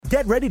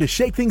Get ready to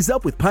shake things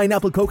up with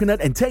Pineapple Coconut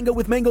and Tango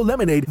with Mango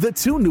Lemonade, the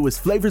two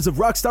newest flavors of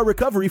Rockstar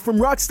Recovery from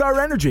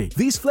Rockstar Energy.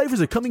 These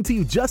flavors are coming to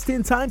you just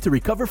in time to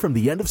recover from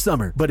the end of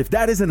summer. But if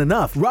that isn't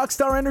enough,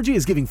 Rockstar Energy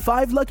is giving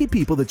 5 lucky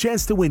people the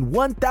chance to win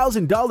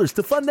 $1,000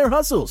 to fund their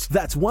hustles.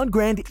 That's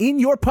 $1,000 in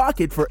your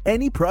pocket for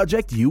any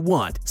project you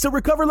want. So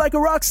recover like a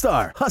rock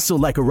star, hustle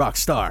like a rock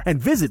star,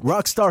 and visit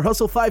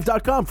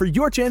rockstarhustle5.com for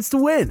your chance to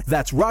win.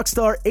 That's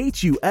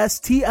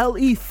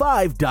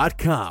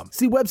rockstarhustle5.com.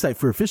 See website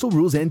for official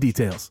rules and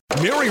details.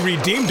 Mary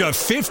redeemed a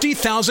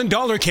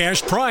 $50,000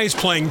 cash prize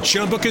playing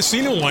Chumba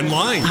Casino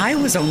online. I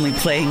was only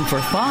playing for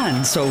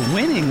fun, so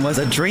winning was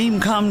a dream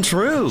come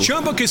true.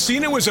 Chumba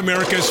Casino is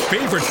America's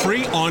favorite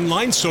free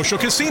online social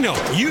casino.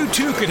 You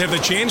too could have the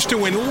chance to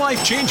win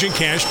life-changing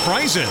cash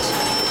prizes.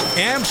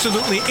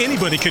 Absolutely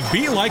anybody could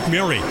be like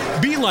Mary.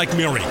 Be like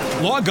Mary.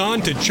 Log on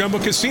to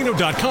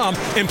ChumbaCasino.com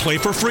and play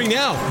for free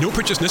now. No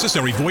purchase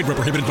necessary. Void where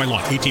prohibited by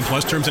law. 18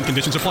 plus terms and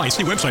conditions apply.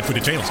 See website for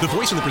details. The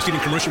voice in the preceding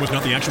commercial was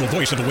not the actual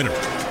voice of the winner.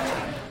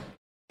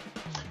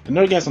 The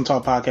Nerdgasm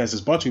Talk podcast is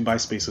brought to you by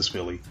Spaces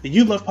Philly. If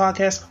you love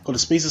podcasts, go to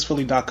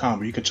spacesphilly.com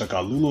where you can check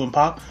out Lulu and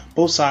Pop,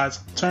 Both Sides,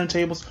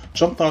 Turntables,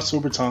 Drunk Thoughts,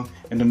 Sober Tongue,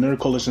 and the Nerd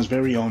Coalition's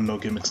very own No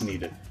Gimmicks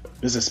Needed.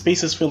 Visit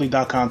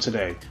spacesphilly.com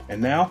today.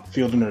 And now,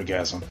 feel the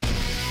Nerdgasm.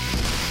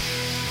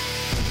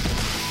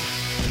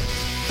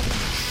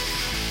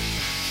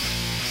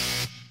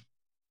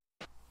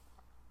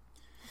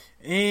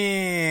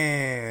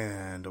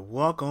 And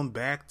welcome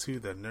back to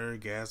the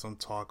Nerdgasm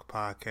Talk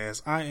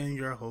podcast. I am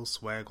your host,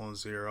 Swag on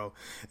Zero,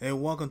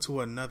 and welcome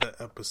to another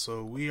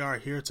episode. We are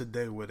here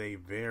today with a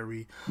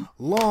very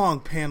long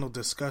panel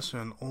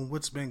discussion on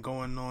what's been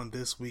going on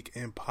this week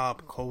in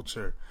pop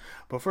culture.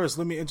 But first,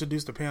 let me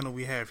introduce the panel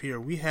we have here.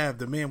 We have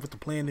the man with the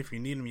plan, if you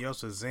need him, Yel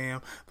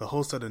Shazam, the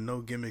host of the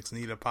No Gimmicks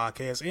Needed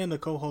podcast, and the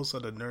co-host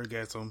of the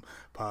Nerdgasm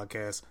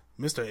podcast,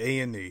 Mr.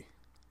 A&E.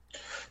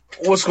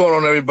 What's going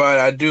on,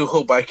 everybody? I do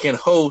hope I can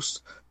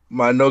host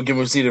my No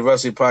Gimmicks Needed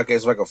Wrestling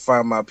podcast if I can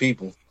find my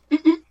people.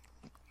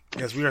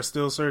 Yes, we are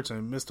still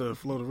searching. Mr.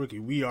 Flo the Rookie,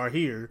 we are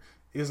here.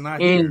 Is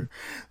not here.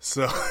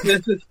 So,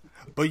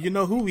 but you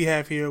know who we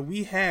have here?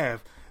 We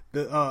have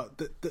the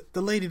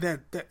lady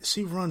that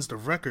she runs the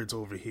records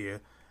over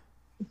here,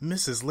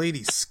 Mrs.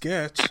 Lady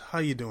Sketch. How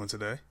you doing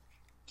today?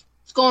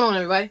 What's going on,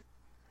 everybody?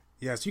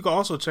 Yes, you can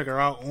also check her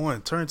out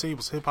on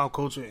Turntables, Hip Hop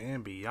Culture,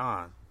 and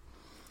Beyond.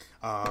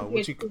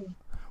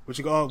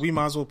 We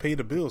might as well pay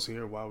the bills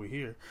here while we're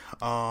here.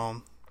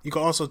 You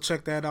can also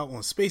check that out on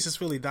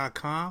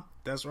spacesphilly.com.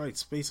 That's right,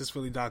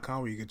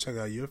 spacesphilly.com, where you can check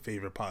out your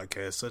favorite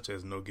podcasts, such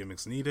as No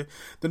Gimmicks Needed,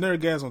 the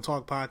Nerdgasm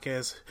Talk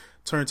podcast,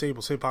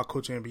 Turntables, Hip Hop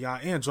Culture, and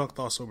Beyond, and Drunk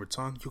Thoughts, Sober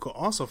Tongue. You can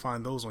also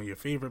find those on your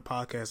favorite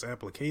podcast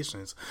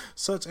applications,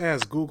 such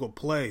as Google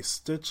Play,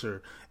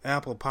 Stitcher,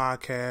 Apple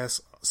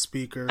Podcasts,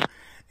 Speaker,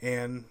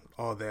 and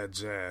all that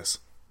jazz.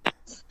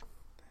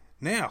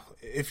 Now,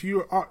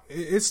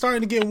 it's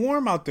starting to get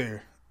warm out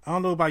there. I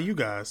don't know about you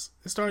guys.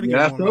 It's starting to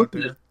get warm out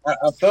there.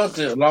 I felt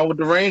it, along with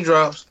the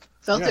raindrops.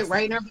 Felt it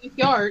right in our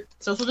backyard.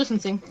 Social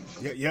distancing.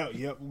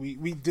 Yeah.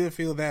 We did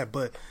feel that,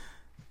 but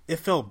it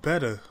felt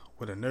better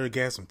with a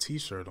Nerdgasm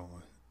t-shirt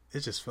on. It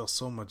just felt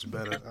so much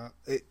better.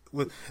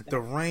 With the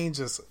rain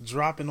just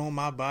dropping on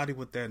my body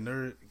with that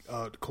Nerd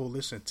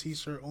Coalition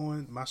t-shirt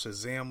on, my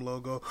Shazam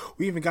logo.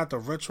 We even got the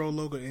retro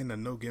logo and the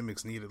No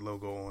Gimmicks Needed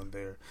logo on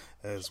there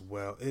as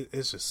well.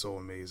 It's just so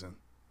amazing.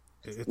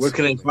 Where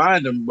can they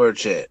find the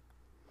merch at?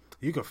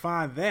 You can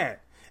find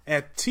that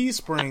at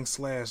Teespring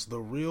 / The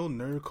Real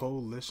Nerd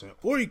Coalition.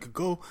 Or you could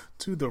go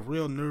to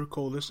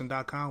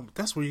therealnerdcoalition.com.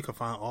 That's where you can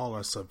find all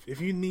our stuff. If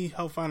you need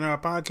help finding our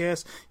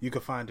podcast, you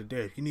can find it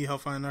there. If you need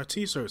help finding our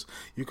t-shirts,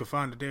 you can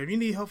find it there. If you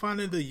need help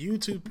finding the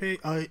YouTube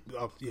page,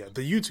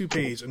 the YouTube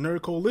page,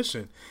 Nerd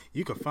Coalition,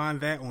 you can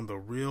find that on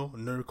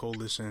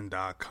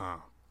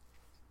therealnerdcoalition.com.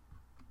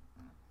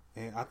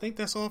 And I think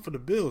that's all for the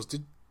bills.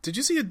 Did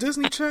you see a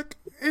Disney check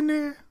in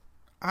there?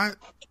 I'm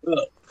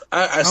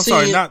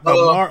sorry, not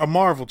a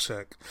Marvel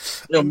check.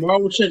 A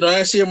Marvel check? No, I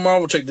didn't see a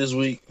Marvel check this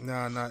week.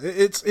 No.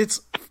 It's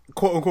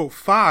quote unquote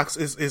Fox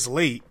is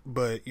late,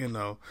 but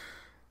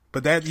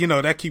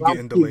that keep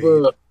getting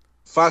delayed.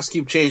 Fox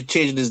keep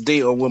changing this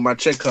date on when my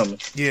check coming.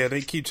 Yeah,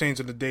 they keep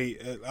changing the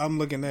date. I'm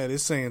looking at it.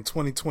 It's saying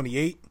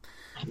 2028.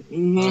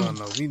 Mm-hmm. I don't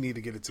know. We need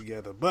to get it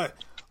together. But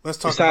let's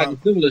talk about the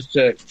stimulus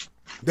check.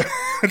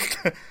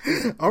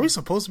 Are we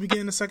supposed to be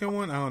getting the second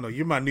one? I don't know.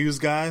 You're my news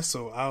guy,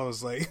 so I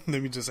was like,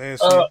 let me just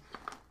ask you.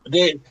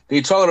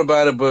 They talking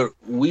about it, but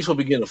we supposed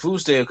to be getting a food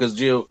stamp because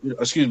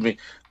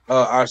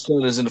our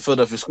son is in the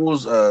Philadelphia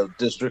schools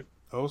district.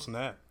 Oh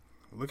snap!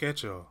 Look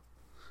at y'all.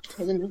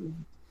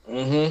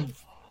 Mm-hmm.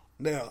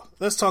 Now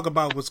let's talk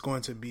about what's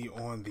going to be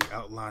on the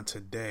outline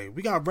today.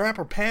 We got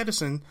rapper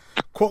Patterson,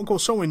 quote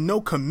unquote, showing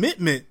no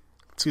commitment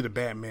to the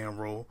Batman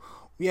role.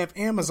 We have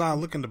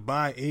Amazon looking to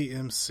buy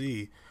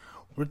AMC.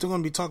 We're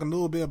going to be talking a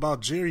little bit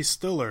about Jerry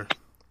Stiller.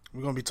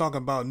 We're going to be talking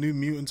about New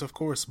Mutants, of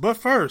course. But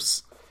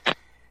first,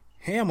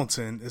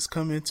 Hamilton is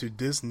coming to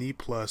Disney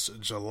Plus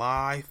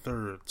July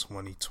 3rd,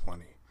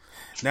 2020.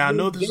 Now, I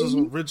know this was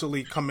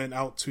originally coming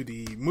out to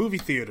the movie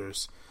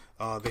theaters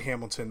the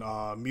Hamilton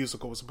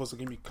musical was supposed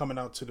to be coming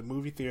out to the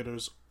movie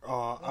theaters.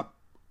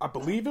 I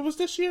believe it was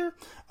this year.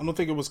 I don't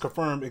think it was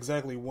confirmed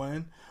exactly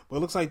when, but it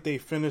looks like they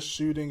finished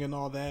shooting and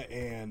all that,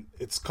 and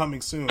it's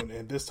coming soon.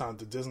 And this time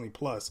to Disney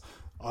Plus,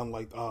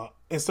 unlike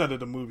instead of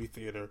the movie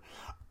theater.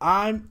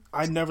 I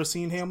never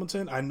seen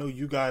Hamilton. I know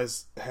you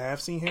guys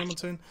have seen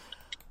Hamilton.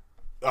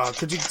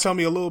 Could you tell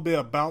me a little bit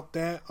about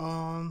that?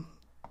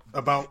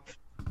 About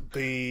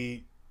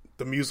the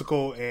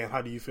musical, and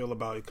how do you feel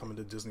about it coming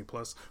to Disney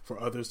Plus for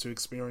others to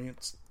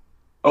experience?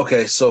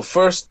 Okay, so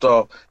first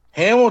off,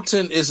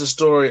 Hamilton is a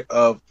story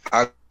of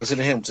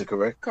Alexander Hamilton,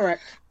 correct?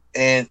 Correct.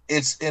 And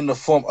it's in the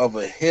form of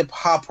a hip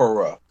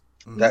hopera.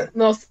 Mm-hmm.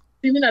 No, see,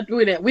 we're not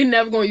doing that. We're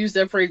never going to use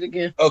that phrase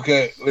again.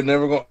 Okay, we're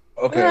never going.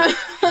 Okay,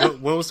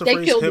 what was the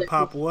phrase? Hip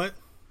hop what?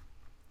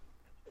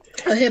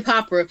 A hip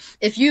hopera.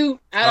 If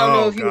you, I don't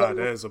know if you. Oh God,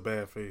 that is a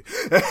bad phrase.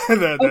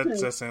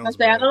 that sounds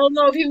bad. I don't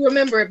know if you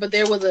remember it, but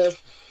there was a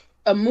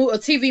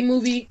TV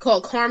movie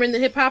called Carmen the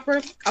Hip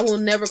Hopper. I will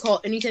never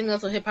call anything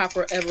else a hip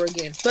hopper ever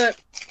again. But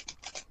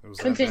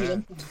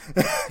continue.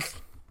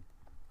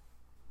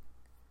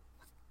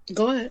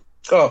 Go ahead.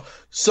 Oh,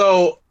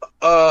 so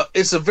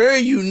it's a very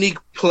unique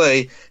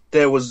play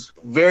that was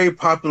very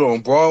popular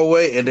on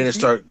Broadway, and then it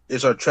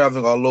started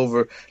traveling all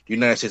over the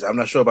United States. I'm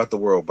not sure about the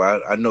world,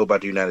 but I know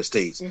about the United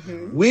States.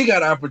 Mm-hmm. We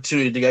got an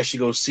opportunity to actually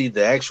go see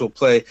the actual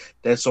play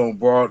that's on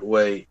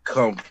Broadway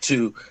come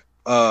to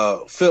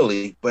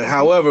Philly. But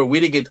however,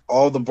 we didn't get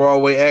all the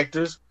Broadway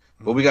actors,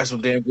 but we got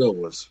some damn good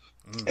ones.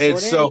 Mm-hmm. And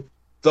so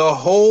the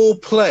whole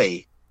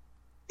play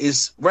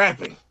is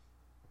rapping.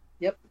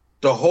 Yep.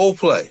 The whole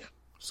play.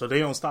 So they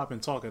don't stop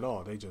and talk at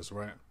all. They just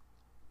rap.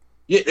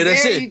 Yeah,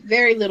 that's it.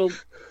 Very little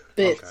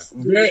bits.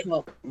 Okay.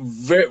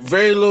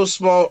 Very little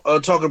small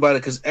talking about it,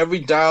 because every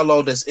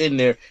dialogue that's in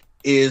there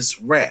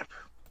is rap.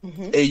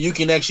 Mm-hmm. And you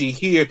can actually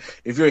hear,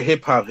 if you're a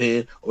hip hop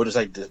head or just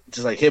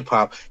like hip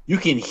hop, you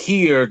can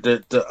hear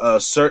the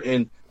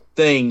certain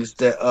things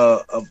that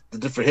of the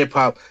different hip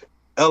hop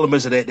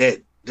elements of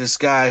that this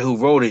guy who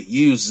wrote it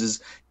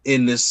uses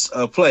in this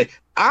play.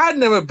 I'd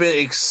never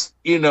been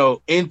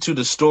into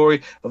the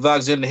story of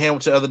Alexander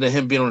Hamilton other than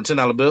him being on a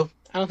 $10 bill.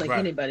 I don't think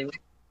anybody would.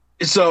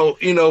 So,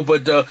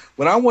 but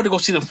when I wanted to go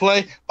see the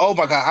play, oh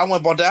my God, I went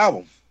and bought the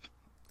album.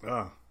 Oh,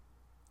 wow.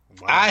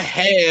 I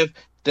have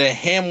the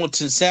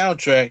Hamilton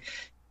soundtrack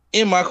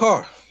in my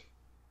car.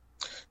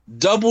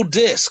 Double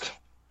disc.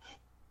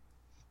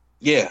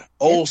 Yeah,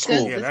 old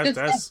school. Yeah,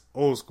 that's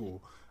old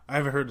school. I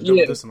haven't heard the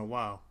double disc in a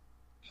while.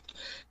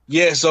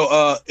 Yeah,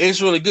 so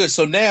it's really good.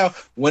 So now,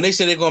 when they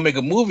say they're going to make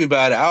a movie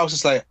about it, I was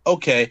just like,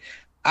 okay,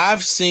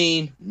 I've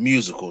seen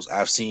musicals.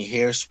 I've seen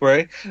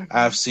Hairspray. Mm-hmm.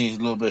 I've seen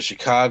a little bit of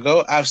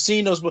Chicago. I've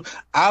seen those.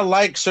 I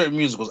like certain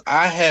musicals.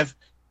 I have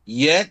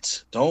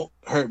yet, don't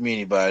hurt me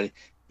anybody,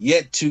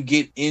 yet to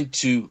get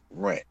into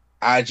Rent.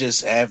 I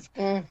just have,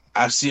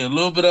 I've seen a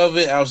little bit of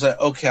it. I was like,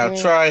 okay, I'll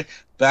try.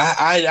 But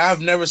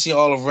I've never seen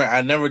all of Rent.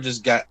 I never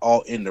just got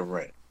all into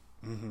Rent.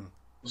 Mm-hmm.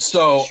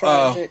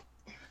 So,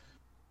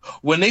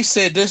 when they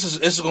said this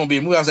is going to be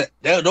a movie, I was like,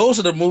 those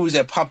are the movies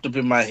that popped up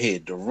in my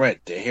head. The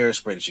Rent, the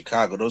Hairspray, the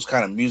Chicago, those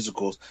kind of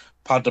musicals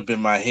popped up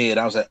in my head.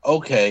 I was like,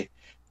 okay,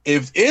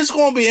 if it's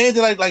going to be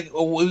anything like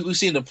we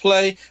see in the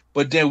play,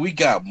 but then we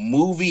got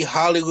movie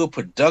Hollywood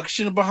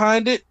production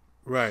behind it,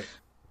 right?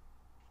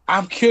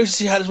 I'm curious to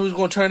see how this movie's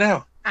going to turn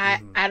out. I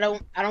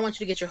don't want you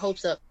to get your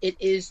hopes up. It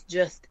is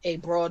just a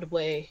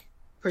Broadway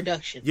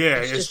production. Yeah,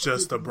 it's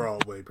just a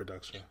Broadway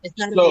production. It's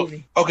not a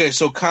movie. Okay,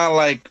 so kind of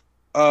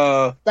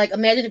like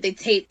imagine if they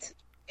taped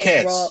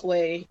Cats. a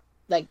Broadway,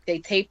 like they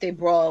taped a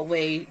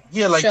Broadway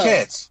like show.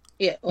 Cats.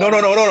 Yeah. No,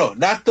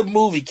 not the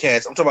movie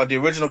Cats. I'm talking about the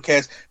original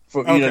Cats.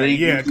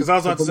 Because I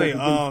was about to say,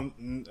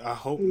 I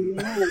hope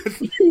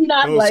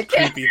not those like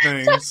creepy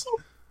things.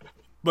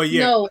 But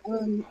yeah, no,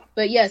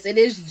 but yes, it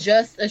is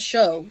just a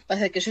show.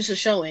 Like it's just a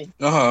showing.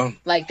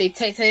 Like they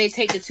take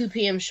the 2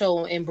 p.m.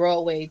 show in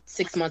Broadway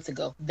 6 months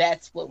ago.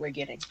 That's what we're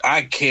getting.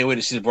 I can't wait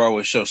to see the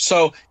Broadway show.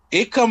 So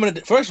it coming.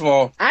 First of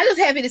all, I'm just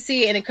happy to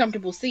see it in a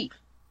comfortable seat.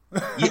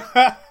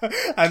 I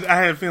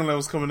had a feeling that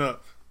was coming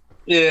up.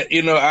 Yeah,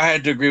 I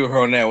had to agree with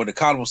her on that with the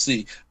comfortable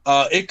seat.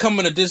 It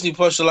coming to Disney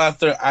Plus July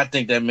 3rd. I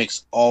think that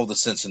makes all the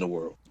sense in the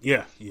world.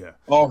 Yeah.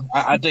 Oh,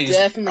 I think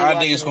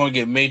it's going to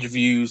get major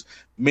views,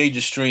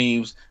 major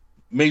streams,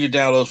 major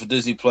downloads for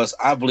Disney Plus.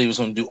 I believe it's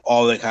going to do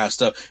all that kind of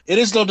stuff. It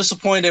is no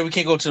disappointing that we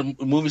can't go to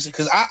the movies,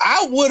 because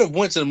I would have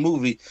went to the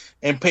movie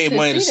and paid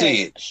money to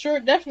see it. Sure,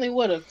 definitely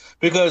would have.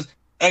 Because,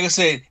 like I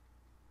said,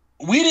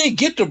 we didn't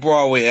get the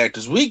Broadway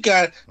actors. We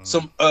got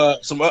some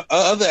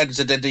other actors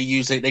that they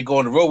use. They go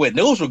on the road with. And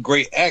those were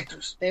great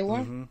actors. They were.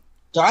 Mm-hmm.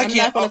 So I'm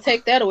not going to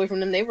take that away from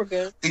them. They were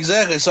good.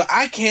 Exactly. So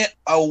I can't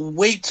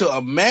wait to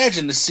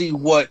imagine to see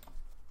what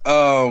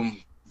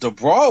the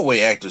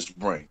Broadway actors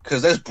bring,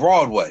 because that's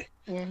Broadway.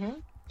 Mm-hmm.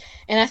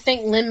 And I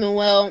think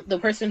Lin-Manuel, the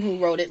person who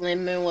wrote it,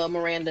 Lin-Manuel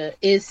Miranda,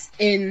 is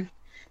in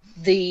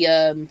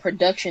the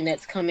production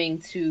that's coming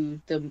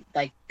to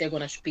they're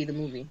going to be the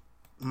movie.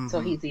 Mm-hmm. So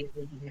he's the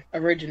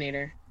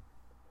originator.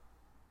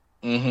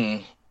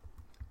 Mm-hmm.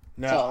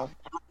 Now,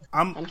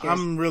 So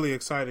I'm really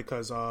excited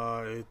because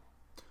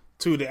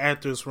two of the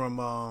actors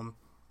from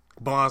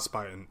Blonde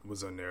Spot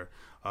was in there.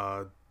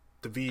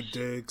 Daveed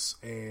Diggs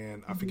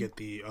and I forget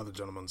the other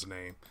gentleman's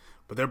name,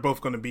 but they're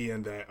both going to be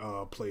in that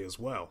play as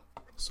well.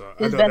 So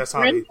his I know best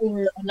friend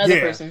or another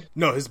person?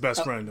 No, his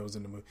best friend that was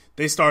in the movie.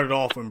 They started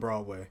off in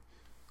Broadway.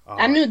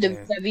 I knew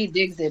Daveed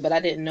Diggs did, but I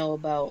didn't know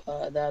about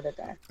the other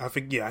guy.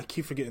 I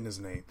keep forgetting his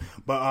name,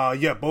 but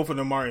both of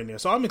them are in there.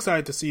 So I'm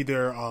excited to see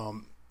their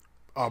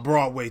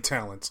Broadway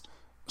talents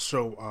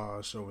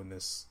show in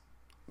this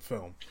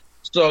film.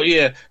 So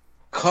yeah,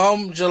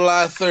 come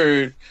July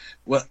 3rd,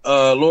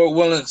 Lord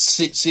willing,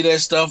 see that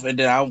stuff, and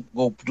then I'll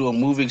go do a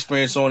movie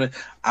experience on it.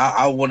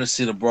 I want to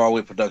see the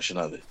Broadway production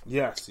of it.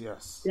 Yes.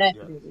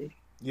 Definitely.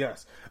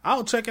 Yes.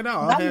 I'll check it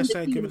out. I'll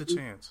hashtag give it a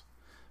chance.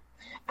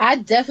 I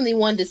definitely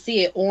wanted to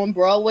see it on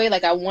Broadway.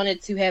 Like, I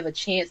wanted to have a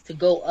chance to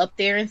go up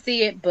there and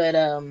see it, but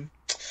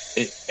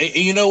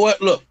you know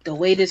what? Look, the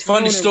way this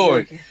funny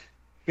story.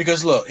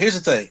 Because look, here's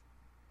the thing: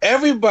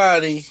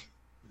 everybody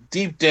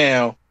deep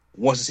down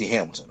wants to see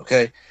Hamilton.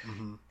 Okay,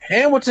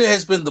 Hamilton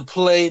has been the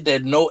play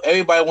that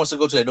everybody wants to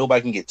go to that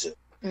nobody can get to.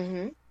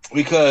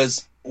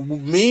 Because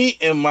me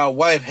and my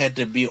wife had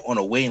to be on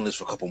a waiting list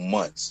for a couple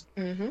months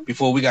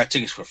before we got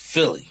tickets for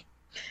Philly.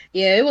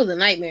 Yeah, it was a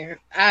nightmare.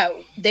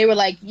 They were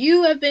like,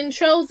 "You have been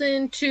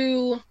chosen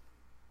to,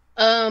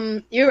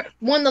 you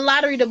won the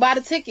lottery to buy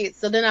the tickets."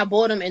 So then I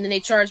bought them, and then they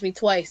charged me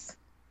twice.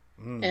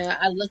 And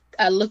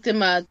I looked in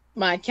my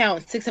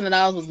account,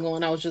 $600 was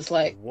going. I was just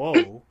like,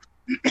 "Whoa!"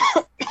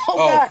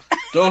 God.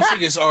 Those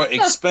tickets are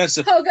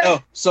expensive.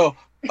 So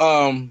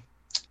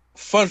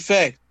fun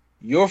fact: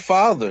 your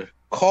father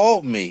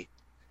called me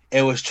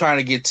and was trying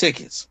to get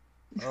tickets.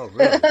 Oh,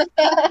 really?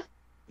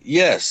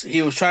 Yes,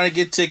 he was trying to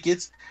get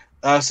tickets.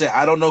 I said,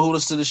 I don't know who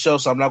listens to the show,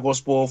 so I'm not going to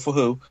spoil for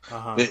who.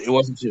 It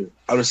wasn't you.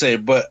 I'm just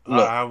saying, but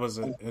look. I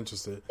wasn't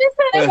interested.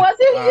 It wasn't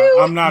you.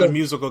 I'm not a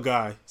musical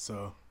guy,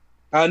 so.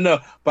 I know,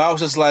 but I was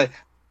just like,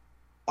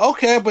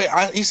 okay, but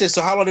he said,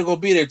 so how long are they going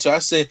to be there till? I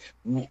said,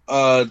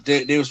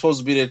 they were supposed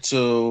to be there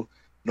till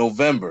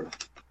November.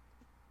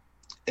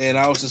 And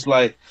I was just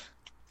like,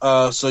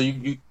 so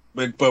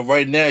but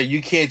right now,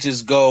 you can't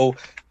just go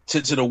to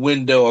the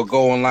window or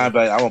go online,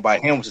 but I want to buy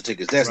Hamilton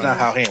tickets. That's not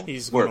how Hamilton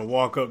He's works. going to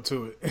walk up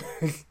to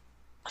it.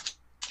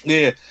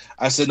 Yeah,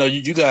 I said no.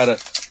 You gotta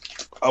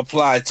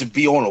apply to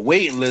be on a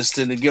waiting list,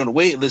 and then get on the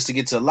waiting list to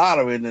get to the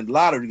lottery, and then the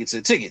lottery to get to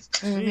the tickets.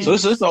 So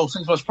this is the whole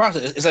 6 months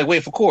process. It's like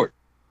waiting for court.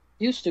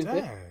 You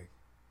stupid. Dang.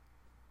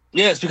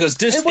 Yes, because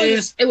it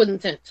was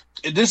intense.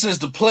 This is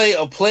the play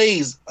of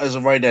plays as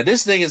of right now.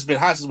 This thing has been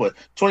hot since what,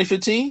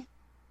 2015?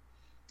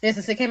 Yeah,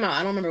 since it came out.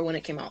 I don't remember when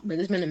it came out, but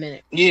it's been a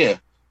minute. Yeah,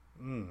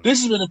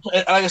 this has been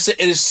like I said,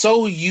 it is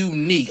so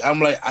unique. I'm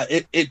like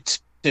it.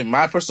 In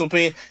my personal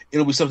opinion,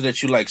 it'll be something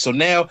that you like. So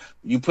now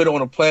you put it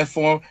on a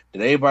platform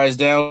that everybody's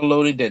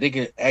downloading, that they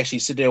can actually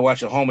sit there and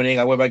watch at home, and they ain't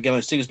got to worry about getting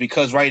those tickets,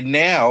 because right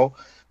now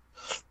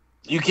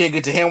you can't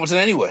get to Hamilton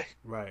anyway.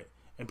 Right.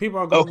 And people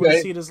are going to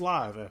see this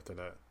live after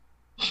that.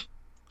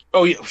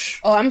 Oh, yeah.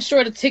 Oh, I'm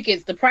sure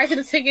the price of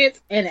the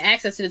tickets and the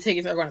access to the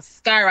tickets are going to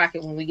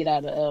skyrocket when we get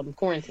out of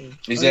quarantine.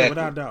 Exactly.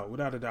 Oh, yeah,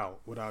 without a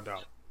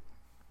doubt.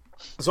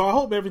 So I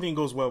hope everything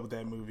goes well with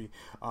that movie.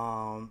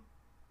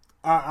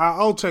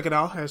 I'll check it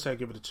out. Hashtag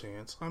give it a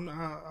chance. I'll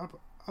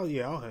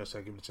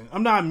hashtag give it a chance.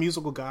 I'm not a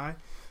musical guy.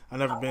 I've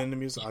never been into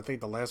music. I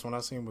think the last one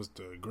I seen was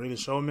The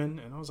Greatest Showman,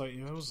 and I was like,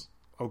 it was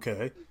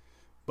okay.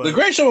 But The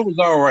Greatest Showman was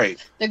all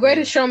right. The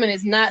Greatest Showman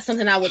is not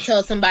something I would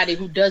tell somebody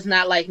who does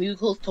not like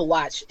musicals to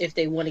watch if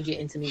they want to get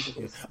into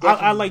musicals.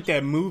 I like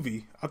that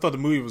movie. I thought the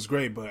movie was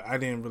great, but I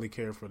didn't really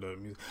care for the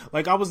music.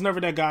 Like, I was never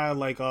that guy.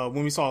 Like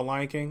when we saw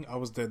Lion King, I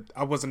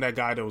wasn't that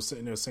guy that was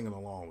sitting there singing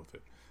along with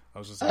it. I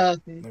was just like,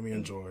 let me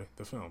enjoy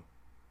the film.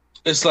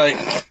 It's like,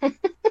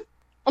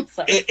 I'm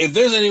sorry. If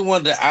there's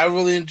anyone that I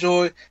really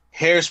enjoy,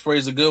 Hairspray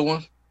is a good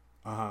one.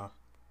 I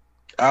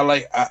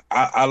think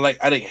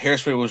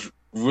Hairspray was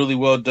really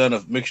well done,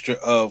 a mixture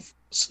of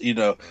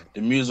the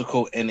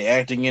musical and the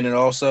acting in it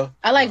also.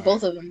 I like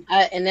both of them,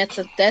 and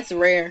that's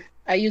rare.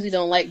 I usually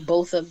don't like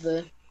both of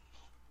the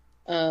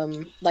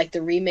like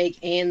the remake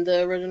and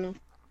the original.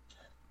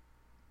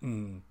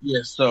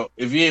 Yeah, so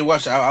if you ain't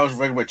watched it, I was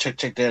recommend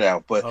check that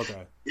out. But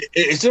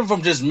it's different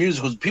from just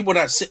musicals. People are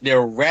not sitting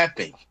there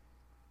rapping.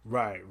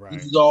 Right.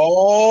 It's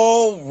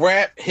all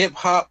rap, hip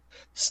hop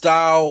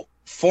style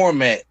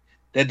format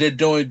that they're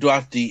doing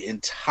throughout the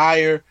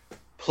entire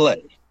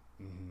play.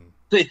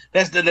 See,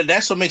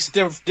 that's what makes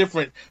it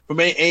different from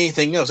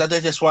anything else. I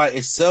think that's why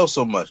it sells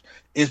so much.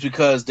 It's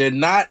because they're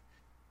not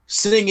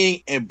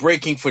singing and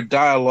breaking for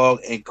dialogue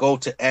and go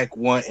to act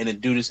one and then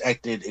do this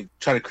act and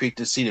try to create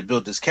this scene and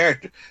build this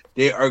character.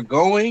 They are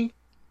going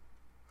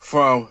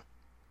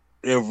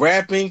they're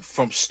rapping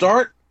from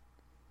start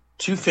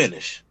to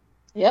finish.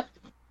 Yep.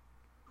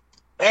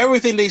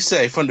 Everything they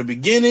say from the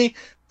beginning,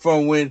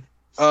 from when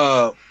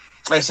like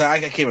I said,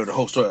 I can't remember the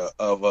whole story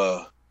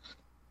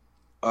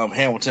of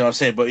Hamilton, I'm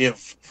saying, but yeah,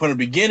 from the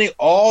beginning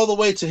all the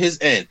way to his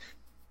end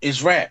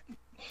is rap.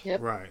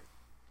 Yep. Right.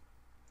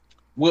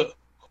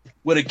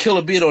 with a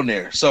killer beat on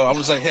there. So I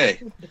was like, hey.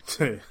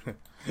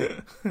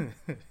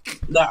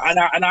 No,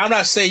 and I'm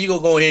not saying you're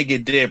gonna go ahead and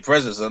get dead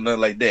presidents or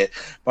nothing like that.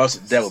 But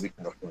that would be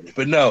kind of funny.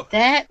 But no,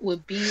 that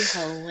would be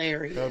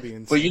hilarious. That'd be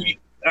insane.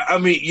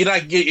 But you're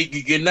not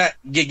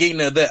getting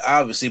that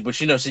obviously.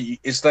 But you know, so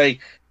it's like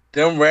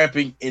them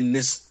rapping in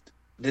this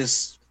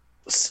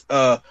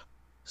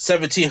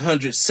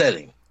 1700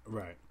 setting,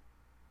 right?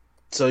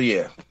 So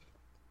yeah.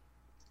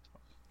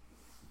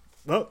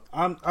 Well,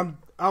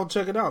 I'll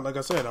check it out. Like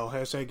I said, I'll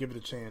hashtag give it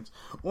a chance.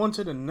 On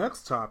to the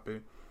next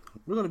topic.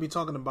 We're going to be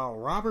talking about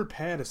Robert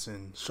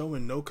Pattinson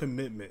showing no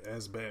commitment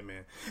as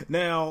Batman.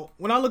 Now,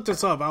 when I looked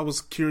this up, I was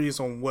curious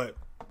on what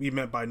we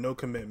meant by no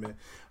commitment.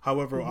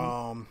 However,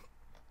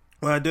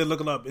 when I did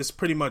look it up, it's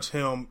pretty much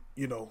him,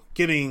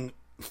 getting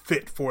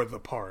fit for the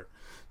part,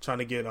 trying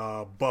to get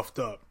buffed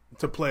up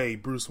to play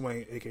Bruce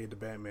Wayne, aka the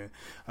Batman.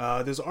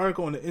 There's an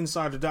article on the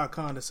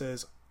Insider.com that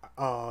says,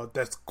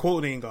 that's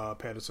quoting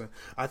Pattinson.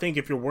 I think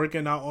if you're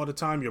working out all the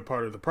time, you're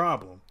part of the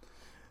problem.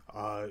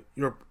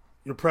 You're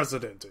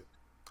precedented.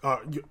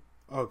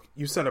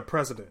 You set a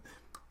precedent.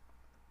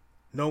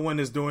 No one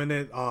is doing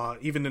it.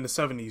 Even in the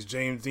 70s,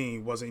 James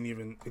Dean wasn't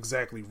even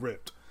exactly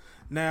ripped.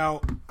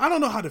 Now, I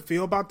don't know how to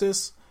feel about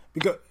this,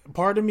 because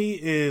part of me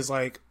is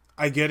like,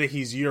 I get it,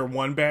 he's year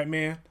one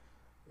Batman,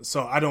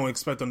 so I don't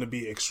expect him to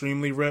be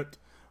extremely ripped.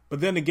 But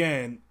then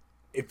again,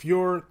 if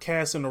you're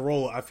casting a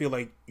role, I feel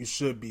like you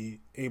should be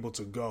able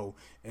to go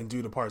and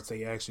do the parts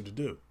they ask you to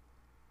do.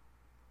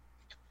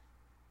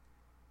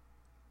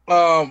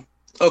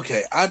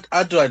 Okay,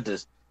 I do like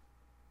this.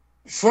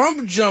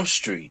 From Jump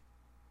Street,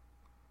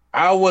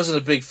 I wasn't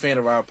a big fan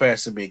of Robert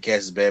Pattinson being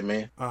cast as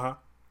Batman.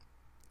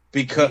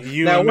 Because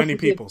you and many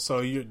people, so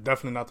you're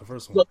definitely not the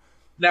first one. Look,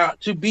 now,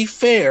 to be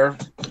fair,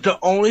 the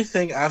only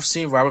thing I've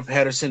seen Robert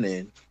Pattinson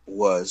in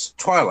was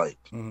Twilight.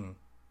 Mm-hmm.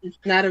 It's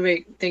not a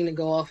big thing to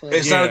go off of.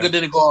 It's not a good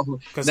thing to go off of.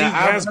 Because he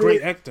has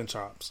great acting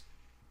chops.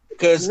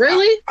 Because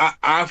really?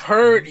 I've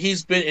heard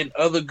he's been in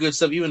other good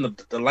stuff, even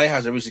the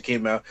Lighthouse that recently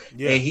came out,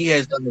 and he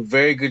has done a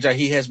very good job.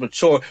 He has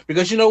matured.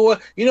 Because you know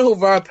what? You know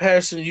who Robert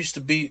Pattinson used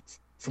to be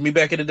for me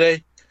back in the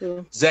day?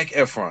 Zac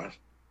Efron.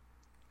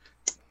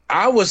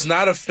 I was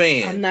not a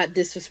fan. I'm not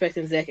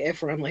disrespecting Zac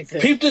Efron like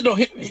that. People don't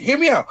hear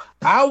me out.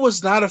 I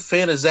was not a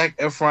fan of Zac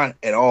Efron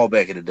at all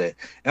back in the day.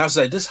 And I was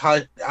like,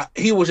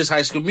 he was just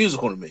High School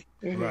Musical to me.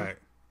 Mm-hmm. Right.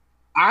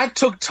 I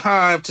took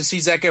time to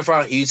see Zac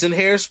Efron. He's in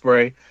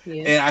Hairspray,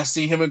 and I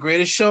see him in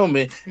Greatest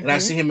Showman, and I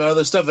see him in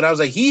other stuff. And I was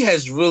like, he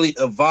has really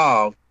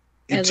evolved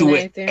into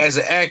it as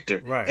an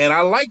actor. Right. And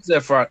I like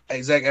Zac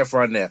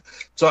Efron now.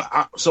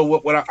 So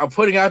what I'm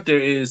putting out there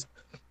is,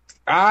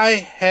 I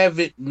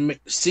haven't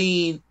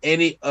seen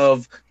any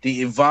of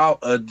the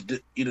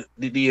involvement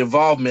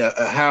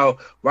of how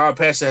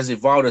Robert Pattinson has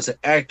evolved as an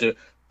actor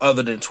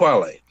other than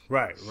Twilight.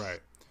 Right.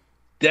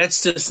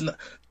 That's just not,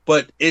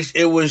 but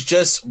it was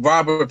just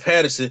Robert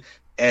Pattinson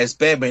as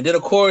Batman. Then,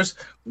 of course,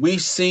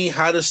 we've seen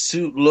how the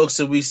suit looks,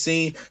 and we've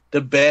seen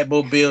the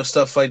Batmobile and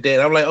stuff like that.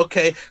 And I'm like,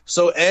 okay,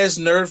 so as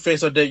nerd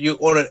fans are that, you're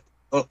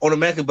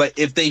automatically like,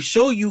 if they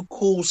show you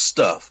cool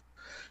stuff,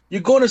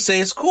 you're going to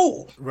say it's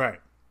cool. Right.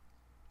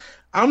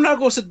 I'm not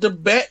going to say the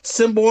bat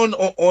symbol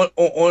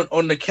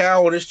on the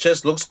cow on his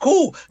chest looks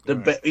cool.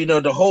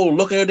 The whole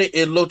look at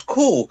it looked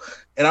cool.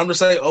 And I'm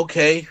just like,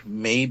 okay,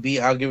 maybe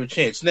I'll give it a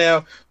chance.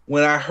 Now,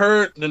 when I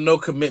heard the no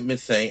commitment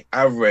thing,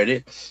 I read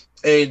it.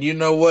 And you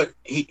know what?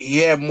 He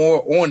had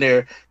more on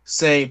there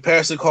saying,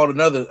 Patterson called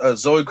another,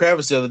 Zoe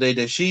Kravitz the other day,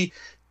 that she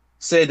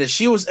said that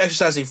she was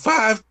exercising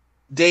 5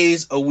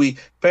 days a week.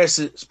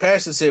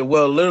 Patterson said,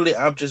 well, literally,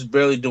 I'm just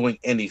barely doing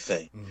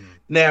anything. Mm-hmm.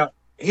 Now,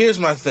 here's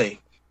my thing.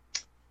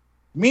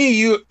 Me and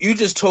you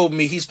just told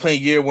me he's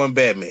playing year one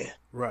Batman.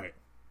 Right.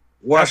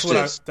 Watch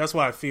this. That's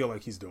what I feel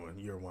like he's doing,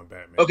 year one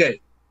Batman. Okay.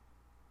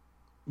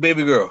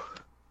 Baby girl,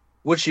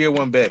 what's year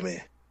one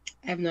Batman?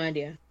 I have no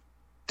idea.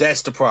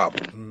 That's the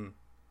problem. Mm-hmm.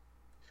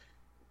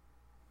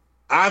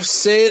 I've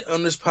said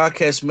on this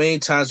podcast many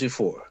times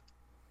before,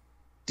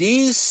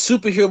 these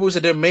superhero movies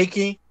that they're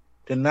making,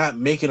 they're not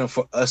making them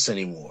for us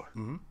anymore.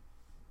 Mm-hmm.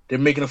 They're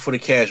making them for the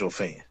casual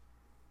fan.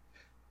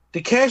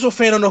 The casual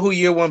fan don't know who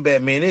year one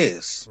Batman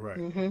is. Right.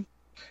 Mm-hmm.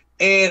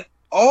 And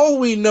all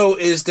we know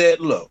is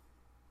that, look,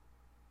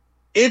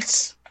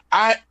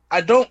 I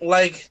don't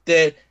like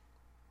that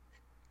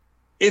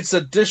it's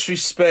a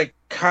disrespect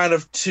kind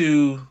of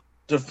to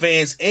the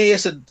fans, and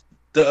yes,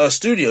 the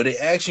studio. They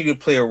actually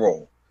could play a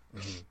role.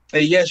 Mm-hmm.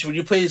 And yes, when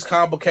you play these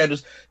comic book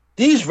characters,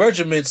 these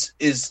regiments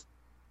is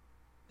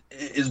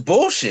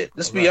bullshit.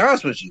 Let's be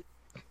honest with you.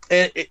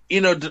 And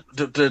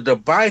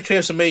the body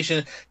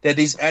transformation that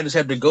these actors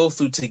have to go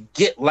through to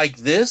get like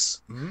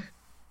this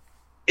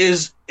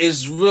is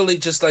really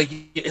just like,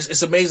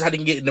 it's amazing how they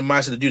can get in the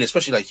mindset to do that.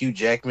 Especially like Hugh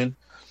Jackman,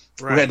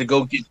 who had to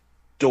go get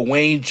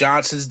Dwayne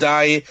Johnson's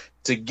diet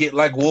to get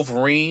like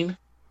Wolverine.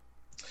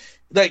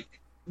 Like,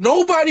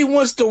 nobody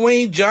wants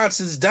Dwayne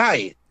Johnson's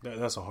diet.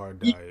 That's a hard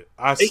diet.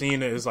 I've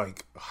seen it. It's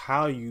like,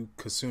 how you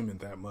consuming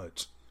that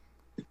much?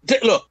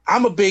 Look,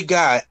 I'm a big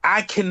guy.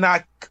 I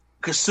cannot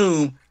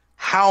consume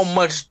how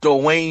much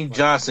Dwayne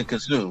Johnson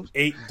consumes.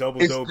 8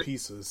 double dough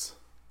pieces.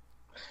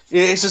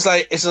 Yeah, it's just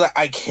like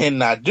I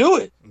cannot do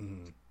it.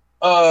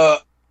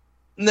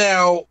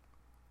 Now,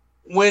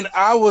 when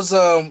I was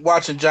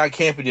watching John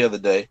Campy the other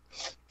day,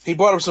 he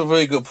brought up some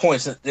really good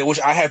points,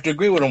 which I have to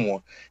agree with him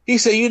on. He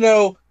said,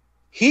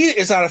 he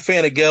is not a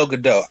fan of Gal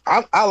Gadot.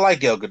 I like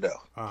Gal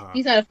Gadot.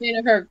 He's not a fan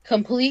of her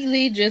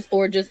completely, just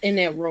in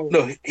that role.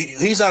 No,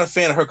 he's not a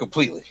fan of her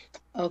completely.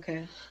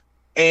 Okay.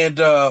 And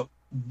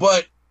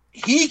but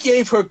he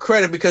gave her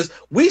credit because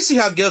we see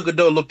how Gal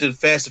Gadot looked in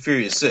Fast and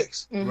Furious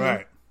 6. Mm-hmm.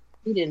 Right.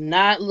 He did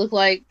not look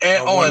like.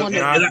 And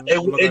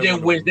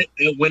then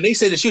when they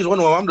said that she was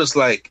Wonder Woman, I'm just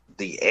like,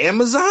 the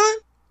Amazon,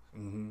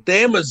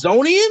 the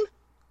Amazonian.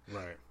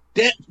 Right.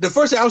 That the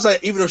first thing I was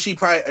like, even though she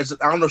probably, I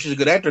don't know if she's a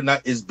good actor or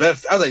not, is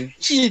Beth. I was like,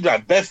 she's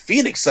like Beth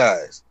Phoenix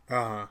size.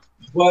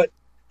 But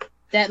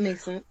that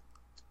makes sense.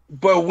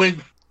 But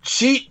when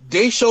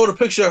they showed a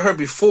picture of her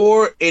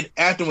before and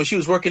after when she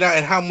was working out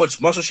and how much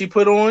muscle she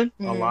put on,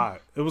 a lot.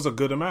 It was a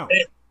good amount.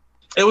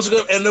 It was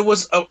good, and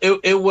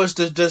it was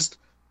just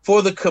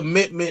for the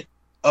commitment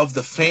of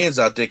the fans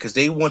out there because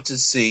they want to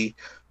see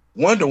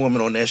Wonder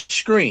Woman on that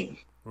screen.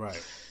 Right.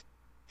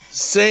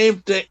 Same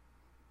thing.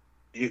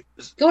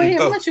 Go ahead,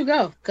 I'll let you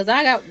go because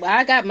I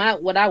got my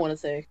what I want to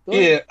say. Go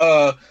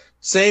ahead.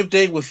 Same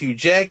thing with Hugh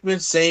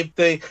Jackman. Same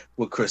thing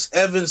with Chris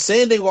Evans.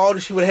 Same thing with all the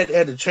people that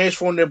had to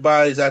transform their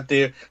bodies out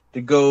there to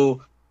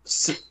go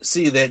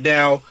see that.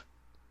 Now,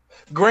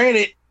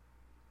 granted,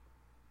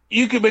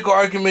 you can make an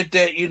argument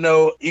that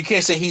you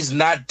can't say he's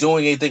not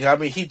doing anything. I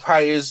mean, he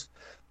probably is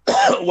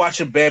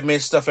watching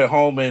Batman stuff at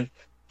home and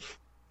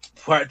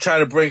trying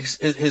to bring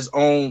his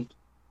own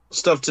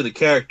stuff to the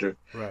character.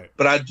 Right.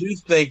 But I do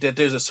think that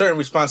there's a certain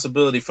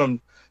responsibility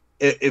from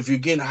if you're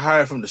getting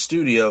hired from the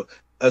studio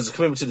as a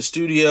commitment to the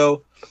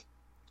studio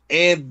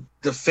and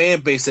the fan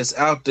base that's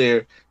out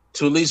there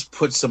to at least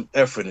put some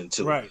effort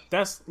into it. Right.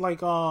 That's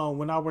like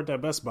when I worked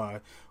at Best Buy,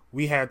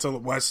 we had to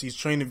watch these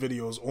training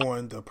videos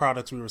on the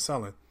products we were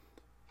selling.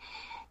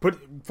 But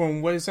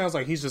from what it sounds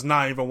like, he's just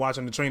not even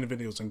watching the training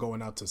videos and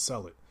going out to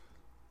sell it.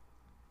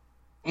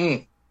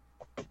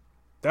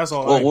 That's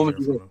all. What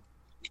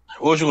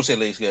was you gonna say,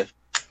 ladies? Guys?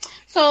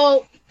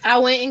 So I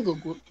went and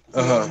Googled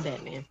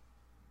Batman.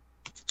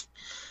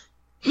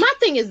 My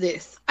thing is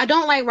this: I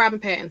don't like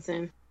Robert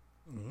Pattinson.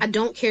 I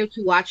don't care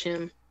to watch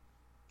him.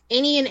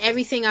 Any and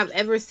everything I've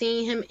ever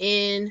seen him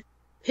in,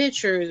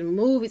 pictures,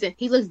 movies, and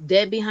he looks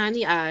dead behind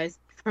the eyes.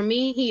 For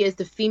me, he is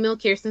the female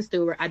Kirsten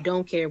Stewart. I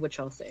don't care what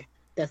y'all say.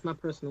 That's my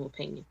personal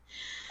opinion.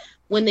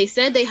 When they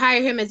said they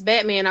hired him as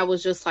Batman, I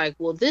was just like,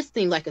 well, this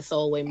seemed like a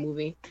Soulway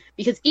movie.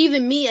 Because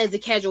even me as a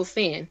casual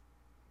fan,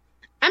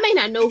 I may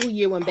not know who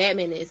Year One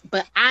Batman is,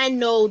 but I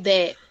know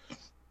that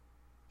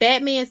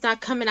Batman's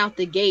not coming out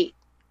the gate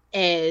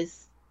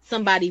as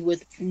somebody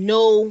with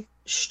no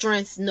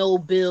strength, no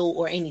build,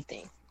 or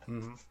anything.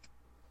 Mm-hmm.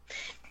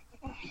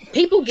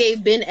 People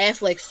gave Ben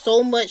Affleck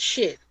so much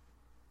shit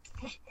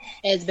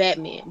as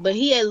Batman, but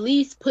he at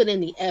least put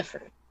in the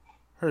effort.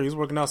 He's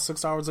working out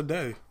 6 hours a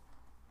day.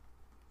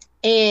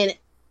 And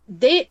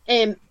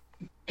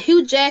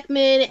Hugh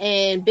Jackman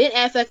and Ben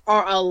Affleck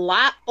are a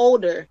lot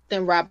older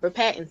than Robert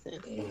Pattinson.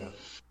 Yeah.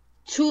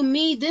 To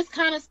me, this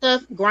kind of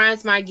stuff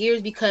grinds my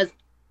gears because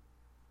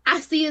I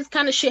see this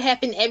kind of shit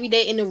happen every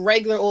day in the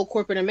regular old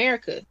corporate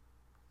America.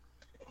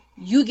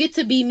 You get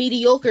to be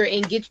mediocre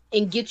and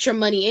get your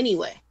money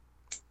anyway.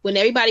 When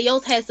everybody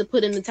else has to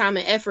put in the time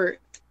and effort,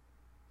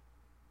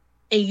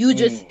 and you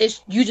just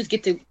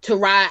get to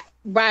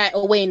ride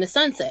away in the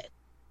sunset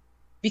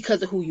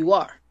because of who you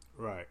are.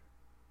 Right.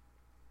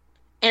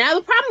 And I have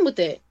a problem with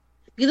that.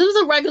 Because it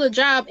was a regular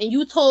job and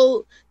you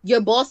told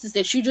your bosses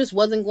that you just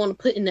wasn't going to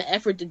put in the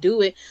effort to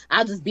do it.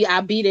 I'll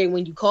be there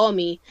when you call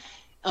me.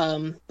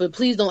 But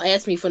please don't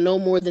ask me for no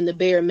more than the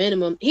bare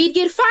minimum. He'd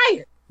get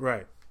fired.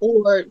 Right.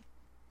 Or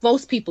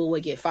most people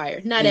would get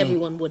fired. Not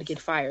everyone would get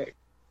fired.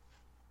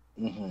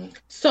 Mm-hmm.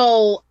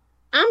 So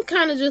I'm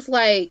kind of just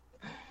like,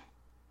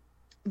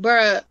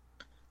 bruh,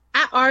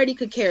 I already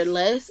could care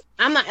less.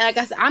 I'm not, like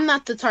I said, I'm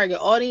not the target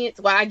audience.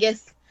 Well, I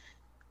guess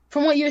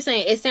from what you're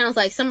saying, it sounds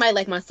like somebody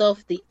like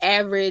myself, the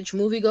average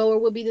moviegoer,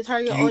 would be the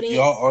target audience.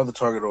 Y'all are the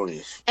target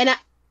audience. And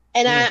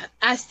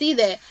I see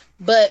that.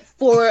 But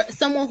for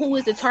someone who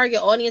is the target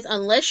audience,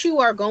 unless you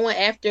are going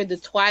after the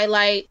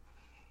Twilight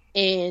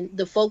and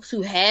the folks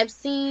who have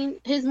seen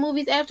his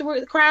movies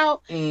afterward, the crowd,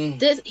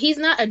 he's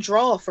not a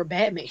draw for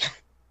Batman.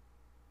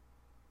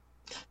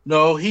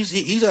 No,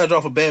 he's not a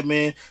draw for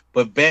Batman,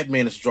 but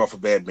Batman is a draw for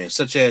Batman.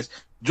 Such as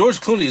George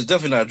Clooney is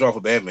definitely not a draw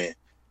for Batman.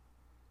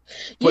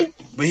 But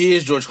he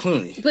is George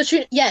Clooney. But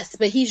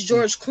he's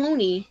George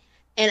Clooney,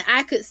 and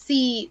I could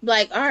see,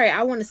 like, all right,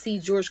 I want to see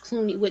George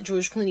Clooney, what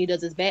George Clooney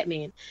does as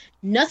Batman.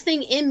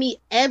 Nothing in me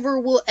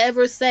will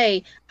ever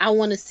say I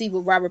want to see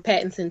what Robert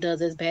Pattinson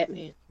does as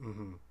Batman.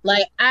 Mm-hmm.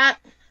 Like,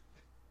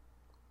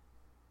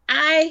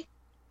 I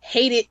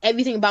hated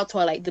everything about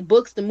Twilight, the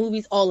books, the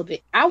movies, all of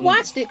it. I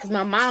watched it because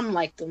my mom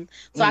liked them,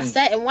 so I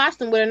sat and watched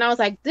them with her, and I was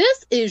like,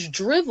 "This is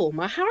drivel,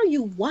 Ma. How are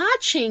you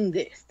watching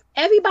this?"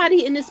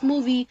 everybody in this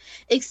movie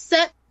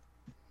except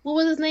what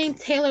was his name?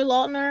 Taylor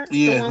Lautner,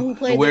 the one who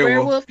played the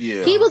werewolf.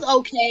 Yeah. He was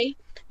okay,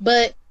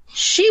 but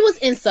she was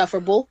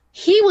insufferable.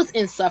 He was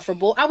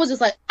insufferable. I was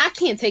just like, I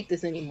can't take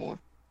this anymore.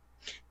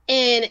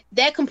 And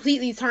that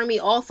completely turned me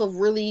off of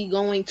really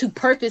going to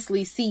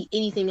purposely see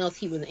anything else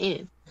he was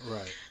in.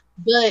 Right.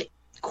 But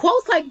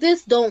quotes like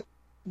this don't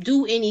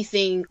do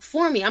anything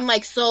for me. I'm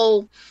like,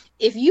 so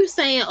if you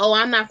saying, oh,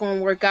 I'm not going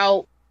to work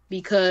out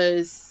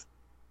because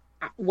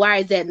why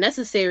is that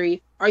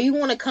necessary? Are you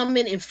going to come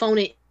in and phone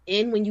it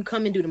in when you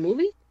come and do the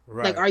movie?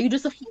 Right. Like, are you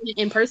just a phone it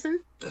in person?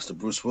 That's the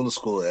Bruce Willis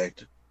school of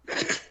acting.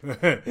 That's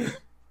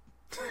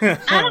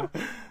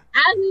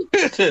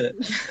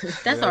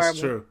horrible.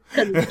 True.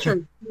 It's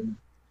true.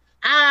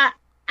 I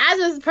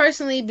just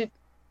personally,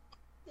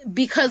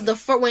 because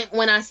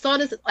when I saw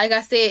this, like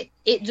I said,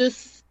 it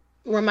just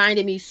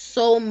reminded me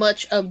so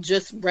much of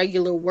just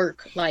regular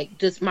work, like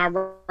just my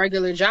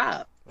regular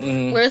job.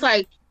 Mm-hmm. Where it's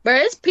like, but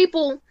it's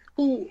people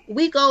who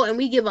we go and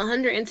we give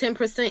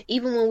 110%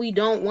 even when we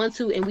don't want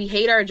to, and we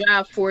hate our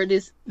job for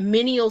this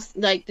minimal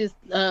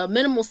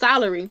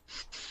salary,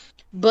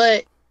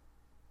 but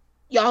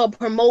y'all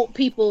promote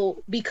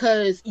people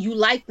because you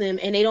like them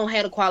and they don't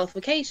have the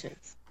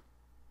qualifications.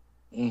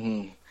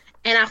 Mm-hmm.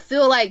 And I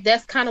feel like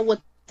that's kind of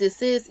what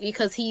this is,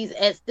 because he's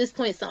at this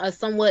point a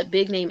somewhat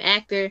big name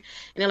actor, and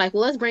they're like,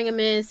 well, let's bring him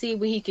in and see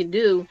what he can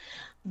do.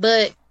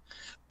 But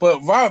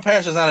Robert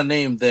Pattinson's not a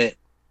name that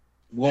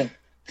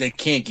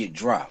can't get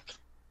dropped.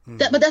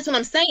 But that's what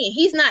I'm saying.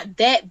 He's not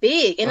that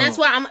big, and that's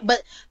why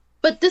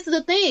But this is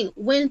the thing.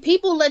 When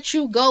people let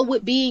you go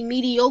with being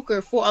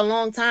mediocre for a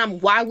long time,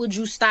 why would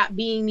you stop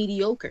being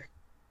mediocre?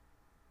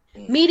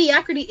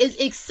 Mediocrity is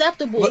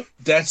acceptable. But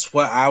that's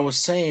what I was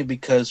saying,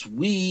 because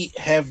we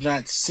have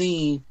not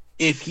seen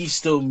if he's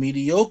still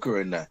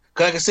mediocre or not.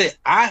 Because like I said,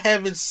 I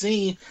haven't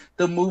seen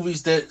the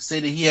movies that say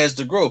that he has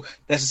to grow.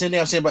 That's the same thing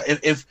I'm saying about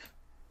if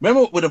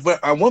remember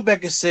I went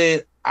back and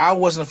said I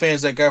wasn't a fan of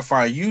Zac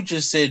Efron. You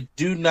just said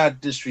do not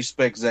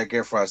disrespect Zac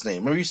Efron's name.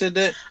 Remember you said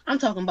that? I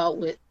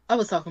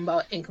was talking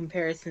about in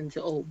comparison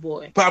to Old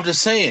Boy. But I'm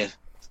just saying.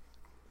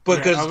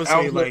 Because I would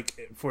say,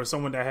 like, for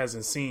someone that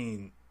hasn't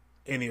seen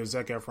any of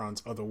Zac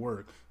Efron's other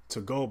work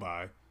to go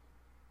by,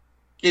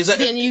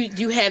 then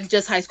you have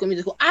just High School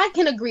Musical. I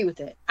can agree with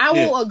that. I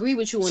will agree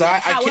with you on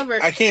that. However,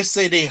 I can't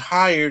say they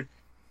hired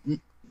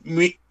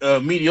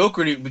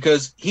mediocrity,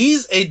 because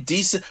he's a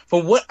decent,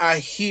 from what I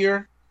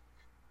hear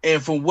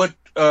and from what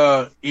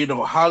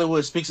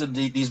Hollywood speaks of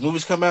these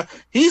movies come out,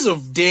 he's a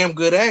damn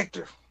good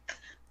actor.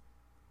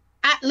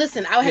 I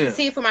would have to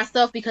see it for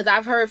myself, because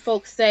I've heard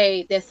folks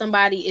say that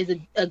somebody is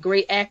a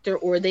great actor,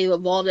 or they've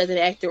evolved as an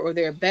actor, or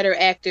they're a better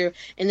actor,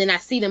 and then I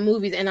see the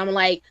movies and I'm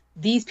like,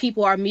 these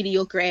people are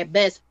mediocre at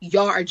best.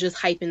 Y'all are just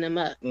hyping them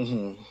up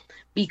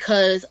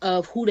because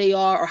of who they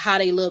are or how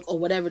they look or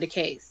whatever the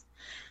case.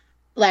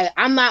 Like,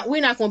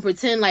 we're not going to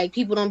pretend like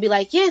people don't be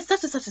like, yeah,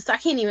 such and such and such. I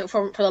can't even,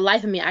 for the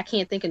life of me, I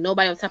can't think of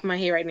nobody on top of my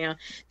head right now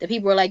that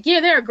people are like, yeah,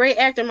 they're a great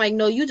actor. I'm like,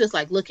 no, you just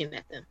like looking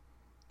at them.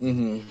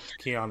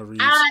 Keanu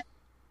Reeves.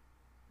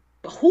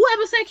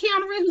 Whoever said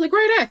Keanu Reeves was a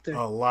great actor?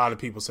 A lot of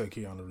people say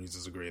Keanu Reeves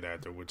is a great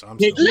actor, which I'm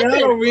still...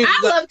 I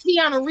love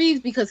Keanu Reeves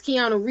because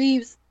Keanu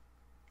Reeves,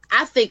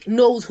 I think,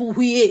 knows who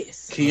he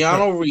is.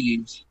 Keanu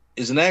Reeves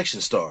is an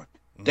action star.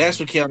 That's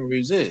what Keanu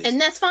Reeves is.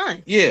 And that's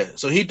fine. Yeah,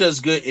 so he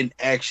does good in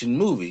action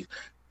movies.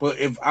 But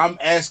if I'm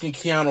asking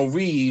Keanu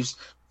Reeves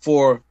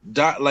for...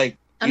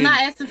 I'm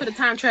not asking for the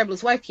time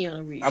traveler's wife,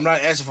 Keanu Reeves. I'm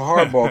not asking for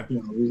Hardball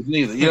Keanu Reeves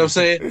neither. You know what I'm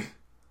saying?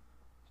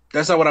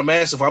 That's not what I'm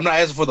asking for. I'm not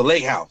asking for the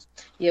Lake House.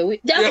 Yeah,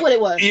 that's what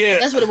it was. Yeah.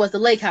 That's what it was, the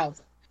Lake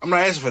House. I'm not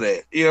asking for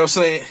that. You know what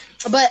I'm saying?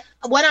 But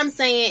what I'm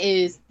saying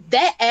is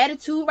that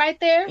attitude right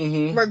there,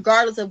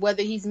 regardless of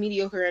whether he's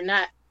mediocre or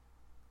not,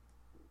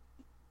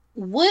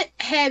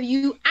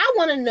 I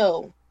want to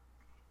know,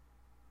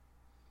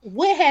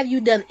 what have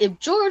you done? If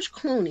George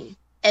Clooney,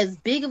 as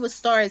big of a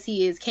star as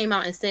he is, came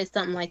out and said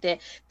something like that,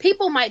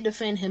 people might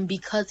defend him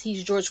because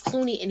he's George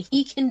Clooney and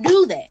he can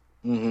do that.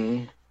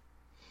 Mm-hmm.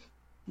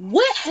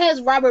 What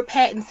has Robert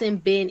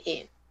Pattinson been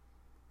in?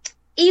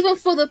 Even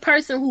for the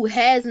person who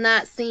has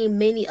not seen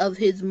many of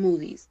his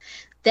movies,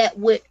 that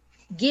would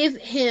give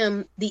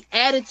him the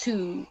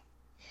attitude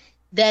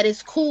that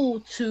it's cool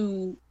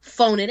to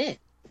phone it in,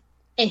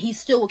 and he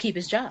still will keep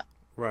his job.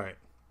 Right.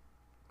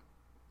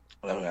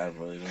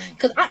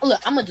 Because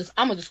I'm gonna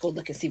just go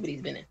look and see what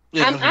he's been in.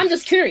 Yeah. I'm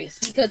just curious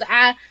because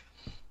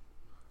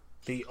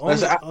the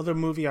only other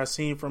movie I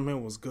seen from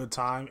him was Good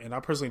Time, and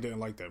I personally didn't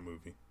like that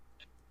movie.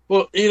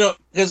 Well,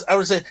 because I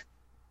would say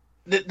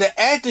the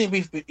acting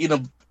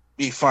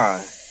be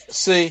fine.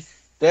 See,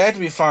 the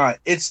acting be fine.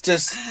 It's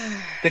just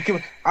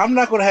I'm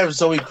not going to have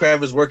Zoe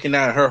Kravitz working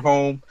out at her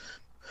home,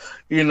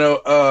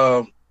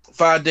 5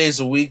 days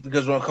a week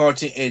because we're on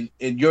quarantine,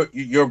 and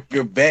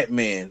you're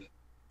Batman.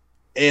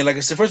 And like I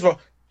said, first of all,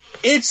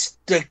 it's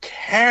the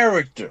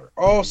character.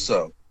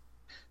 Also,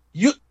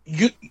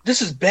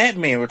 this is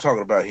Batman we're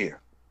talking about here.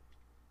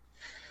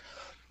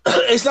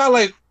 It's not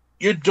like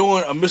you're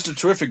doing a Mr.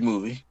 Terrific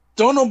movie.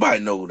 Don't nobody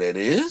know who that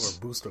is.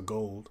 Or Booster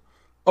Gold.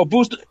 Oh,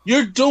 Booster,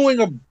 you're doing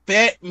a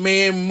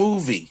Batman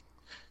movie,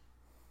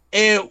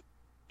 and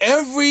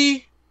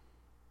every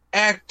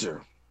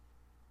actor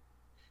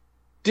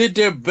did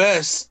their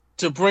best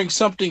to bring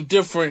something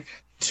different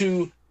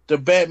to the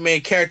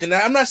Batman character.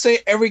 Now, I'm not saying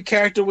every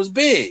character was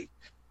big,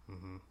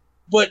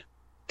 but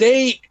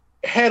they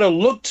had a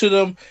look to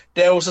them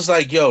that was just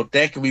like, yo,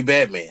 that could be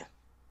Batman.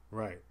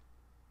 Right.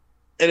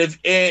 And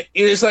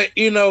it's like,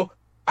 you know,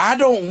 I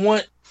don't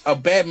want a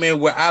Batman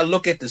where I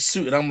look at the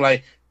suit and I'm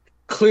like,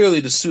 clearly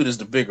the suit is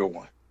the bigger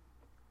one.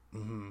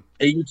 Mm-hmm.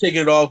 And you take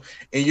it off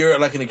and you're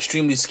like an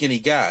extremely skinny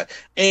guy.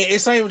 And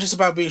it's not even just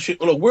about being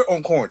look, we're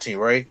on quarantine,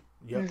 right?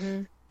 Yep.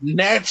 Mm-hmm.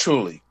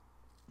 Naturally,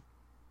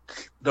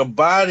 the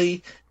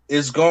body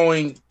is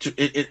going to,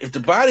 if the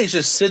body is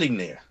just sitting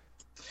there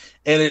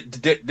and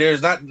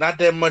there's not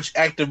that much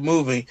active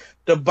moving,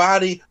 the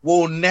body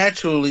will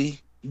naturally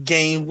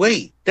gain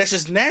weight. That's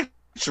just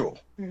natural.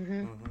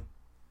 Mm-hmm.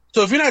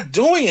 So if you're not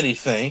doing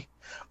anything,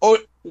 or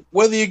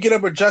whether you get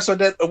up or adjust or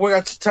that or work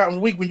out 2 times a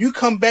week, when you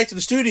come back to the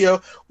studio,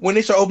 when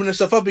they start opening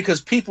stuff up, because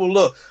people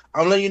look,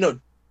 I'm letting you know,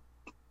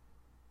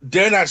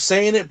 they're not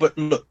saying it, but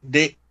look,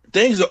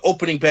 things are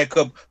opening back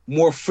up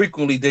more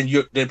frequently than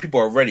people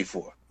are ready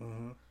for.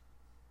 Mm-hmm.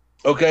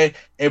 Okay,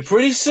 and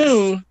pretty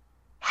soon,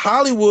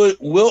 Hollywood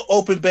will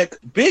open back.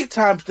 Big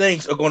time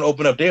things are going to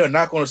open up. They are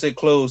not going to stay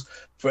closed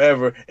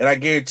forever, and I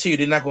guarantee you,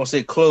 they're not going to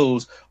stay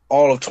closed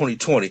all of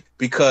 2020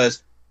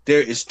 because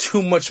there is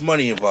too much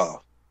money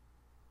involved.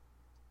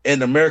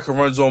 And America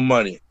runs on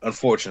money,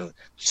 unfortunately.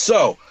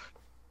 So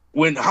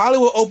when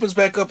Hollywood opens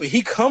back up and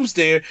he comes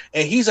there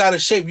and he's out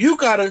of shape, you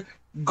got to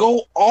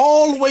go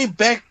all the way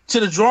back to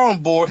the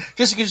drawing board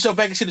just to get yourself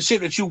back into the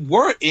shape that you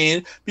were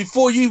in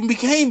before you even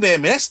became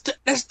Batman.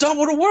 That's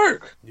double the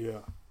work. Yeah.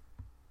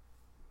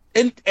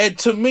 And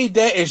to me,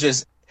 that is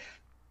just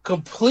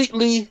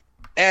completely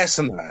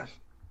asinine.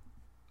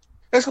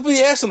 That's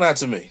completely asinine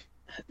to me.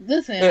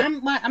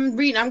 Listen,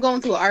 I'm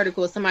going through an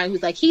article with somebody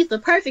who's like, he's the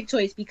perfect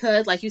choice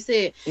because, like you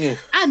said,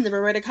 I've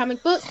never read a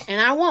comic book and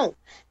I won't,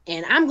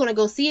 and I'm gonna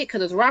go see it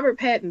because it's Robert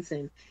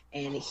Pattinson,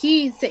 and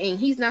he's saying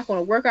he's not going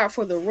to work out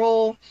for the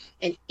role,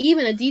 and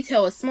even a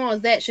detail as small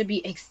as that should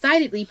be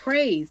excitedly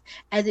praised,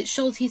 as it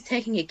shows he's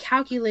taking a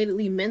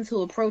calculatedly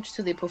mental approach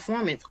to the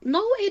performance.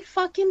 No, it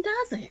fucking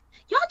doesn't.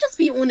 Y'all just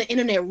be on the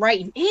internet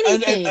writing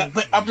anything.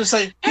 But I'm just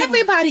saying,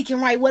 everybody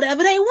can write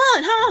whatever they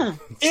want, huh?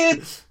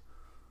 It's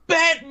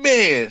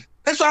Batman.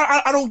 That's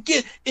why I don't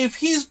get if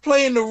he's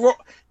playing the role.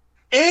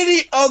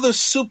 Any other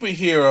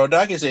superhero, now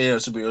I can say any other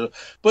superhero,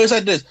 but it's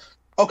like this.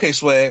 Okay,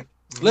 Swag.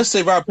 Let's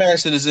say Robert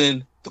Pattinson is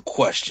in The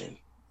Question.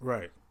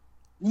 Right.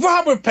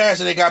 Robert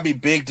Pattinson ain't gotta be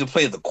big to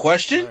play The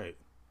Question. Right.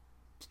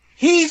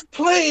 He's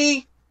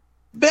playing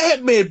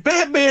Batman.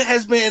 Batman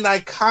has been an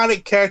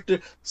iconic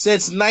character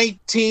since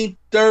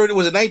 1930.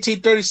 Was it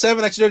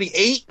 1937,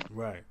 1938?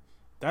 Right.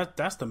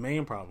 That's the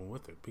main problem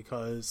with it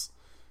because,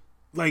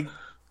 like,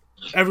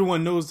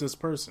 everyone knows this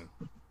person.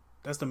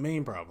 That's the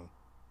main problem.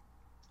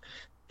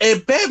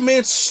 And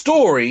Batman's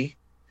story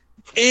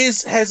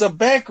has a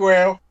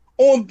background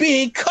on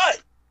being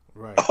cut.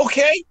 Right.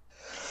 Okay?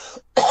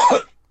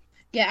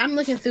 Yeah, I'm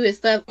looking through his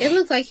stuff. It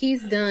looks like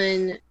he's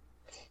done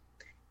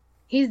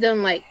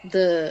like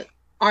the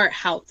art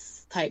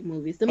house type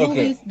movies. The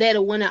movies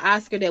that win an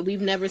Oscar that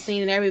we've never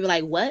seen and everybody be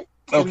like, what?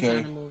 Some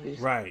kind of movies.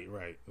 Right.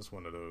 It's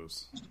one of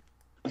those.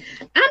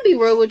 I'll be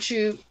real with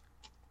you.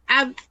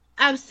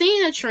 I've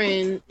seen a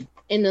trend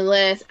in the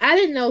last. I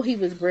didn't know he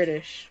was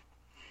British.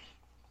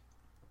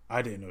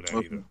 I didn't know that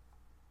either.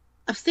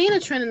 I've seen a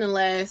trend in the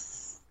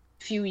last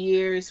few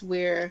years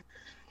where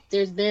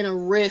there's been a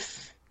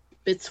rift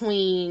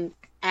between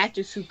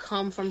actors who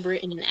come from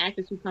Britain and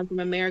actors who come from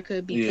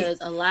America because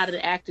a lot of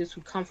the actors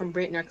who come from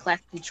Britain are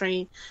classically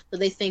trained, so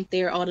they think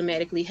they're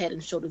automatically head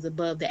and shoulders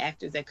above the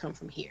actors that come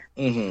from here.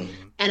 Mm-hmm.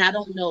 And I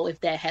don't know if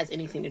that has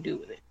anything to do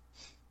with it.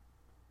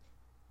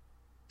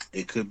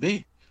 It could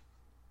be.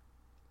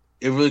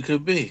 It really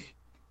could be.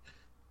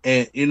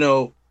 And, you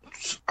know,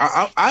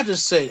 I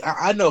just say,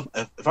 I know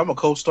if I'm a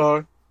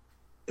co-star,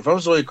 if I'm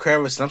Zoe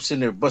Kravitz and I'm sitting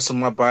there busting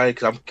my body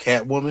because I'm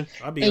Catwoman.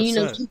 I'd be and, upset. you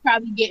know, she's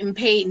probably getting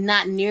paid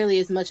not nearly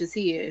as much as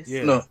he is.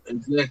 Yeah. No,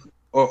 exactly.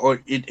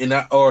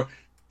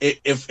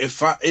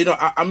 If I, you know,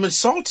 I'm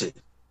insulted.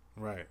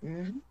 Right.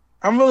 Mm-hmm.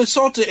 I'm really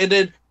insulted. And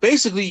then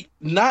basically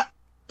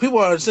people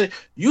are saying,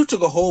 you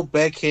took a whole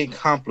backhand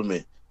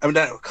compliment. I mean,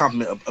 not a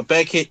compliment, a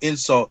backhand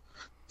insult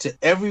to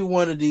every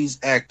one of these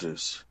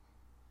actors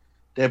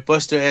that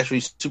bust their ass for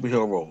these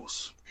superhero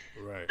roles.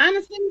 Right.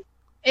 Honestly,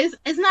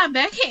 it's not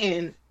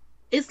backhand.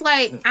 It's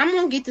like, I'm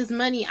gonna get this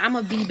money. I'm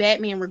gonna be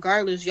Batman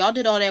regardless. Y'all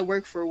did all that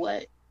work for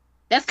what?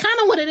 That's kind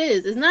of what it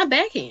is. It's not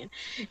backhand.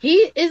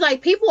 He is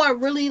like, people are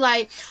really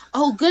like,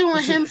 oh, good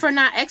on him for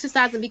not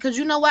exercising because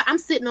you know what? I'm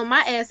sitting on my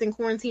ass in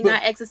quarantine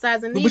not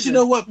exercising. But you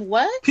know what?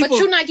 What? But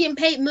you're not getting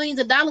paid millions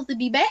of dollars to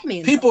be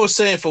Batman. People are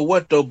saying for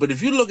what though? But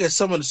if you look at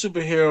some of the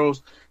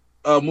superheroes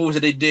movies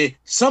that they did,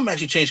 some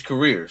actually changed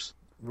careers.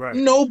 Right.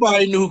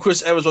 Nobody knew who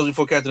Chris Evans was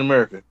before Captain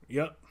America.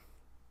 Yep.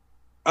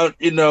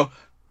 You know,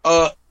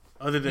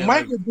 Other than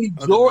Michael B.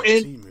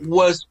 Jordan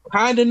was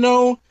kind of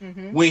known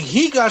when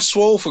he got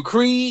swole for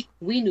Creed.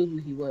 We knew who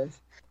he was.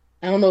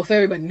 I don't know if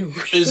everybody knew.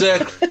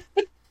 Exactly.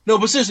 No,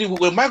 but seriously,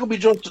 when Michael B.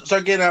 Jordan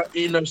started getting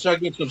out,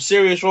 started getting some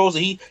serious roles,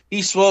 and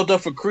he swelled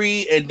up for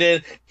Creed, and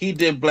then he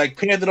did Black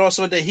Panther and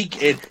also that he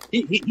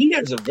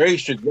has a very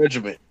strict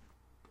regimen.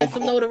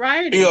 Some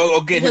notoriety.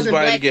 Getting his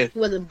body again. He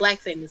wasn't black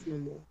famous no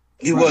more.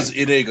 He was.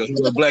 There you go. He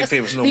wasn't black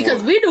famous no more.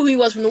 Because we knew he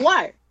was from The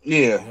Wire.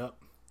 Yeah. Yep.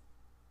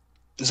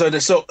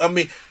 So I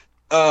mean,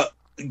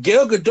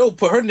 Gal Gadot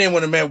put her name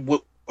on the map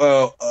with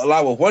a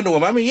lot with Wonder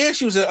Woman. I mean, yeah,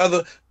 she was in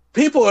other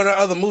people in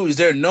other movies.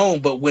 They're known,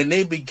 but when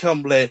they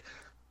become like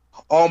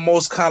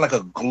almost kind of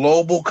like a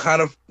global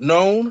kind of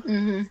known, you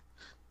know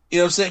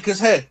what I'm saying? Because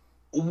hey,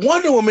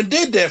 Wonder Woman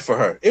did that for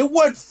her. It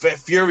wasn't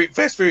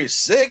Fast Furious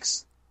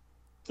 6.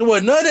 It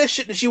wasn't none of that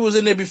shit that she was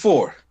in there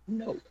before.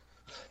 No.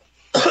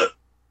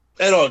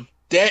 At all.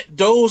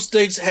 Those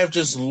things have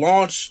just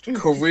launched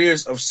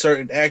careers of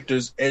certain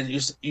actors, and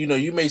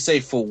you may say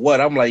for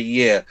what? I'm like,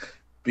 yeah,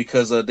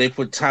 because they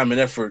put time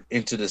and effort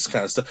into this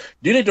kind of stuff.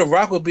 Do you think The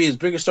Rock would be his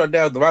biggest star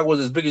now if The Rock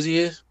was as big as he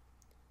is?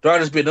 There ought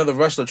to just be another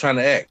wrestler trying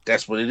to act.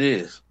 That's what it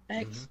is.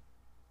 And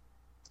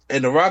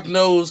The Rock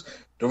knows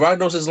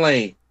his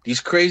lane.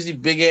 These crazy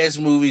big ass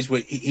movies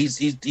where he's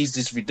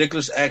this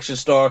ridiculous action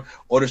star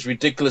or this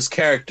ridiculous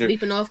character,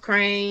 leaping off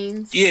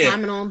cranes,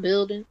 climbing on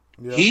buildings.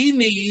 Yeah. He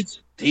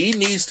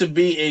needs to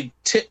be in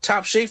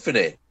tip-top shape for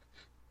that.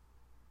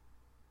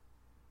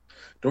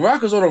 The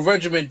Rock is on a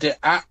regimen that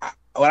I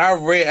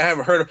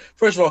haven't heard of.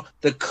 First of all,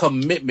 the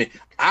commitment.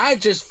 I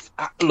just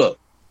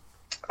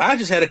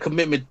had a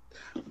commitment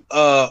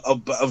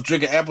of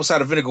drinking apple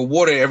cider vinegar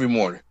water every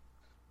morning.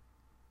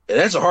 And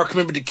that's a hard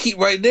commitment to keep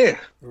right there.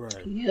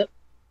 Right. Yep.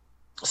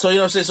 So you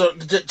know what I'm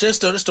saying? So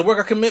just to work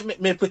a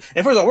commitment, man.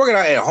 And first of all, working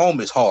out at home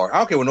is hard. I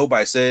don't care what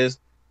nobody says.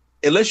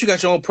 Unless you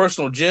got your own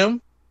personal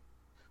gym,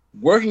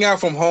 working out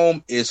from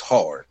home is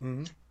hard.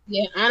 Mm-hmm.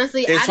 Yeah,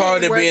 honestly, it's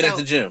hard than being at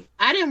the gym.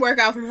 I didn't work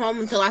out from home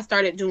until I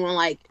started doing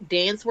like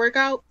dance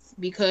workouts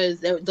because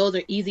those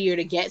are easier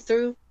to get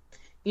through.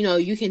 You know,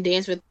 you can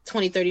dance for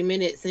 20, 30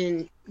 minutes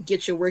and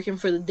get your working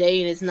for the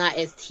day, and it's not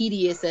as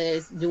tedious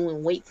as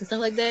doing weights and stuff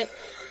like that.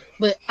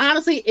 But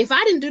honestly, if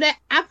I didn't do that,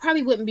 I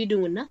probably wouldn't be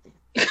doing nothing.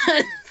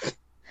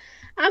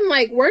 I'm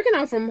like, working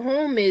out from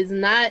home is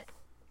not.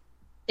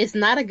 It's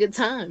not a good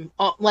time.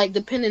 Like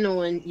depending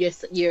on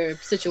your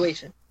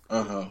situation.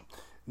 No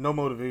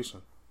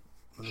motivation.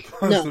 When it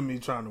comes to me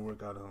trying to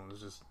work out at home, it's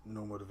just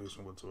no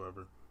motivation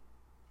whatsoever.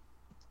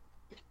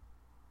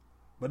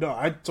 But no,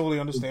 I totally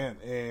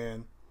understand,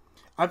 and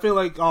I feel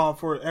like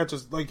for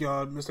actors like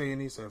Mr.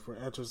 A&E said, for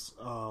actors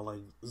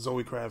like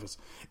Zoe Kravitz,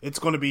 it's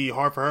going to be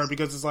hard for her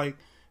because it's like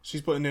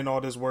she's putting in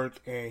all this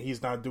work and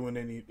he's not doing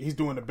any. He's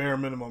doing the bare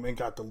minimum and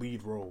got the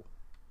lead role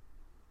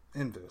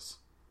in this.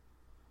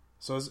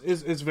 So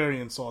it's very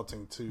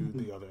insulting to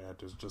the other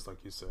actors, just like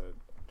you said.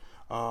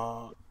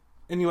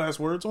 Any last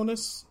words on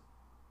this?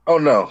 Oh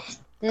no,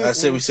 I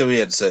said we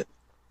had to say.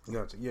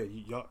 Gotcha. Yeah,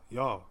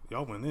 y'all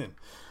went in.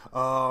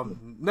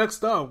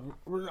 Next up,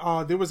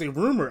 there was a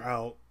rumor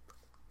out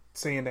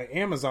saying that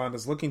Amazon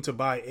is looking to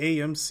buy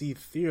AMC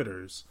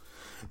theaters.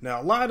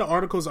 Now, a lot of the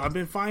articles I've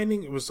been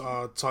finding, it was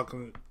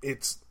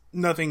it's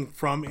nothing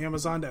from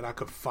Amazon that I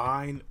could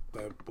find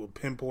that will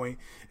pinpoint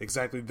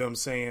exactly them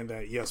saying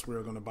that yes,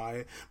 we're going to buy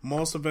it.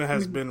 Most of it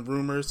has been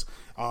rumors.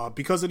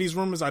 Because of these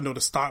rumors, I know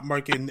the stock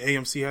market in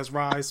AMC has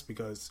rise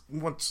because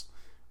once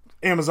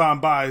Amazon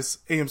buys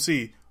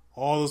AMC,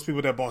 all those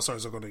people that bought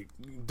stars are going to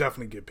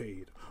definitely get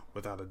paid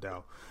without a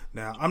doubt.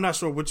 Now, I'm not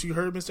sure what you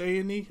heard, Mr.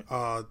 A&E.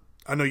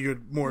 I know you're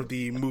more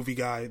the movie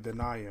guy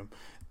than I am.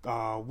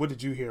 What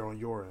did you hear on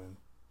your end?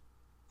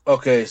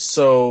 Okay,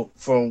 so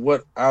from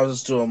what I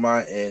was doing on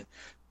my end,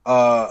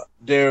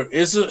 there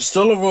is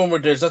still a rumor.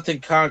 There's nothing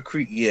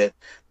concrete yet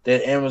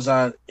that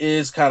Amazon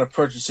is kind of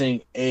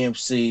purchasing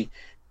AMC,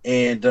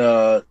 and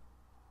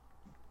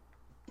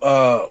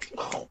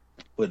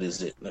what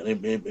is it?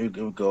 Let me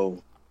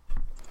go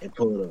and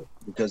pull it up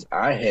because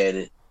I had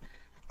it.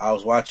 I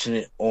was watching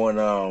it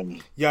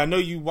on. Yeah, I know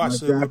you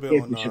watched it a little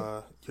bit on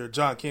your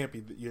John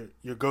Campy,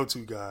 your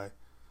go-to guy.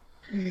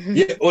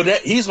 Yeah, well,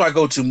 he's my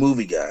go-to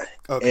movie guy,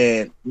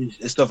 and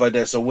stuff like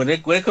that. So when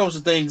it comes to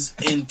things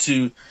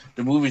into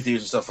the movie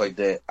theaters and stuff like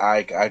that,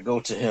 I go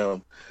to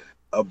him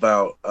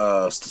about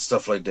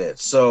stuff like that.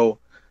 So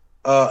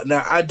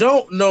now I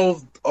don't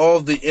know all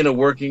the inner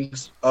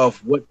workings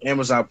of what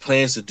Amazon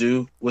plans to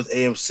do with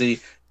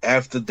AMC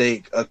after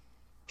they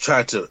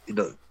try to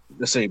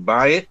let's say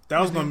buy it.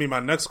 That was going to be my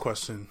next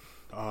question.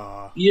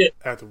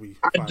 After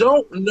I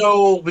don't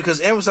know because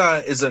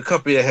Amazon is a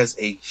company that has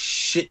a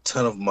shit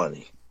ton of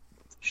money.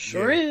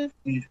 Sure is.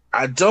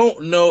 I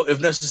don't know if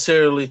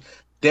necessarily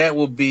that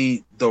would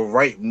be the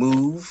right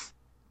move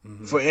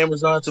for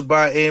Amazon to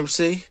buy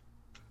AMC.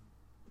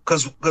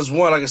 Because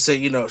one, like I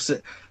said,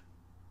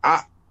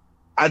 I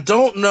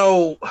don't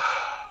know.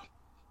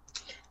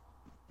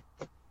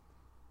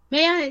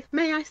 May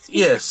I speak?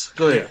 Yes,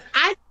 go ahead.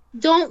 I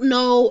don't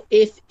know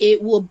if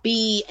it will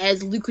be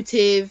as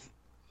lucrative.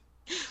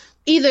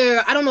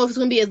 either I don't know if it's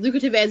going to be as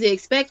lucrative as they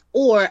expect,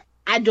 or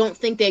I don't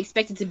think they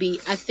expect it to be.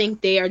 I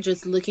think they are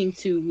just looking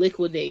to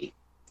liquidate.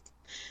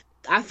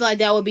 I feel like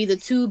that would be the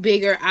two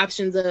bigger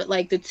options,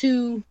 like the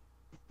two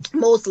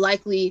most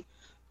likely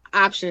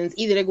options.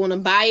 Either they're going to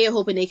buy it,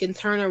 hoping they can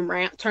turn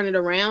it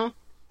around,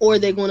 or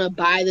they're going to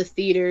buy the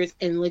theaters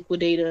and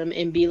liquidate them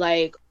and be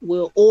like,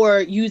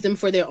 or use them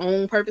for their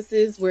own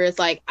purposes, where it's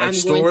like I'm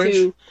storage?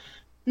 going to,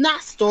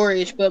 not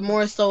storage, but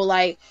more so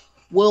like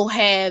we'll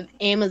have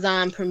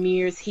Amazon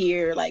premieres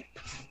here, like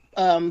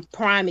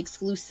Prime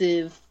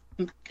exclusive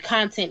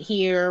content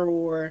here,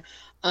 or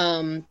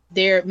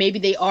maybe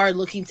they are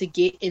looking to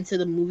get into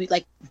the movie,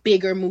 like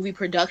bigger movie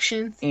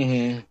productions,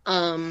 and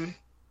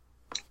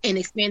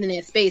expanding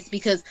that space,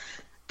 because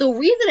the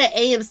reason that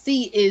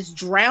AMC is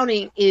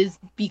drowning is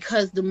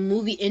because the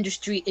movie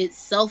industry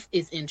itself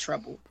is in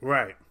trouble.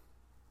 Right.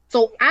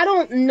 So I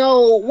don't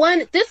know.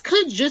 This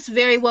could just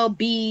very well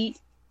be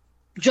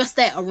just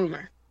that, a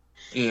rumor.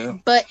 Yeah.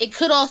 But it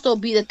could also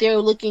be that they're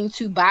looking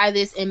to buy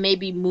this and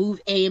maybe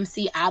move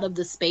AMC out of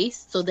the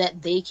space so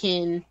that they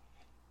can,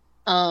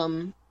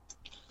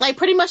 like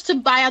pretty much to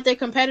buy out their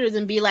competitors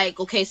and be like,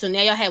 okay, so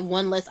now y'all have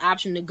one less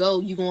option to go.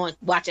 You going to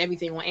watch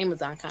everything on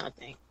Amazon kind of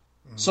thing.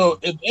 So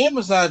if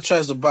Amazon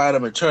tries to buy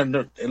them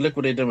and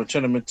liquidate them and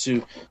turn them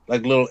into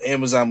like little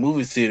Amazon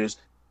movie theaters,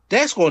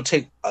 that's going to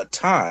take a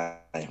time.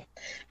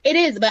 It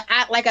is, but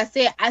like I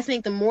said, I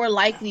think the more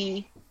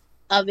likely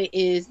of it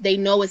is they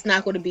know it's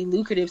not going to be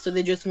lucrative, so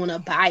they just want to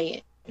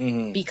buy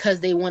it because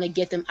they want to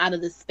get them out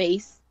of the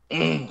space.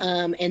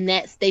 And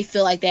they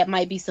feel like that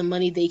might be some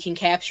money they can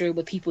capture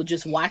with people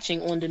just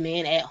watching on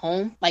demand at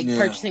home, like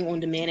purchasing on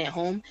demand at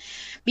home.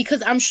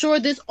 Because I'm sure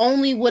this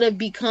only would have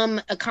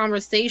become a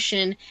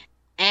conversation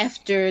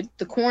after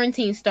the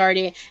quarantine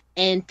started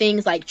and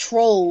things like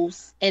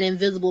Trolls and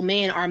Invisible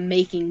Man are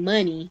making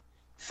money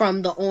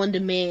from the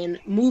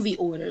on-demand movie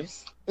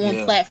orders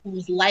on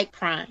platforms like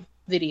Prime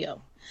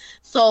Video.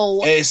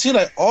 So, and it seems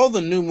like all the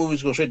new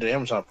movies go straight to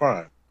Amazon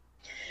Prime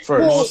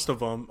first. Most of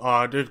them.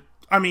 Other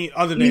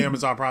than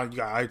Amazon Prime, you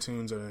got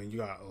iTunes and you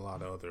got a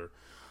lot of other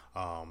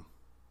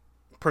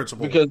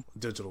purchasable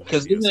digital.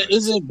 Because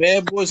isn't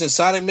Bad Boys and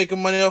Sonic making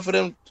money off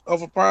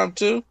of Prime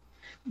too?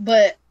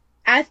 But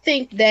I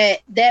think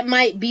that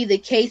might be the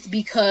case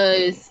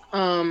because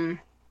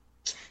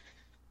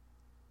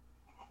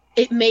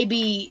it may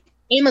be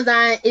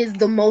Amazon is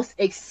the most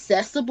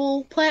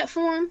accessible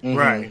platform.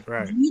 Right.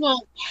 You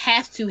don't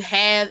have to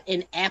have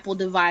an Apple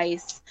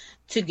device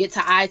to get to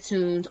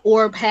iTunes,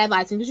 or have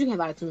iTunes, because you can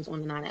have iTunes on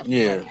the non-Apple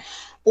device.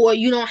 Or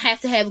you don't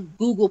have to have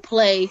Google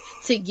Play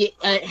to get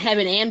have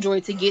an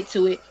Android to get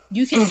to it.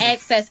 You can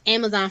access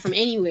Amazon from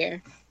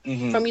anywhere,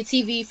 from your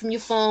TV, from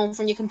your phone,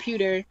 from your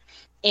computer,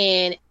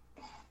 and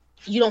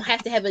you don't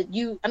have to have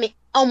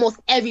almost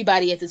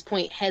everybody at this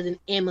point has an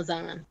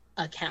Amazon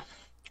account.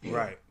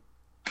 Right.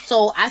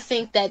 So I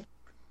think that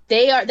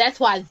that's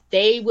why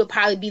they would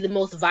probably be the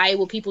most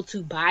valuable people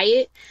to buy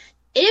it.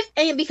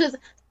 Because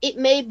it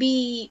may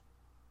be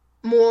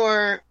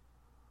more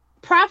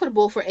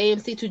profitable for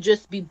AMC to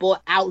just be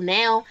bought out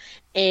now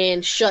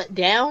and shut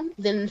down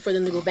than for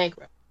them to go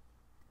bankrupt,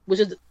 which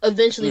is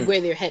eventually where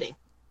they're heading.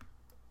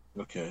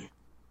 Okay.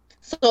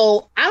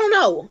 So I don't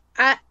know.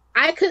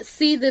 I could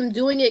see them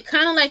doing it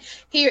kind of like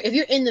here, if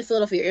you're in the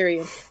Philadelphia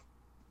area,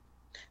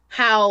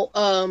 how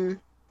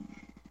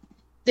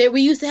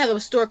we used to have a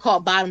store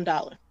called Bottom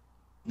Dollar.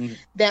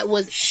 That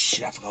was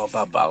I forgot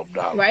about Bottom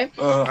Dollar. Right?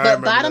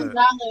 But Bottom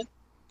Dollar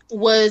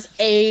was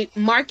a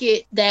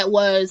market that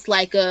was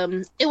like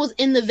it was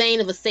in the vein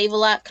of a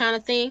Save-A-Lot kind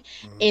of thing,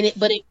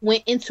 but it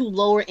went into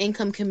lower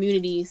income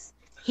communities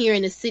here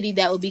in the city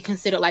that would be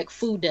considered like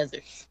food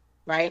deserts,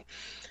 right?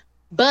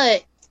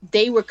 But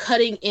they were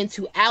cutting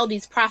into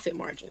Aldi's profit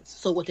margins.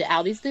 So what did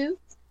Aldi's do?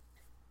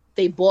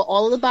 They bought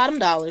all of the Bottom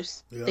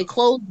Dollars, they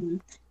closed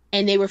them,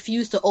 and they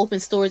refused to open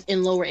stores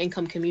in lower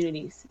income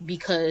communities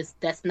because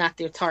that's not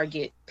their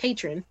target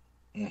patron.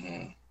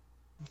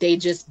 They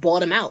just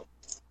bought them out.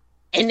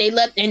 And they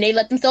let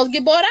themselves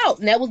get bought out,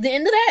 and that was the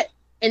end of that.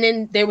 And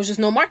then there was just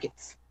no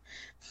markets.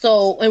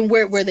 So, and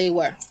where they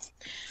were.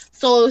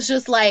 So it was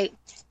just like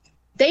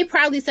they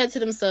probably said to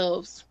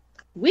themselves,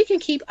 we can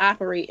keep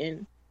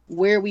operating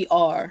where we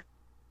are,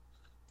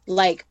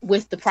 like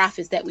with the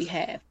profits that we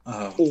have,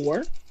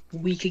 or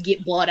we could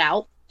get bought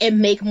out and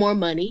make more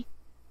money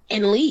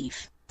and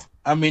leave.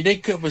 I mean, they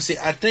could, but see,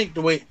 I think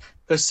the way,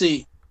 because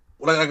see,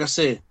 like I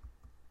said,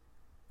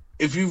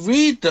 if you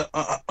read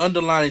the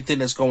underlying thing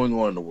that's going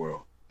on in the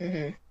world,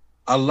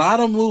 a lot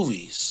of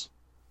movies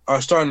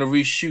are starting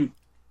to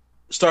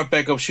start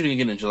back up shooting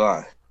again in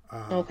July.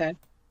 Okay.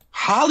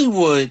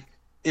 Hollywood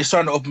is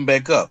starting to open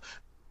back up.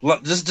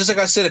 Just like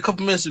I said a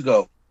couple minutes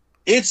ago,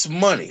 it's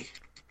money.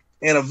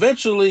 And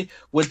eventually,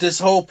 with this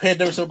whole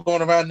pandemic stuff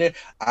going around there,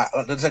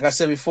 just like I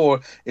said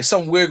before, it's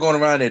something weird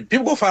going around there.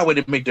 People gonna find a way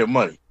to make their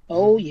money.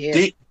 Oh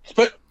yeah.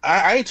 But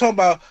I ain't talking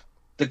about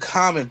the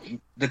common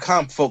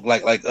folk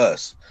like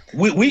us.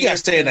 We got to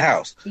stay in the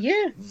house.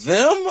 Yeah.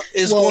 Them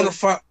is going to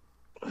find.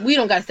 we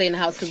don't got to stay in the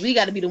house because we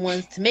got to be the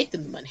ones to make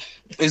them the money.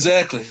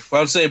 Exactly.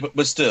 But I'm saying,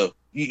 but still,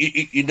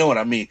 you know what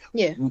I mean.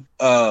 Yeah.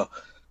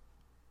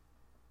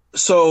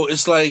 So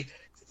it's like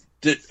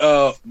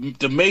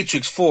the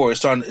Matrix 4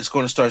 it's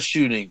going to start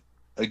shooting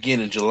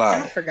again in July.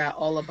 I forgot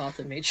all about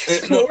the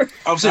Matrix 4.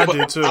 I'm saying, I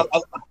did too.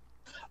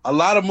 A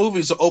lot of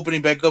movies are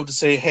opening back up to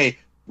say, "Hey,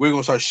 we're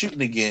going to start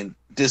shooting again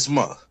this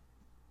month."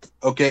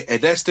 Okay,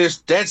 and that's their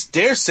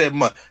set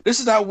month. This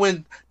is not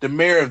when the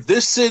mayor of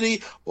this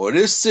city or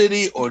this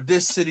city or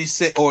this city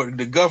say, or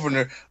the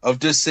governor of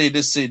this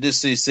city say,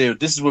 this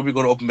is where we're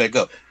going to open back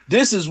up.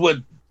 This is what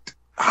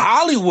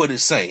Hollywood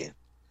is saying.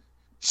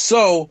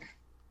 So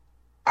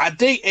I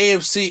think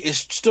AMC is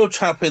still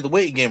trying to play the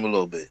waiting game a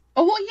little bit.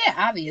 Oh, well, yeah,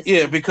 obviously.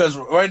 Yeah, because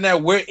right now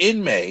we're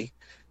in May.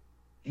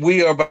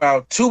 We are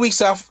about 2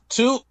 weeks out.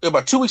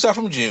 About 2 weeks out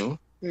from June.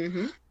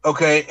 Mm-hmm.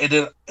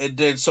 Okay, and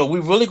then so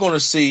we're really going to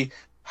see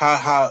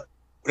how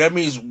that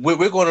means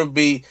we're going to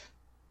be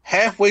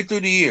halfway through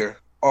the year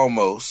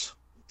almost.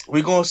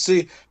 We're going to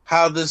see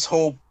how this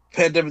whole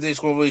pandemic thing is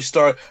going to really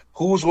start.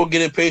 Who's going to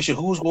get impatient?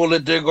 Who's going to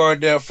let their guard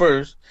down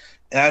first?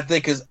 And I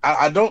think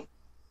I don't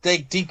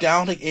think deep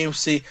down, I think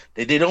AMC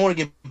they don't want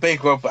to get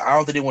bankrupt, but I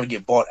don't think they want to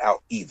get bought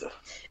out either.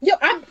 Yo,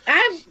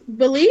 I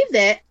believe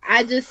that.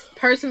 I just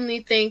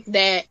personally think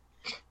that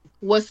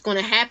what's going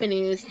to happen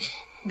is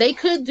they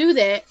could do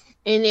that,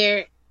 and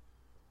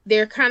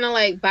they're kind of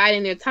like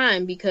biding their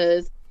time,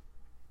 because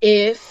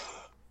if,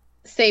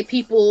 say,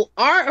 people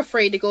are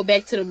afraid to go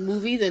back to the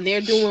movies and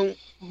they're doing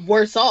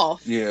worse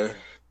off, yeah,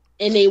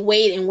 and they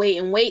wait,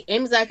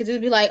 Amazon could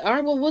just be like, all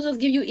right, well, we'll just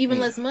give you even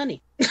less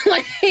money.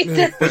 Like,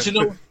 but you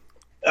know,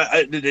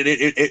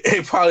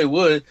 it probably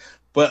would.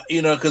 But,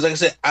 you know, because like I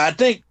said, I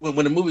think when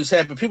the movies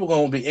happen, people are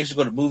going to be actually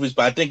going to movies,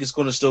 but I think it's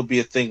going to still be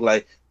a thing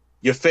like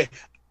the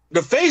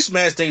face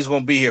mask thing is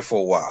going to be here for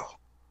a while.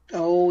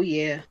 Oh,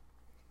 yeah.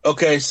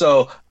 Okay,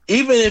 so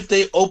even if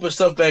they open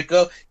stuff back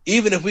up,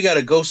 even if we got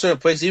to go certain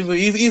places, even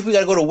if we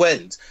got to go to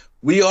weddings,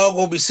 we all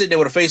going to be sitting there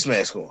with a face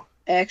mask on.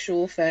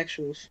 Actual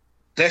factuals.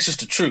 That's just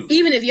the truth.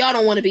 Even if y'all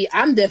don't want to be,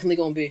 I'm definitely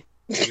going to be.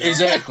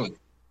 Exactly.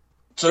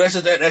 So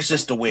that's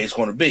just the way it's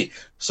going to be.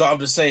 So I'm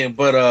just saying,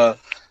 but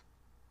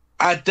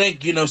I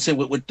think, you know, say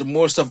with the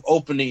more stuff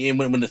opening and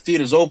when the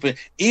theaters open,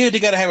 either they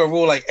got to have a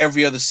rule like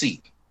every other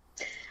seat.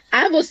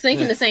 I was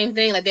thinking the same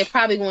thing. Like, they're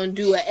probably going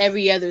to do a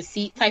every other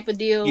seat type of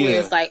deal, where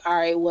it's like, all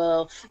right,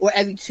 well, or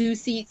every 2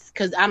 seats,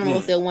 because I don't know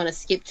if they'll want to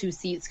skip 2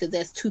 seats because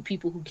that's 2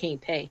 people who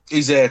can't pay.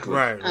 Exactly.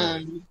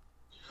 Right.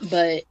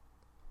 But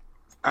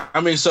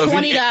I mean, so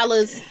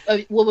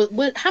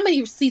 $20. How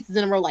many seats is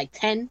in a row? Like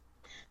 10.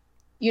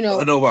 You know,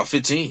 I know about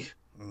 15.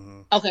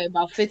 Okay,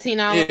 about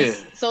 $15. Yeah.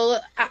 So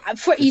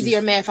for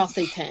easier math, I'll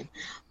say 10.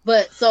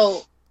 But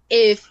so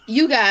if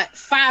you got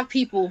 5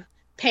 people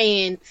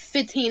paying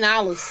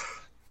 $15,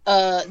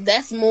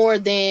 that's more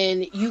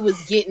than you was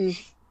getting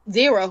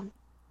 0.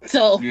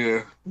 So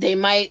yeah, they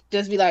might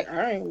just be like, all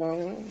right,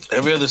 well,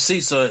 every other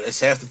seat, so it's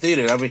half the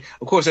theater. I mean,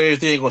 of course,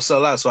 everything ain't gonna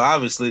sell out. So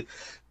obviously,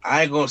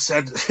 I ain't gonna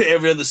set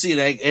every other seat.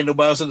 Ain't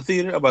nobody else in the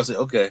theater. I'm about to say,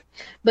 okay.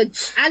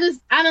 But I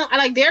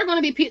like, there are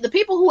gonna be the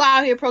people who are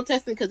out here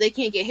protesting because they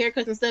can't get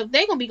haircuts and stuff.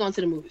 They're gonna be going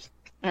to the movies.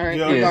 All right,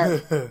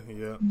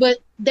 yeah. But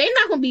they're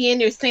not gonna be in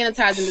there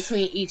sanitizing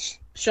between each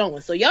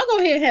showing. So y'all go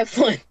ahead and have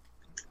fun.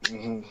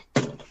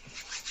 Mm-hmm.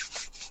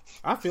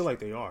 I feel like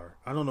they are.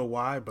 I don't know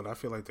why, but I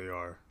feel like they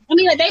are. I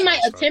mean, like, they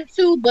might attempt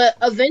to, but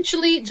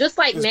eventually, just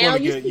like it's now,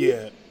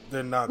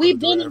 they're not. We've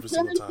been in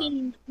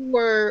quarantine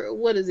for,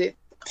 what is it?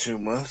 2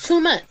 months. 2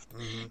 months,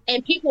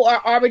 and people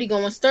are already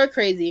going stir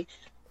crazy.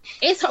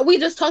 We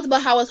just talked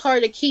about how it's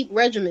hard to keep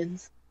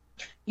regimens.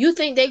 You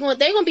think they're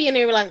gonna be in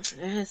there like,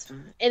 that's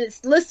fine. And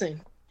listen,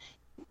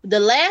 the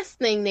last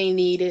thing they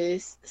need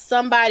is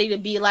somebody to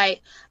be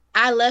like,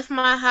 I left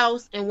my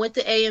house and went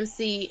to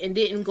AMC and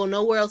didn't go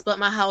nowhere else but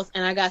my house,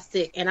 and I got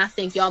sick, and I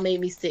think y'all made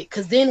me sick.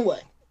 Because then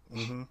what?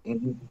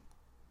 Mm-hmm.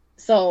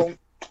 So,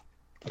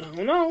 I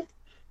don't know.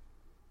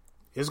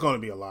 It's going to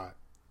be a lot.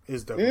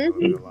 It's definitely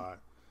going to be a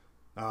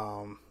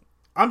lot.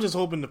 I'm just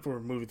hoping for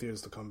movie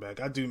theaters to come back.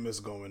 I do miss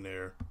going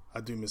there.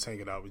 I do miss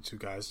hanging out with you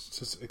guys,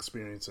 just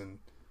experiencing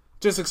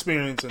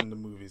the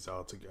movies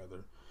all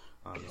together.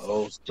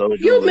 Oh, so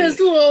you miss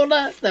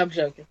Lola? No, I'm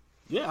joking.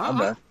 Yeah, I'm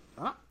not.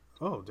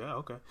 Oh, yeah,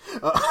 okay.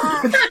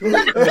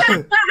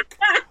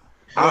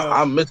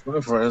 I miss my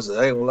friends.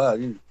 I ain't gonna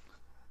lie.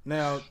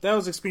 Now, that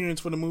was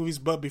experience for the movies,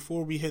 but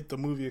before we hit the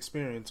movie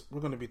experience,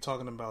 we're going to be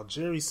talking about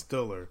Jerry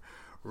Stiller.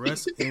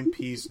 Rest in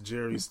peace,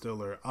 Jerry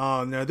Stiller.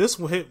 Now, this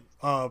will hit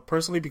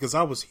personally because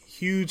I was a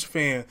huge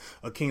fan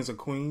of Kings and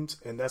Queens,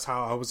 and that's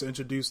how I was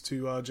introduced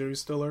to Jerry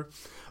Stiller,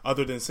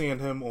 other than seeing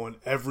him on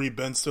every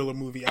Ben Stiller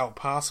movie out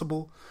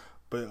possible.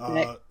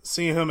 But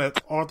seeing him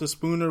at Arthur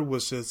Spooner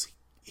was just...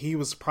 He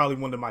was probably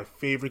one of my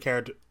favorite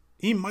characters.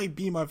 He might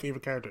be my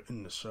favorite character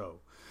in the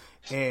show.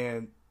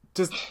 And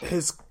just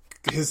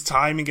his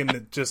timing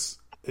and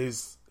just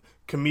his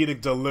comedic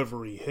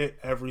delivery hit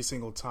every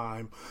single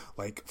time,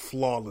 like,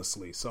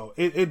 flawlessly. So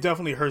it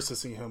definitely hurts to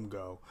see him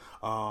go.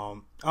 I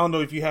don't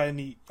know if you had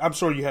any... I'm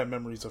sure you had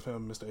memories of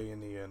him, Mr.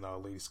 A&E and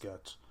Lady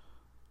Sketch.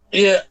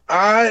 Yeah,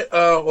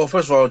 well,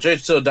 first of all, Jerry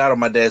Stiller died on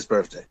my dad's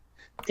birthday.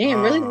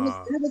 Damn, really?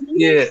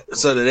 Yeah,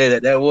 so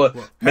that was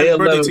May Happy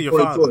birthday 11th, to your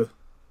father.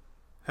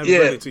 Happy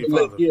birthday to your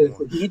father. Yeah,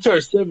 he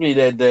turned 70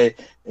 that day,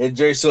 and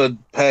Jerry Stiller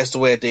passed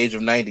away at the age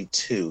of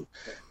 92.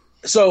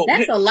 So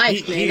that's a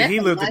life, man. He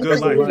lived a good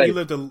life. He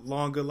lived a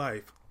long, good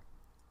life.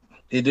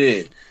 He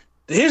did.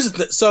 Here's the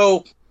thing.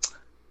 So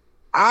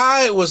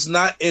I was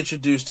not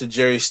introduced to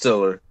Jerry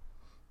Stiller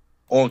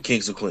on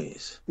Kings of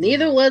Queens.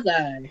 Neither was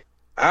I.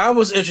 I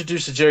was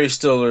introduced to Jerry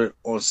Stiller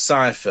on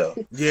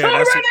Seinfeld.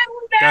 Yeah,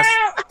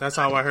 that's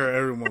how I heard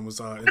everyone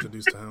was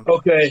introduced to him.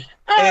 Okay.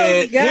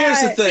 And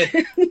here's the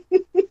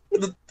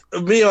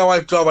thing. Me and my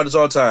wife talk about this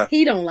all the time.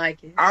 He don't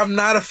like it. I'm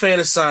not a fan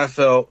of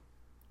Seinfeld,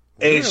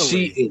 and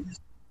she is.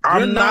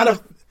 You're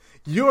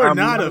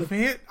not a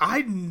fan?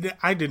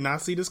 I did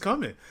not see this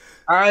coming.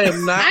 I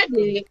am not. I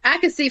did. I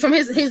can see from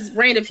his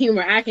range of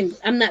humor.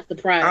 I'm not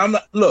surprised.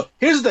 Look,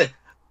 here's the thing.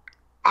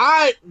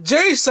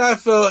 Jerry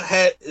Seinfeld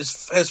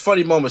has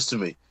funny moments to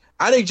me.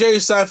 I think Jerry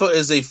Seinfeld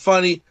is a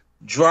funny,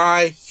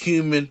 dry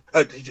humor.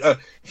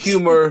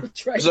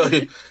 So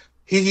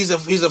he's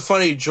a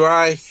funny,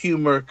 dry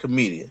humor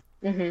comedian.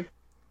 Mm-hmm.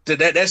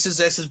 That's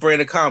his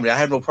brand of comedy. I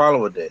have no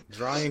problem with that.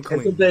 Dry and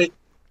clean.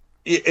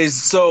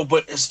 So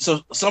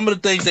some of the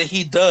things that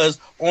he does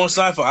on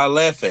Seinfeld, I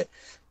laugh at.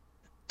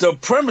 The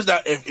premise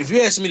that if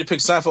you ask me to pick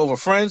Seinfeld over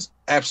Friends,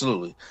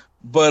 absolutely.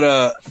 But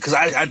because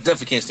I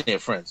definitely can't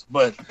stand Friends.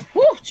 But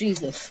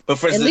Jesus. But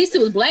Friends, at least it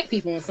was black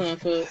people on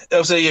Seinfeld. I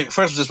was saying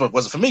Friends just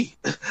wasn't for me.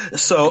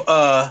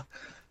 So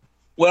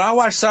when I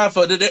watched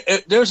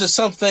Seinfeld, there's just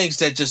some things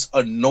that just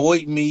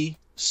annoyed me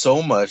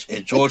so much,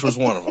 and George was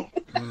one of them.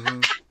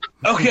 Mm-hmm.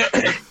 Okay,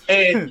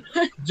 and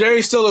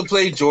Jerry Stiller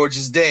played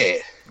George's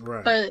dad.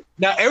 Right. But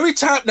Now every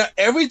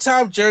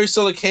time Jerry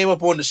Stiller came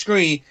up on the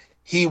screen,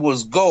 he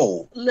was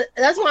gold.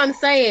 That's what I'm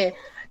saying.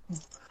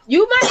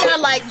 You might not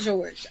like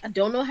George. I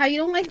don't know how you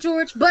don't like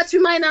George, but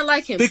you might not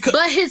like him.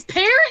 But his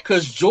parents,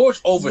 because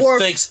George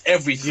overthinks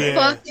everything.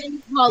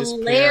 Fucking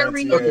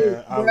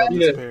hilarious. I love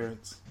his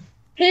parents.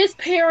 His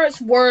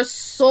parents were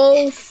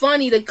so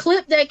funny. The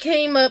clip that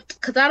came up,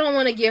 because I don't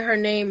want to get her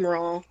name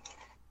wrong.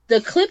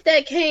 The clip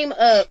that came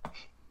up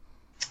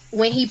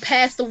when he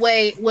passed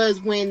away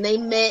was when they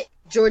met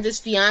George's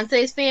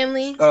fiance's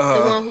family,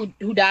 the one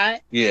who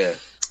died. Yeah.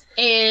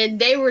 And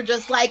they were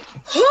just like,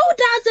 who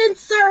doesn't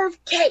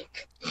serve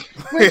cake?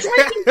 We're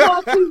drinking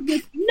coffee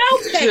with no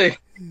cake.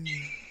 He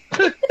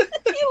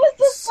was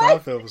just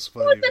Seinfeld was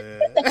funny,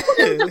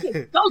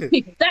 man. Those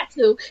people, that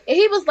too. And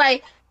he was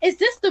like, is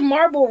this the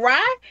marble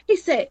rye? He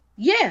said,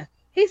 yeah.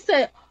 He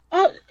said,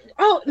 oh,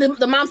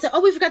 the mom said,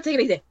 oh, we forgot to take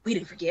it. He said, we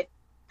didn't forget.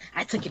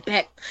 I took it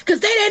back because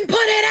they didn't put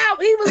it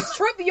out. He was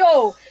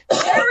trivial.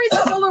 Jerry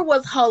Stiller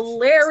was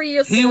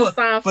hilarious.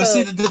 But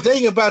see, the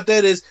thing about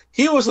that is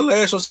he was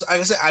hilarious. Like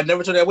I said, I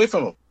never took that away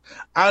from him.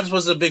 I just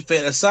wasn't a big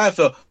fan of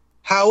Seinfeld.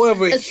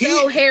 However,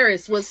 Estelle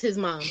Harris was his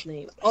mom's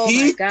name. Oh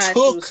my God, she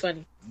was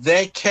funny.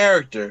 That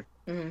character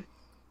and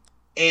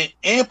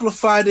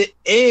amplified it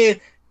and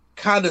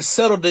kind of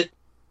settled it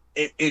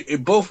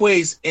in both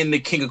ways in the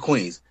King of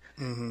Queens,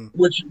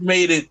 which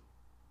made it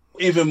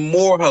even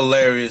more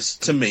hilarious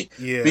to me.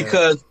 Yeah.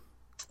 Because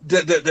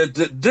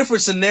the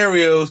different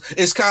scenarios,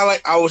 it's kind of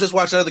like I was just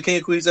watching another King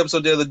of Queens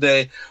episode the other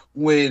day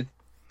when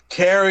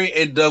Carrie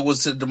and Doug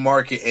was at the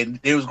market and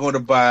they was going to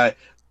buy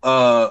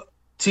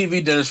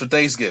TV dinners for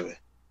Thanksgiving.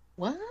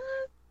 What?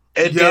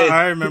 And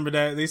I remember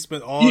that. They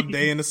spent all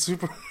day in the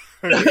supermarket.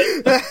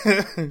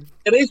 And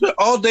they spent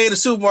all day in the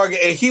supermarket,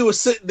 and he was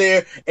sitting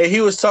there, and he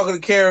was talking to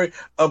Carrie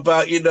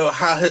about,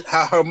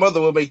 how her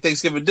mother would make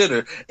Thanksgiving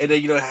dinner, and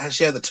then, how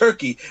she had the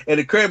turkey and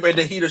the cranberry, and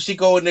then, she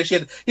go in there, she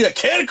had,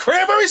 canned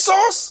cranberry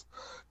sauce,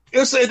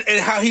 and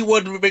how he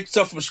wanted to make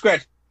stuff from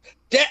scratch.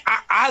 That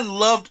I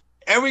loved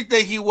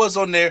everything he was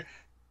on there,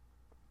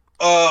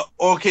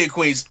 on King of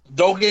Queens.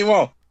 Don't get me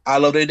wrong, I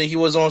loved everything he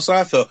was on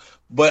Seinfeld,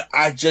 but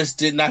I just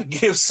did not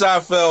give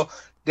Seinfeld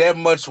that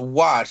much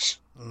watch.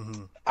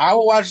 Mm-hmm. I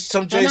would watch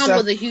some Jerry Seinfeld. My mom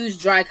was a huge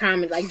dry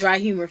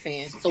humor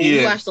fan. So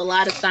we watched a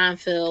lot of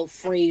Seinfeld,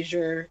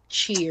 Frasier,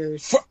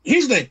 Cheers.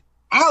 Here's the thing.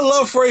 I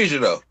love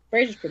Frasier, though.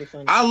 Frasier's pretty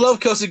funny. I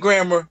love Kelsey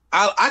Grammer.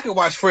 I could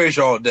watch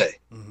Frasier all day.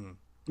 Mm-hmm. You know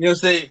what I'm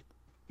saying?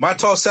 My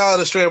tossed salad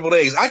and scrambled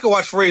eggs. I could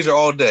watch Frasier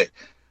all day.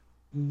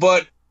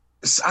 But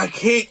I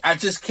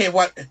just can't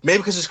watch. Maybe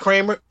because it's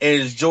Kramer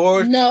and it's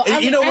George. No,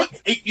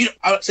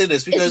 I'll say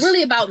this because it's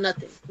really about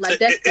nothing. Like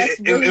it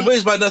really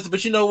is about nothing.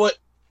 But you know what?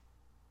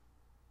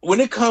 When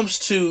it comes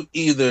to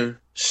either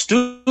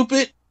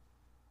stupid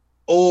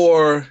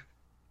or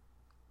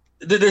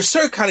there's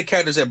certain kind of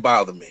characters that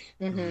bother me,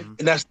 and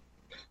that's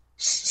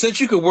since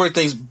you could word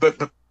things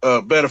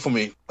better for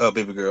me,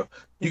 baby girl,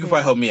 you can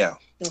probably help me out.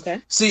 Okay.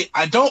 See,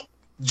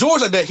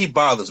 George like that. He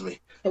bothers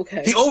me.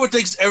 Okay. He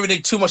overthinks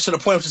everything too much to the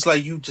point of just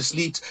like you just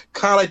need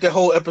kind of like the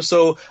whole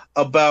episode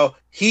about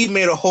he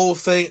made a whole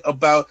thing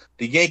about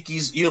the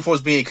Yankees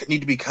uniforms need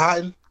to be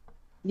cotton.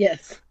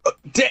 Yes.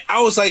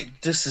 I was like,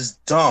 this is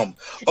dumb.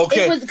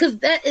 Okay. It was because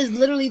that is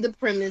literally the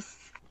premise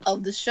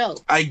of the show.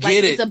 I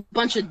get it. It's a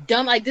bunch of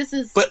dumb. Like this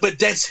is. But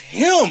that's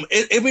him.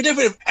 It'd be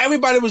different if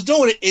everybody was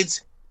doing it.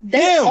 It's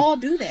they him. all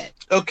do that.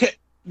 Okay,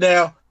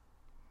 now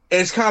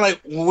it's kind of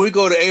like when we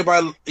go to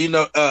everybody. You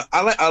know,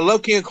 I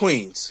love King of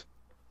Queens,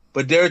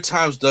 but there are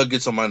times Doug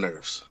gets on my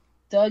nerves.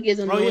 Doug is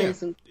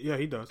annoying. Yeah,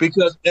 he does.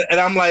 Because and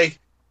I'm like,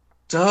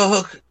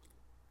 Doug,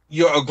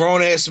 you're a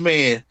grown ass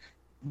man.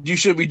 You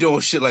should be doing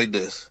shit like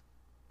this.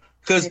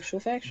 Because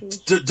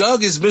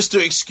Doug is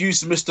Mr.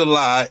 Excuse, Mr.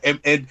 Lie,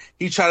 and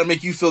he try to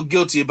make you feel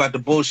guilty about the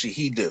bullshit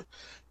he do.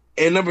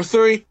 And number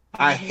 3,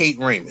 I hate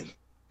Raymond.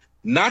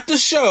 Not the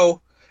show.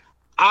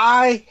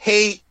 I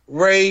hate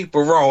Ray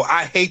Barone.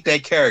 I hate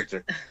that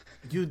character.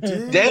 You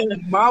did?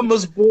 That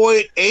mama's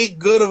boy ain't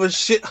good of a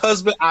shit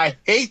husband. I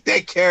hate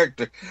that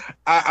character.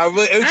 I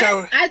really every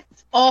time I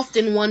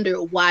often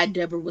wonder why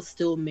Deborah was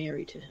still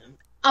married to him.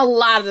 A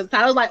lot of the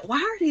time, I was like, "Why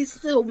are they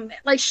still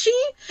like she?"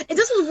 If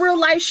this was real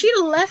life, she'd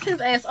have left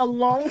his ass a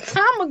long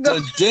time ago.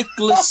 The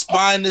dickless,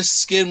 spineless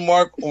skin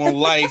mark on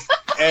life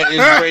is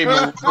Ray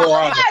Barone.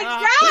 Oh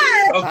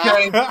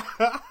my god!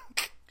 Okay.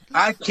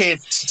 I can't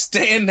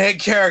stand that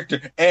character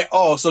at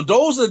all. So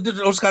those are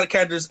those kind of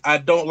characters I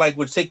don't like,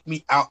 which take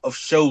me out of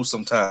shows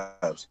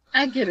sometimes.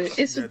 I get it.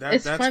 It's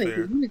funny.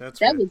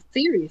 That was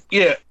serious.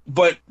 Yeah,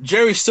 but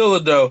Jerry Stiller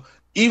though,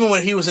 even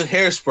when he was in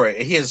Hairspray,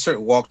 and he has a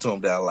certain walk to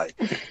him that I like.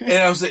 And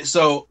I was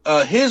so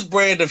his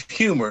brand of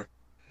humor,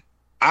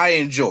 I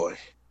enjoy.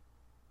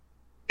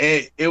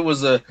 And it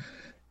was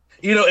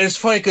it's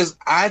funny because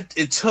I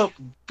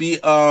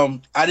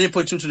didn't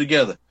put two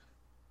together.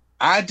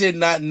 I did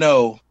not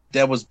know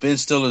that was Ben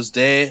Stiller's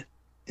dad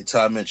until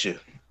I met you.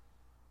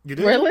 You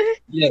did? Really?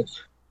 Yes.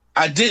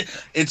 I did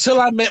until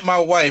I met my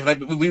wife.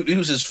 Like we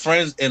was his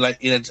friends, and at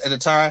the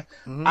time,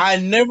 I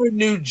never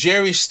knew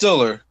Jerry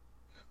Stiller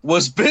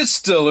was Ben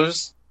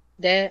Stiller's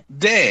dad.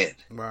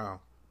 Wow.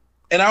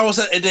 And I was,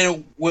 and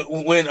then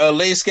when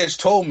Lady Sketch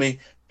told me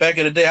back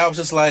in the day, I was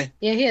just like,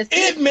 yeah,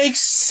 it makes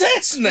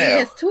sense now. He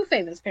has 2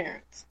 famous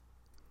parents.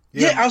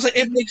 Yeah, I was like,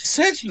 it makes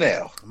sense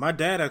now. My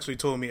dad actually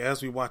told me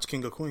as we watched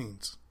King of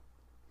Queens.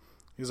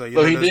 He was like,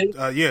 he did?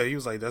 Yeah, he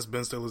was like, that's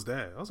Ben Stiller's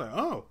dad. I was like,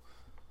 oh.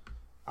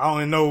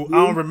 I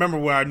don't remember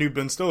where I knew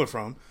Ben Stiller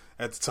from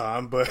at the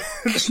time, but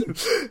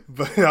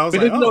I was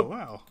like, oh,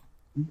 wow.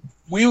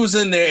 We was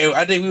in there,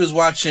 I think we was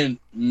watching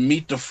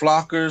Meet the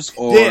Flockers.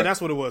 Yeah,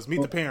 that's what it was,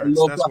 Meet the Parents.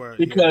 That's where,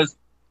 because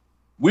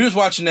we was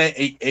watching that,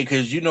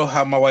 because you know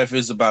how my wife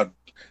is about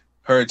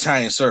her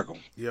Italian circle.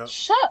 Yeah.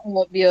 Shut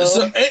up, yo.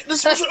 So,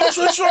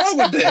 what's wrong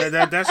with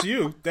that? That's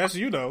you. That's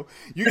you, though.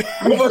 That's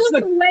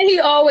the way he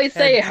always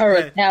say her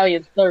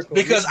Italian circle.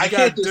 Because I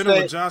can't just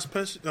dinner with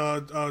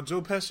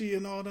Joe Pesci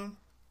and all them.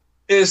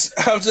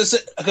 I'm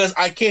just because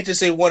I can't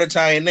just say one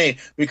Italian name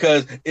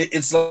because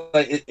it's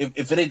like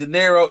if it ain't De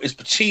Niro, it's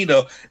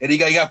Pacino, and you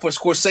got to put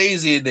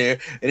Scorsese in there,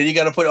 and then you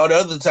got to put all the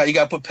other Italian. You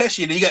got to put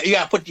Pesci, and you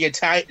got to put the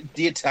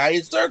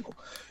Italian circle.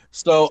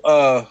 So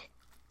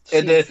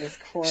and then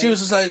she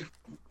was just like,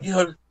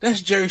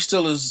 that's Jerry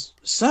Stiller's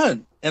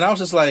son, and I was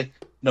just like,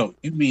 no,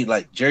 you mean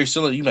like Jerry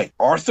Stiller? You mean like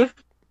Arthur?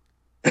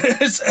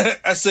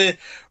 I said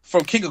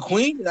from King of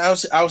Queens. I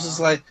was just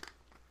like,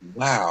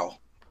 wow,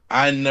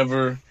 I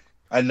never knew that.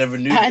 I never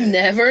knew.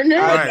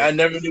 I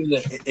never knew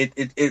that.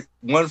 It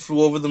one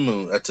flew over the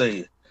moon. I tell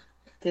you.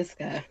 This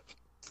guy.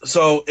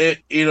 So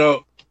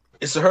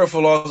it's a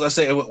hurtful loss. I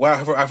say when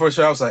I first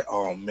heard, I was like,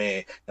 oh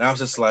man, and I was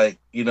just like,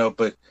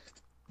 but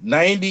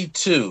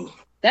 92.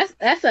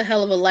 That's a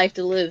hell of a life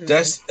to live.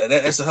 That's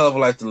a hell of a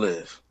life to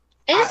live.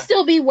 And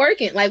still be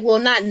working. Like, well,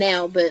 not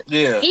now, but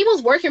yeah, he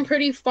was working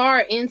pretty far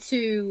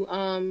into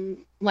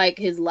like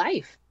his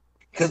life.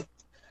 Because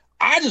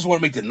I just want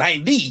to make the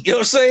 90. You know what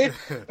I'm saying?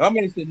 I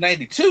made it to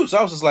 92, so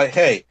I was just like,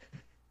 hey,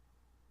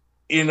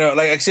 like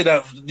I said,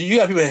 you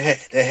got people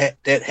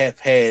that have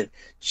had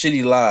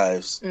shitty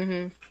lives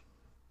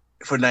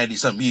for 90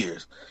 some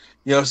years.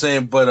 You know what I'm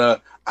saying?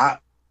 But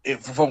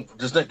from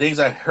just the things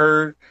I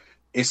heard,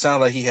 it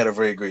sounded like he had a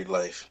very great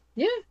life.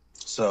 Yeah.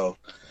 So,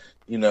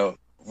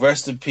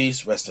 rest in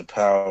peace, rest in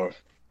power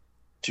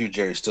to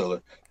Jerry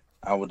Stiller.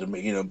 I would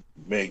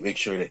make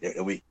sure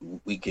that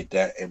we get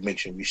that and make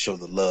sure we show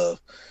the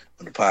love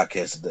on the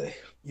podcast today.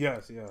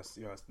 Yes.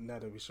 Now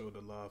that we show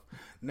the love.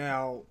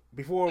 Now,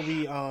 before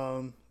we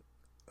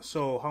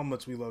show how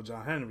much we love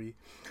John Henry,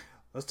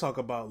 let's talk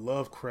about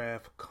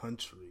Lovecraft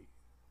Country.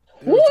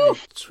 There's a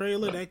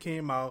trailer that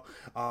came out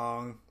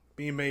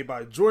being made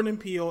by Jordan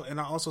Peele, and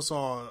I also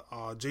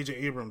saw J.J.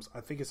 Abrams.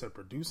 I think it's a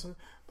producer.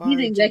 He's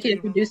the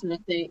executive producer, I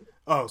think.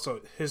 Oh, so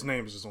his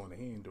name is just on it.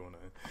 He ain't doing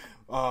nothing.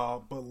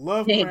 But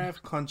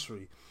Lovecraft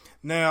Country.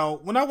 Now,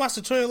 when I watched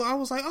the trailer, I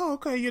was like, oh,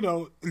 okay,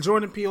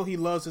 Jordan Peele, he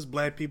loves his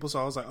black people, so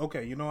I was like,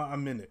 okay, you know what,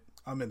 I'm in it.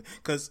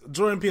 Because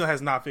Jordan Peele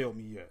has not failed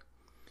me yet.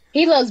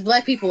 He loves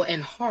black people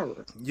and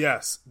horror.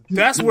 Yes.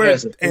 That's where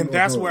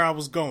I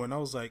was going. I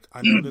was like,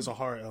 I know there's a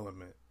horror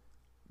element,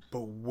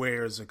 but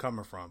where is it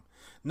coming from?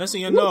 Next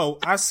thing you know,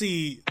 I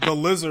see the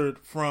lizard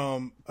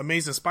from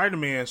Amazing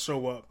Spider-Man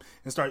show up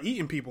and start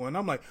eating people, and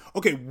I'm like,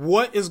 okay,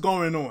 what is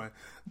going on?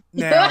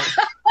 Now,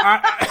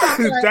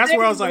 that's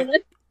where I was like,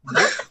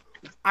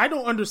 I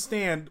don't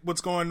understand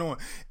what's going on.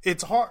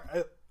 It's hard.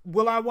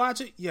 Will I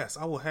watch it? Yes,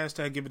 I will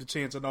hashtag give it a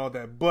chance and all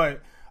that.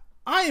 But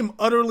I am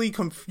utterly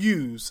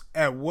confused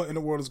at what in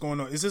the world is going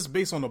on. Is this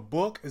based on a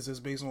book? Is this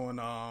based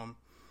on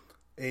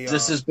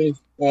This is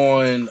based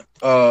on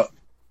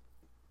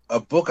a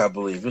book, I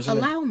believe. Isn't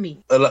Allow it?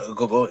 me.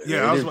 Go.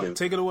 Yeah, I was about to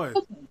take it away.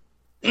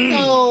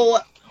 So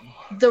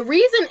the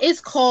reason it's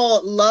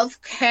called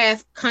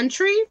Lovecraft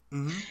Country,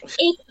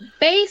 it's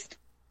based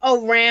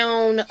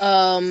around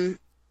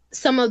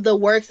some of the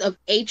works of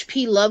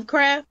H.P.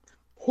 Lovecraft,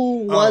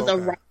 who was a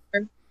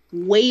writer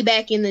way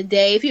back in the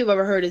day, if you've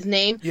ever heard his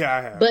name. Yeah,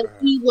 I have. But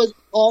he was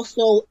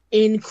also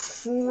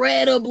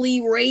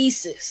incredibly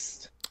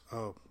racist.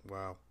 Oh,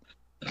 wow.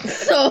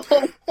 So,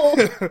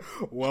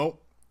 well,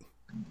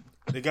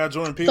 they got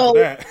Jordan Peele for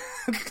that.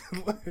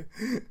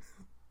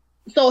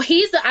 So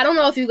I don't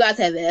know if you guys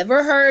have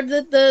ever heard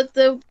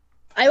the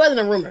I wasn't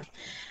a rumor.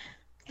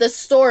 The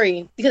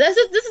story, because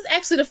this is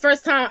actually the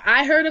first time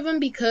I heard of him,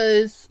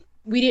 because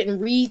we didn't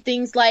read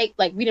things like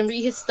we didn't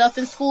read his stuff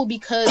in school,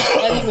 because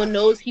everyone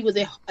knows he was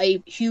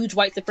a huge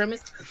white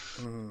supremacist.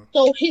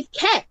 So his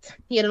cat,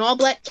 he had an all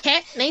black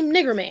cat named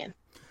Nigger Man.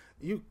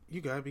 You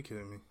gotta be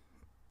kidding me.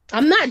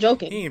 I'm not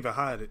joking. He ain't even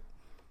hide it.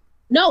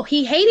 No,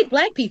 he hated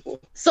black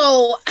people.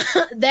 So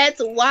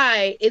that's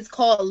why it's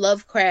called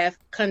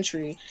Lovecraft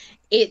Country.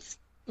 It's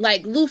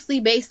like loosely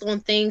based on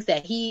things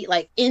that he,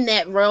 like, in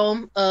that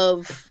realm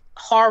of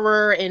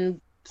horror and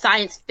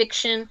science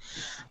fiction.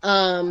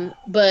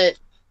 But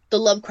the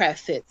Lovecraft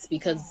fits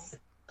because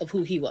of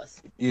who he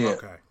was. Yeah.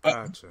 Okay,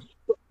 gotcha.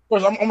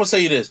 First, I'm gonna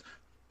say you this: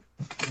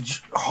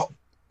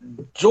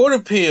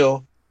 Jordan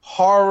Peele,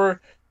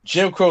 horror,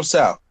 Jim Crow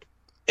South.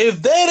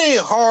 If that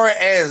ain't horror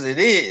as it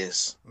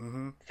is,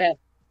 you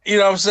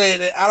know what I'm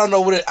saying? I don't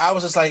know what I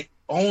was just like,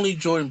 only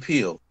Jordan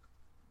Peele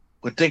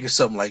would think of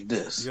something like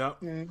this. Yep.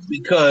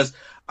 Because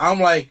I'm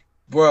like,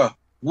 bruh,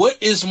 what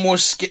is more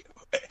scary?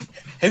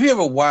 Have you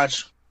ever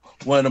watched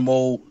one of them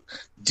old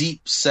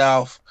Deep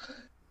South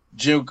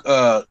Jim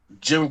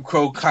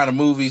Crow kind of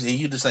movies, and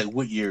you just like,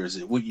 what year is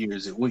it? What year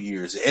is it? What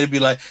year is it? And it'd be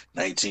like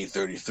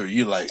 1933.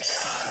 You're like,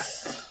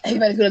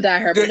 everybody's gonna die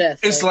her death.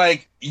 It's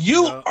like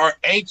you are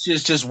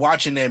anxious just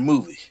watching that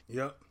movie.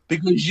 Yep.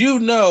 Because you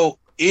know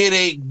it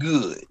ain't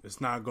good.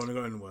 It's not going to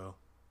go in well.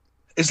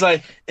 It's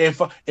like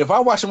if I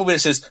watch a movie that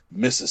says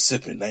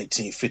Mississippi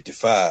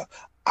 1955,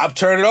 I'm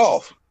turning it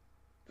off.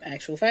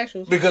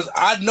 Factuals. Because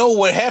I know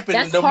what happened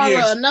That's in them horror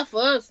years. enough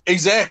for us.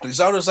 Exactly.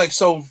 So I was like,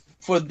 so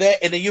for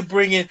that, and then you're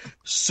bringing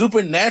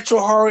supernatural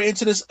horror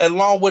into this,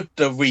 along with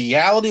the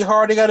reality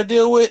horror they got to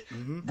deal with,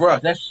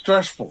 bruh, that's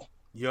stressful.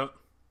 Yep.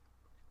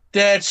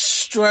 That's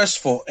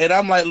stressful. And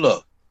I'm like,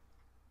 look,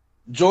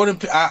 Jordan,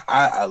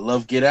 I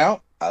love Get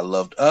Out. I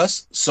loved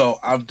Us. So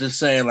I'm just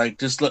saying, like,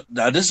 this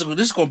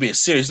is going to be a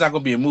series. It's not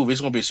going to be a movie.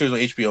 It's going to be a series on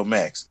HBO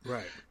Max.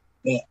 Right.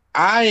 And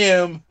I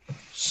am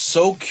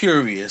so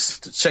curious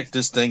to check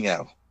this thing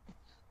out.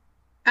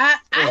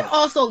 I'm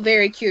also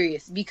very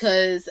curious,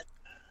 because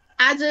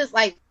I just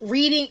like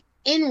reading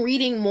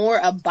more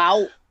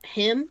about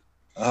him.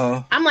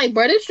 I'm like,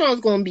 bro, this show's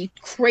going to be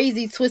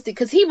crazy twisted,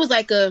 because he was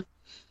like a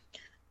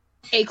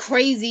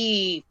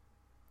crazy,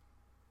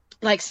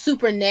 like,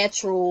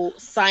 supernatural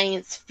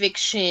science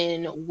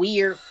fiction,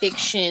 weird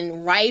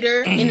fiction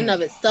writer in and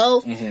of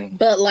itself.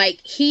 But like,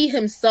 he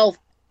himself,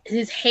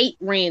 his hate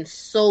ran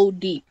so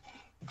deep.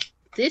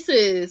 This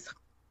is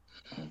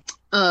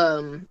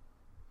a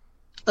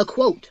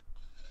quote,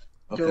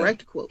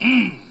 direct quote.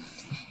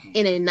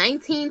 In a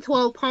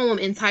 1912 poem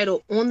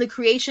entitled On the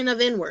Creation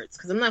of N-Words,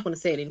 because I'm not going to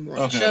say it anymore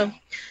on the show.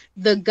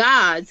 The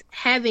gods,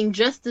 having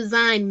just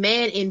designed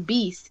man and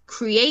beast,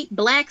 create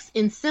blacks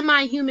in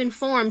semi-human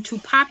form to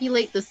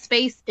populate the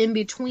space in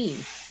between.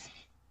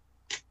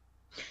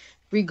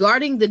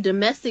 Regarding the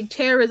domestic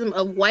terrorism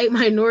of white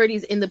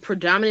minorities in the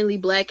predominantly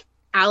black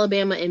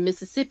Alabama and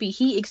Mississippi,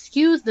 he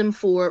excused them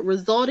for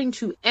resorting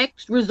to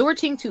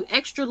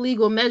extra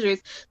legal measures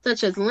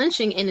such as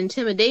lynching and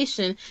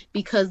intimidation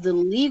because the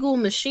legal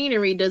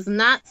machinery does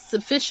not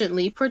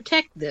sufficiently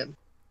protect them.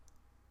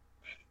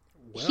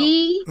 Well.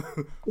 He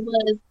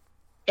was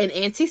an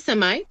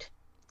anti-Semite.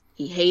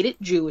 He hated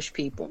Jewish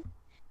people.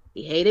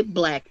 He hated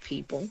black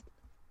people.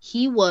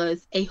 He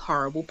was a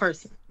horrible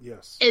person.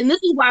 Yes. And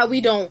this is why we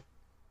don't,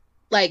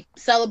 like,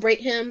 celebrate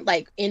him,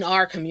 like, in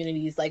our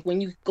communities. Like, when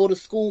you go to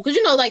school, because,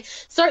 you know, like,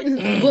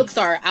 certain books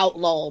are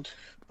outlawed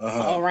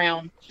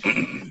around.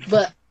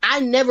 But I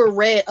never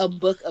read a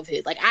book of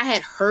his. Like, I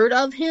had heard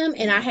of him,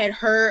 and I had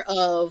heard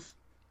of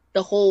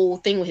the whole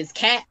thing with his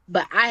cat,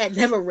 but I had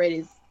never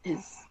read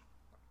his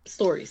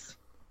stories.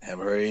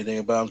 Haven't heard anything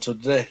about him till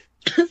today.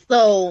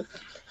 So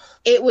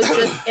it was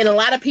just, and a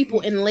lot of people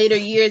in later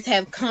years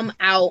have come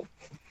out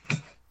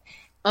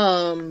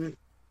and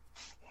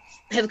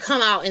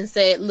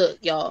said, look,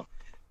 y'all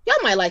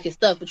might like his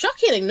stuff, but y'all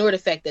can't ignore the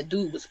fact that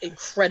dude was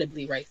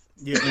incredibly racist.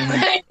 Yeah.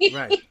 Right.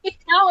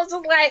 I was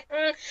just like,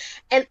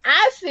 and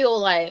I feel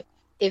like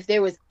if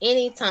there was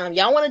any time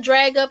y'all want to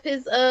drag up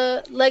his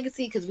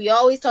legacy, because we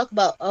always talk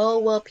about, oh,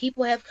 well,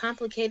 people have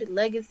complicated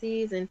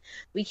legacies and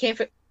we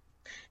can't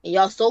and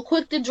y'all so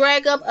quick to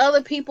drag up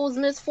other people's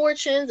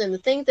misfortunes and the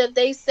things that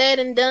they said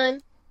and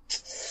done.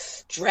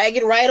 Drag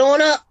it right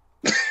on up.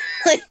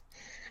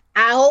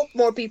 I hope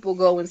more people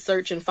go and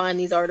search and find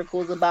these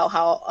articles about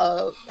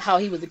how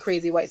he was a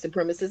crazy white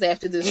supremacist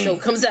after this show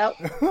comes out.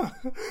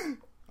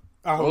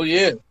 Oh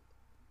yeah,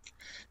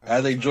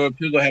 I think Jordan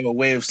Peele gonna have a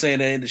way of saying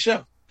that in the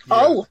show. Yeah.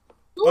 Oh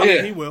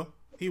yeah, he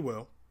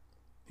will.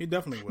 He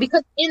definitely will.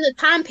 Because in the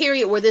time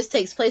period where this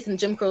takes place in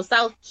Jim Crow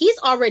South, he's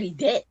already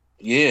dead.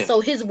 Yeah.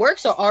 So his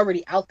works are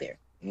already out there.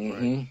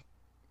 Mm-hmm. Right.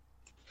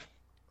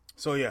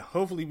 So yeah,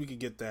 hopefully we can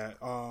get that.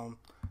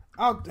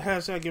 I'll give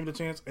it a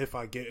chance if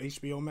I get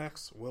HBO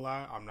Max. Will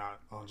I? I'm not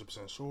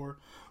 100% sure,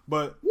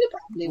 but you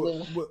probably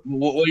will.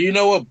 Well, you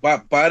know what?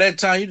 By that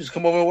time, you just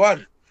come over and watch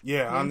it.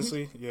 Yeah,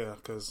 honestly, yeah,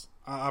 because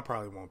I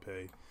probably won't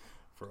pay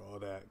for all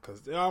that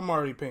because I'm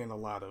already paying a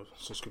lot of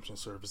subscription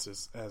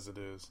services as it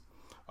is,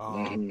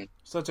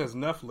 such as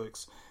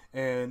Netflix,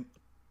 and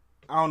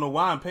I don't know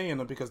why I'm paying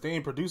them because they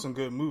ain't producing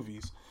good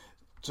movies,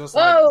 just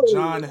like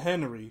John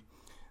Henry,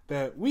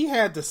 that we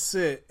had to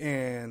sit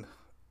and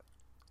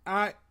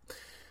I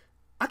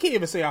can't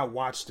even say I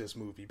watched this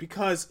movie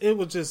because it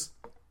was just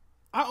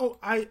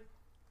I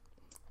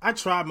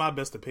tried my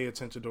best to pay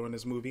attention during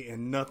this movie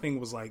and nothing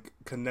was like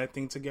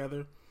connecting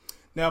together.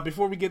 Now,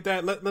 before we get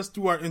that, let's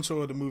do our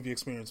intro of the movie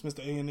experience, Mr.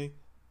 A&E.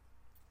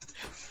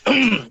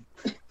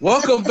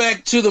 Welcome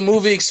back to the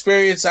movie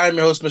experience. I'm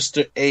your host,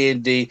 Mr.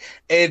 A&D,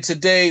 and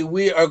today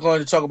we are going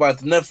to talk about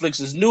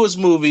Netflix's newest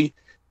movie,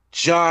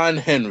 John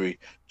Henry.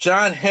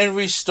 John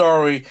Henry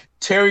starring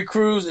Terry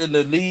Crews in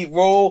the lead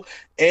role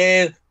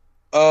and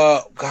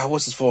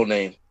what's his full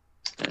name?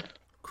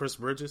 Chris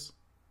Bridges.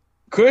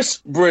 Chris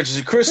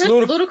Bridges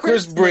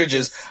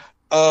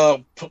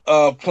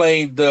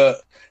playing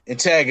the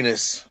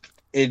antagonist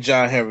in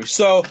John Henry.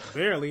 So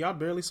I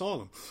barely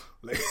saw him.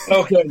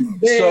 Okay,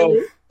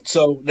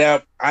 so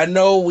now I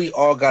know we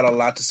all got a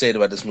lot to say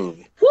about this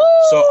movie. Woo!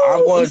 So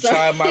I'm going to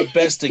try my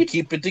best to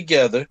keep it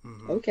together.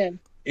 Okay.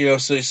 You know,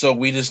 so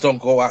we just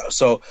don't go out.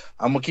 So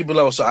I'm gonna keep it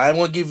level. So I'm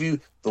gonna give you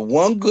the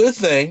one good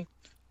thing,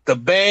 the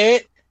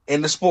bad,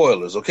 and the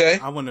spoilers. Okay.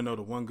 I want to know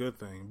the one good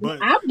thing, but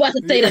I'm about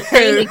to say the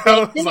same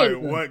I was like,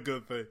 what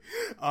good thing?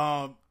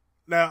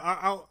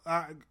 Now,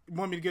 I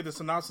want me to get the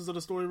synopsis of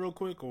the story real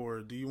quick,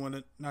 or do you want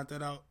to knock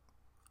that out?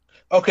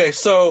 Okay,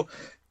 so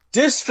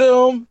this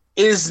film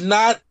is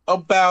not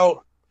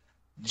about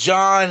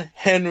John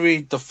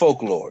Henry the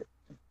folklore.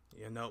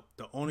 Yeah, no.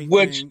 The only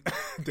thing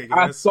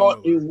I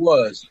thought it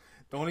was.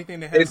 The only thing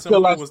that had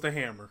similar was the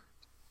hammer.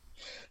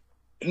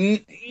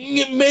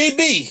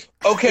 Maybe.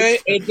 Okay.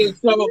 And then,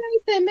 so,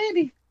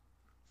 maybe.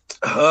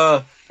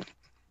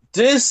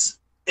 This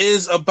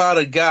is about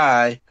a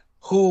guy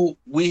who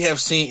we have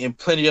seen in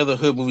plenty of other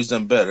hood movies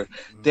done better,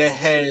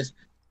 that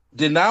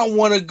did not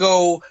want to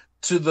go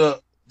to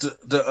the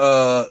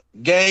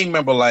gang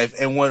member life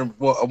and want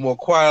a more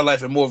quiet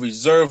life and more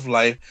reserved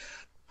life.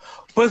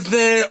 But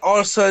then all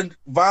of a sudden,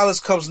 violence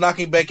comes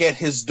knocking back at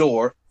his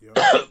door,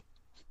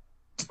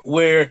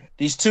 where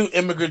these two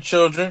immigrant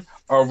children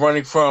are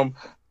running from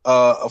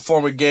a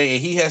former gang,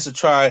 and he has to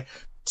try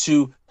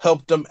to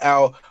help them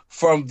out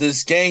from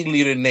this gang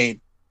leader named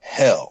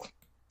Hell,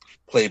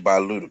 played by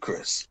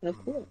Ludacris.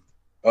 Cool.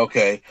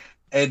 Okay,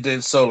 and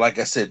then so like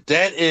I said,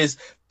 that is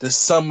the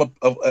sum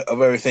of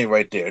everything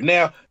right there.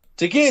 Now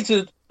to get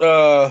into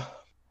the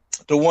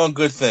one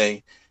good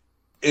thing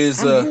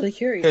is I'm really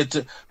curious.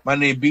 My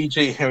name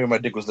BJ Henry. My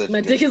dick was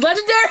legendary. My dick is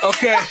legendary.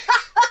 Okay.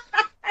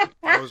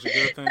 That was a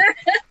good thing.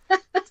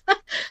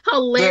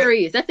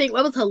 Hilarious. That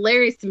was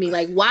hilarious to me.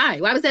 Like, why?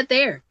 Why was that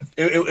there?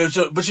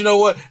 But you know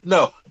what?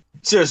 No,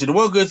 seriously, the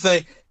one good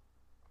thing.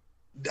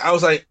 I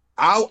was like,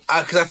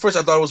 because at first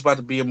I thought it was about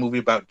to be a movie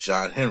about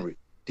John Henry,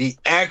 the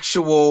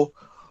actual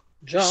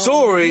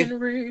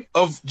story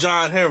of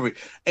John Henry.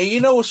 And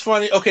you know what's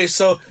funny? Okay,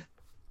 so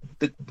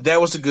that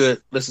was the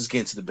good. Let's just get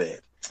into the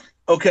bad.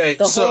 Okay,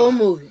 the whole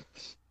movie.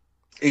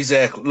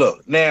 Exactly.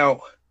 Look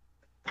now.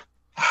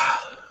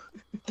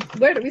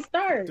 Where do we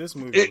start? This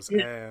movie was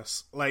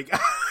ass. Like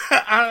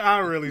I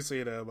really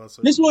say that about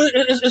this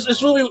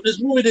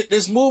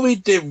movie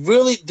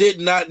did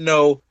not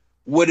know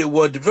what it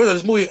was.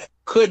 This movie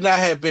could not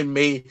have been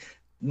made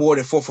more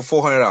than for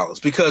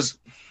 $400 because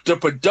the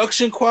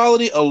production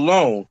quality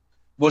alone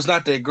was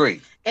not that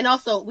great. And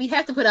also, we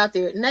have to put out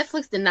there,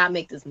 Netflix did not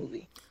make this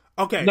movie.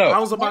 Okay, no. I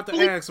was about to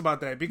ask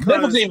about that because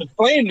Netflix didn't even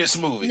claim this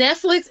movie.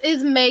 Netflix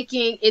is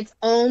making its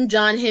own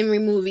John Henry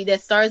movie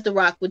that stars The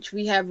Rock, which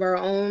we have our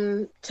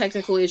own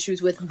technical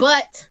issues with.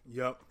 But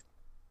that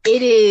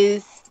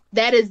is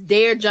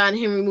their John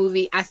Henry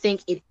movie. I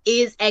think it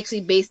is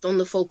actually based on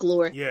the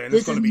folklore. Yeah, and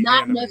this it's going is to be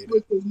not animated.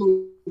 Netflix's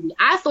movie.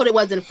 I thought it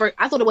was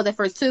at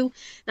first too.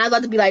 And I was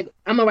about to be like,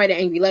 I'm gonna write an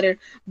angry letter,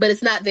 but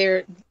it's not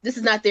their. This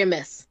is not their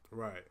mess.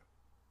 Right.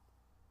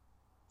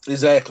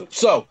 Exactly.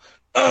 So.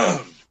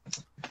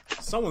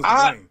 Someone's to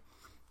blame.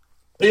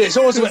 Yeah,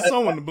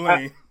 someone to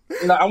blame.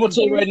 I'm gonna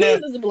tell you right now.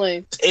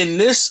 In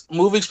this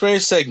movie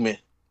experience segment,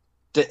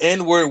 the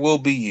N word will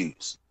be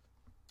used.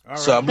 All right.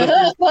 So I'm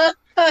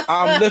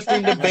I'm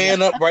lifting the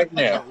band up right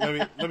now.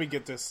 Let me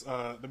get this.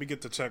 Let me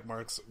get the check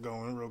marks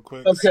going real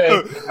quick.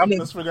 Okay,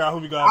 Let's figure out who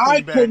we got.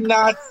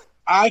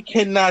 I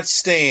cannot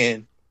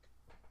stand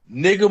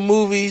nigga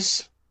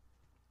movies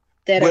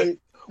with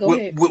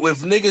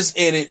niggas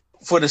in it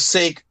for the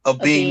sake of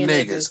being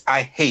niggas.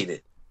 I hate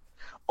it.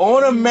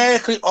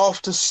 Automatically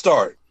off the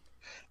start,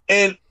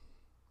 and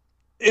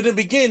in the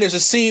beginning, there's a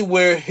scene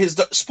where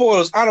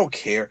spoilers. I don't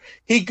care.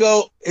 He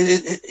builds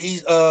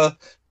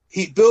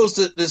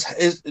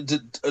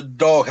the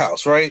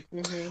doghouse, right?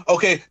 Mm-hmm.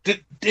 Okay.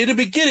 In the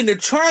beginning, they're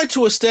trying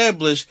to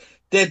establish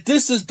that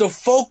this is the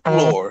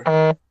folklore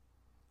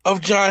of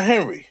John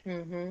Henry.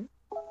 Mm-hmm.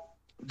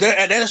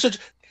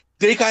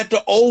 They got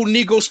the old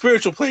Negro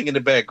spiritual playing in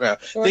the background.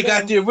 Sure they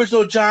got the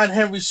original John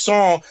Henry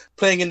song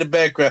playing in the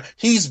background.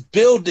 He's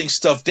building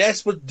stuff.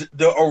 That's what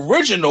the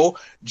original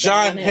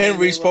John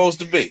Henry's supposed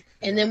to be.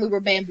 And then we were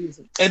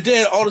bamboozled. And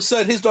then all of a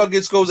sudden, his dog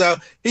goes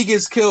out. He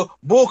gets killed.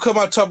 Bull come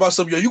out talking about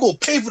something. Yo, you gonna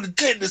pay for the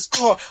dent in this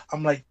car?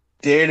 I'm like,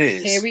 there it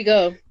is. Here we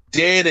go.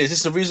 There it is.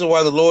 It's the reason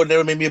why the Lord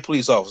never made me a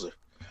police officer.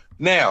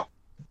 Now,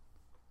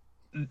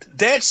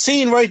 that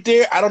scene right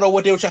there, I don't know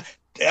what they were trying.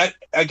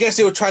 I guess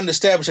they were trying to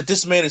establish that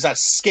this man is not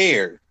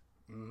scared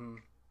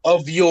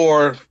of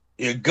your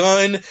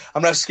gun.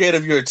 I'm not scared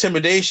of your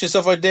intimidation,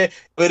 stuff like that.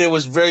 But it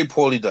was very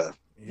poorly done.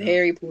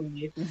 Very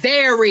poorly.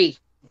 Very.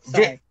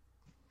 Sorry.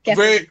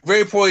 Very,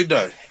 very poorly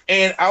done.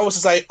 And I was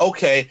just like,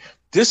 okay,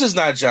 this is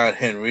not John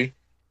Henry.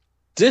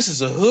 This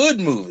is a hood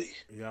movie.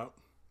 Yep.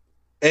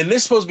 And this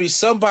is supposed to be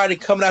somebody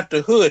coming out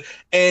the hood.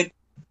 And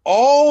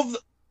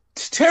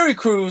Terry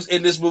Crews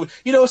in this movie,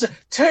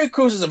 Terry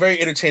Crews is a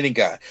very entertaining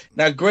guy.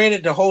 Now,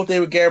 granted, the whole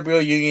thing with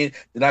Gabrielle Union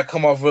did not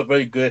come off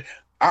very good.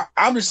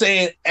 I'm just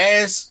saying,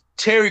 as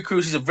Terry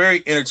Crews, he's a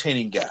very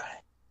entertaining guy.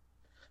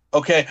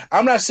 Okay?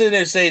 I'm not sitting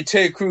there saying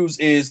Terry Crews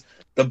is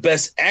the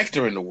best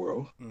actor in the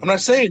world. I'm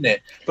not saying that.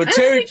 But I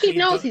don't think he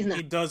knows he's not.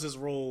 He does his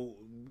role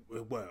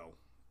well.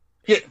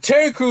 Yeah,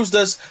 Terry Crews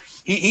does.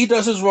 He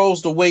does his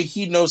roles the way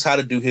he knows how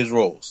to do his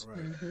roles. Right.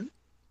 Mm-hmm.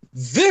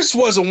 This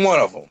wasn't one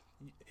of them.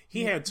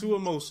 He had two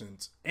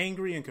emotions,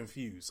 angry and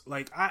confused.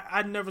 Like,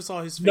 I never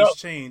saw his face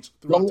change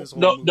throughout this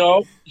whole movie.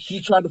 No,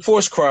 he tried to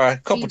force cry a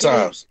couple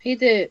times. He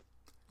did.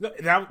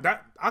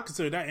 That I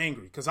consider that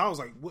angry, because I was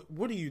like,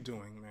 what are you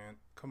doing, man?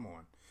 Come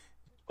on.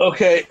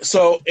 Okay,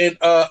 so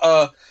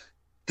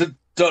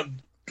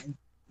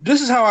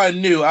this is how I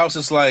knew. I was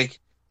just like,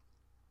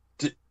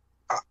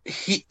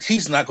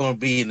 he's not going to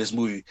be in this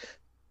movie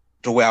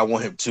the way I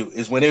want him to.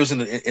 Is when it was in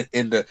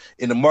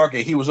the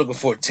market, he was looking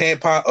for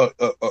tampon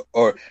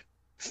or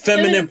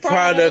feminine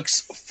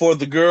products for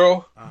the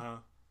girl.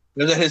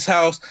 It was at his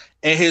house,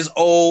 and his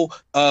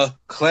old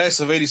class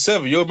of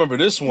 '87. You'll remember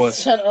this one.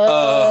 Shut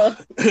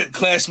up.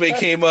 Classmate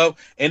came up,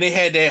 and they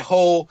had that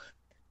whole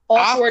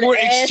awkward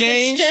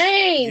exchange.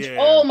 Yeah.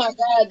 Oh my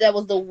God, that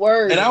was the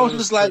worst. And I was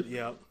just like,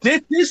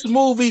 did this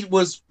movie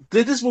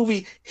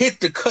hit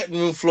the cutting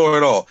room floor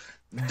at all?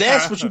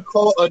 That's what you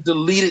call a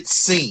deleted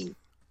scene.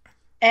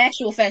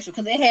 Actual factual,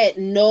 because it had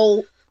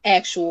no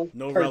purpose.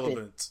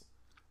 Relevance.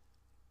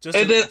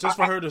 Just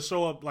for her to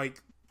show up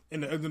like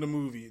in the end of the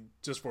movie,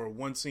 just for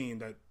one scene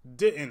that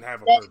didn't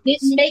have a purpose. That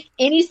didn't make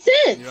any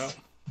sense.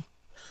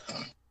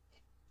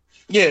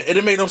 Yeah, it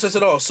didn't make no sense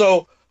at all.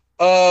 So,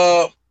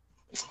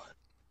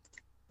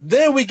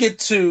 then we get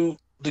to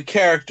the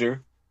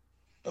character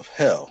of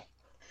Hell,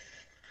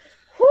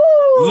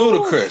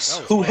 Ludacris,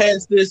 who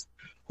has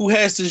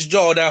this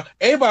jaw. Now,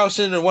 everybody was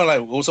sitting there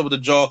wondering, like, what's up with the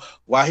jaw?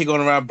 Why he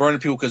going around burning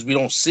people? Because we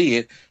don't see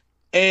it.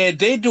 And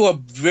they do a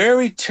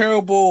very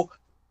terrible.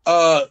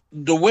 The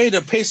way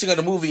the pacing of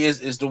the movie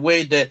is the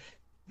way that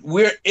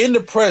we're in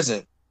the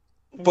present,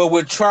 but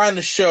we're trying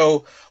to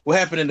show what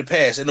happened in the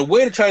past. And the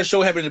way to try to show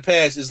what happened in the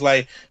past is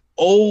like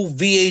old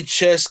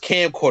VHS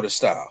camcorder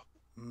style.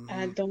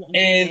 I don't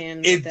understand.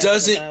 And it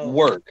doesn't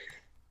work.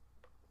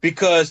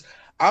 Because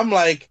I'm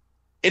like,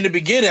 in the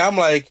beginning, I'm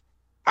like,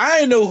 I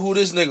didn't know who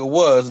this nigga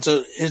was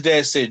until his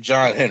dad said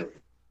John Henry.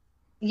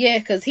 Yeah,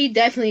 because he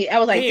definitely, I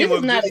was like, he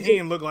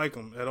didn't look like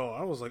him at all.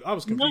 I was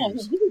confused. No,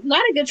 this is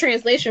not a good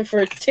translation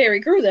for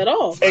Terry Crews at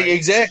all.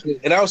 Exactly.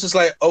 And I was just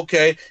like,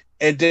 okay.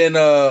 And then,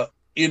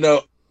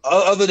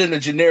 other than the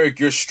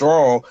generic, you're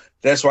strong,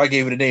 that's why I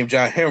gave it the name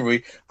John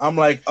Henry. I'm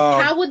like,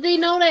 how would they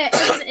know that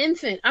as an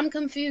infant? I'm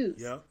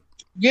confused.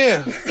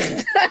 Yeah.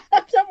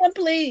 Someone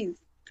please.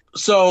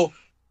 So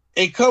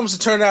it comes to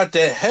turn out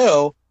that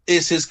Hell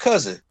is his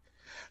cousin.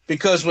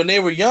 Because when they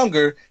were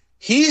younger,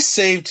 he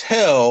saved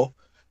Hell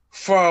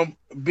from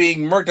being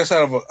murked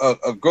outside of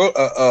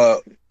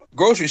a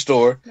grocery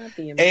store,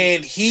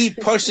 and he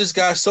punched this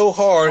guy so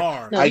hard.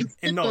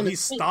 He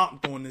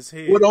stomped on his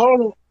head.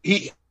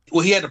 He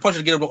had to punch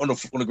him to get him on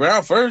the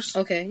ground first.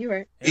 Okay, you're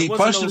right. He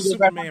punched him.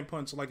 Superman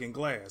punch like in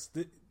Glass.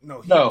 He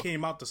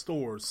came out the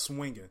store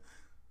swinging.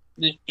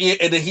 Yeah,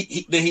 and then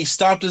he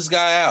stomped this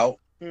guy out,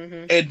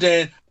 and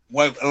then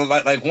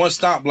like one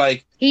stomp,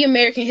 like he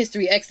American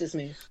History X's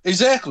man.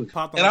 Exactly,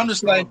 and I'm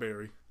just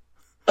strawberry.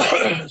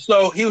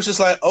 So he was just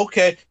like,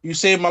 okay, you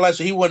saved my life.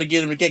 So he wanted to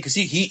get him again because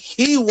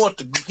he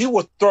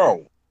was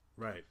thrown.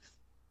 Right.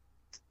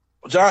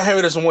 John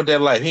Henry doesn't want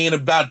that life. He ain't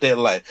about that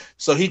life.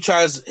 So his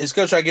cousin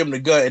try to give him the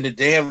gun, and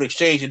they have an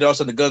exchange, and all of a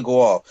sudden the gun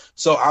go off.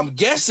 So I'm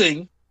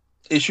guessing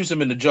it shoots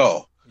him in the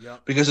jaw.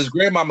 Yep. Because his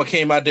grandmama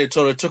came out there and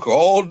told her it took her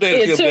all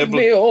day to It took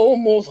me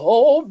almost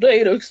all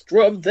day to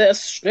scrub that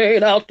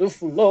stain out the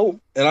floor.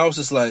 And I was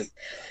just like,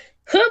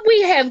 could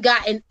we have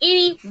gotten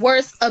any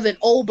worse of an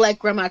old black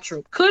grandma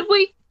troop? Could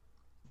we?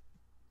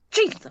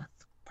 Jesus.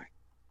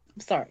 I'm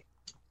sorry.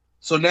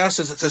 So now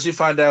since you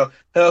find out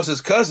Hell's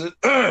his cousin,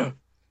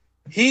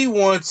 he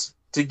wants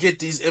to get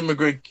these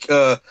immigrant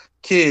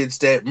kids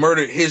that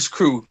murdered his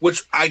crew,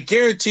 which I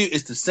guarantee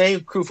is the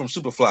same crew from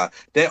Superfly.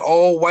 That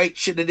all white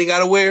shit that they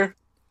gotta wear.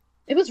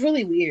 It was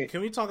really weird. Can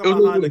we talk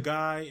about how the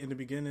guy in the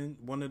beginning,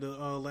 one of the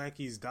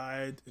lackeys,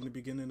 died in the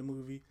beginning of the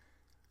movie?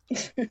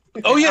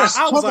 Oh yes,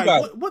 I was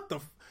like, what the,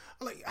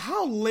 like,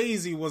 how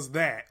lazy was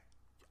that?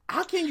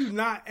 How can you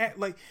not act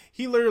like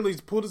he literally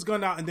pulled his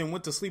gun out and then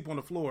went to sleep on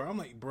the floor? I'm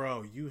like,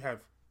 bro, you can't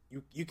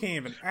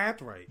even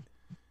act right.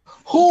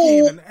 Who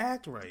can't even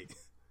act right?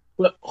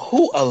 But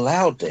who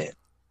allowed that?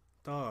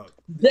 Dog.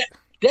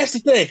 That's the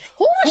thing.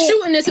 Who was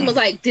shooting this and was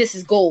like, "This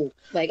is gold"?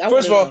 Like,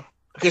 first of all,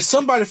 can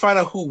somebody find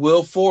out who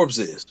Will Forbes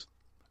is?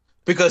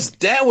 Because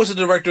that was the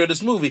director of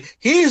this movie.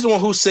 He's the one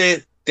who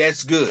said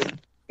that's good.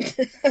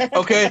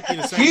 Okay,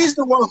 he's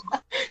the one.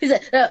 He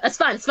said, "That's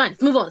fine. It's fine.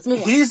 Let's move on.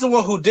 He's the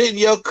one who didn't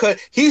yell cut.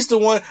 He's the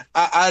one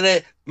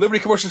that Liberty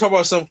commercial talk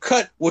about some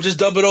cut. We'll just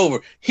dub it over.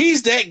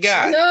 He's that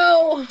guy.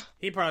 No,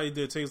 he probably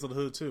did Tales of the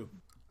Hood too,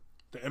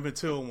 the Emmett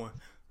Till one.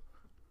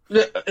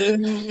 Never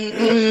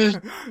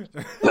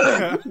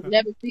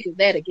speak of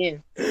that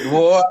again.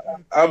 Boy,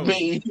 I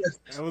mean,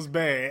 that was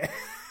bad.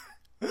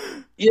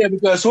 Yeah,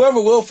 because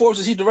whoever Will Forbes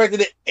is, he directed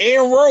it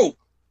and wrote.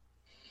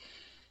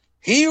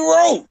 He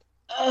wrote.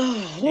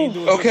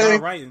 Okay.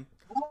 I don't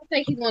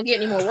think he's gonna get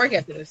any more work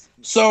after this.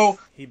 So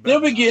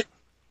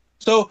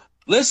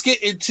let's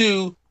get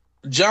into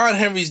John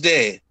Henry's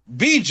dad,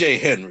 B.J.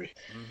 Henry.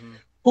 Mm-hmm.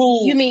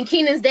 Who you mean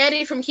Keenan's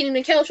daddy from Keenan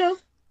and Kel Show?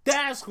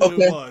 That's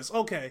who it was.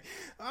 Okay,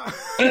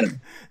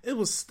 it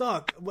was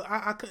stuck, but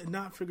I could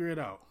not figure it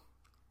out.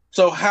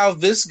 So how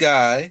this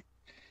guy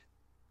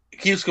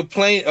keeps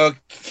complaining,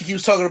 he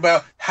keeps talking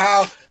about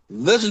how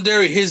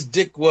legendary his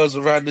dick was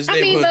around this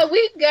neighborhood. I mean, but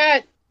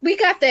we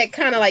got that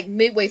kind of like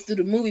midway through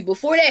the movie.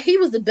 Before that, he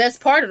was the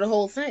best part of the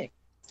whole thing.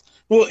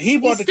 Well, he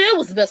was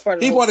the best part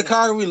of the whole thing. He brought the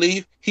comic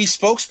relief. He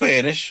spoke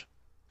Spanish.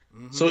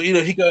 Mm-hmm. So,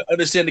 he could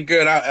understand the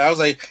girl. I was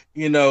like,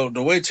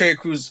 the way Terry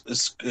Crews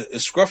is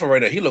scruffing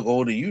right now, he look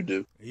older than you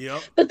do.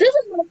 Yep. But this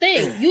is the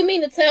thing. You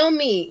mean to tell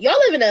me, y'all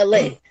live in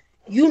L.A.,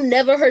 you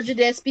never heard your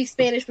dad speak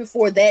Spanish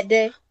before that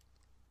day?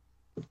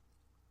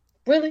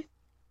 Really?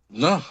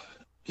 No,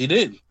 he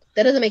didn't.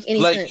 That doesn't make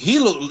any sense. He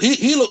looked,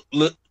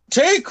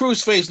 Terry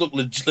Crews' face looked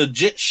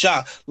legit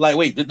shocked. Like,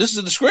 wait, this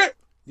is the script?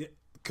 Yeah.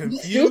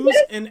 Confused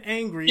and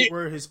angry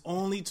were his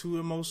only two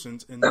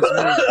emotions in this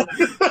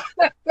movie.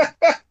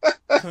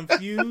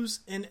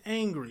 Confused and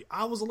angry.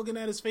 I was looking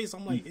at his face.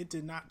 I'm like, it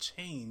did not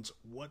change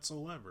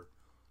whatsoever.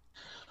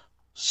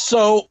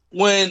 So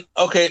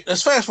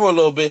let's fast forward a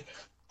little bit.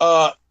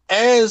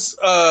 As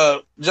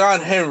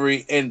John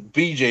Henry and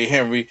B.J.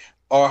 Henry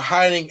are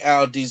hiding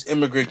out these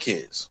immigrant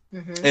kids,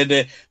 mm-hmm. and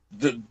then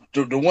the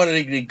one that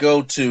they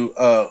go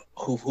to,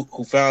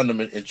 who found them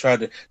and tried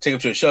to take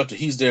them to a shelter,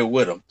 he's there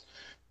with them.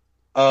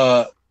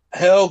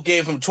 Hell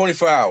gave him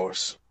 24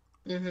 hours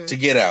mm-hmm. to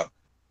get out.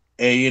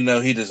 And,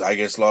 he just, I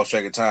guess, lost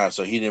track of time,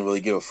 so he didn't really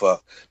give a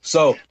fuck.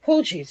 So,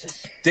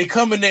 Jesus. They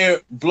come in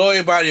there, blow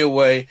everybody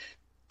away.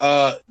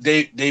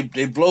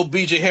 They blow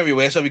B.J. Henry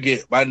away. That's how we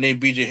get my name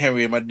B.J.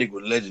 Henry and my dick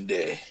was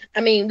legendary. I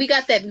mean, we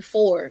got that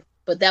before,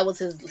 but that was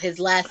his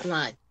last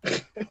line.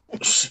 That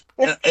was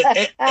the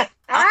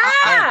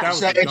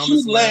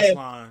dumbest last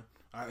line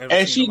I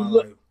ever seen in my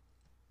life.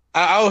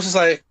 I was just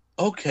like,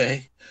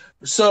 okay.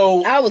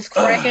 So I was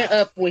cracking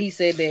up when he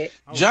said that.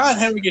 John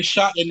Henry gets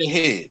shot in the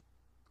head.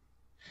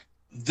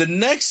 The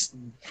next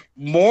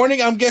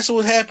morning, I'm guessing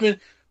what happened,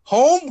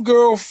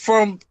 homegirl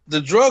from the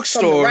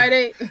drugstore,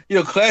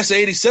 class of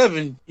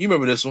 87, you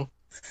remember this one.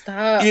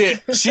 Stop. Yeah,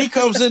 she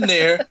comes in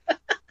there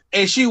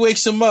and she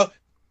wakes him up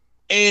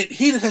and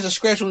he just has a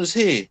scratch on his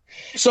head.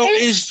 So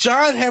is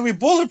John Henry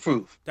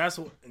bulletproof? That's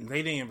what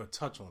they didn't even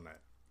touch on that.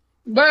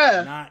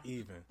 Bruh. Not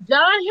even.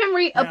 John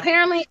Henry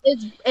apparently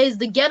is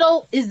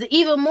the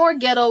even more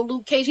ghetto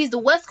Luke Cage. He's the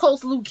West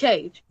Coast Luke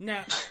Cage.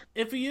 Now,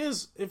 if he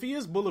is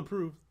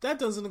bulletproof, that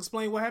doesn't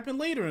explain what happened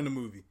later in the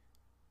movie.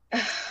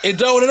 It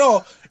don't at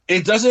all.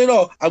 It doesn't at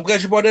all. I'm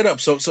glad you brought that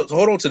up. So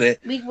hold on to that.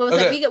 We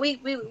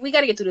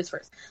got to get through this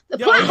first. The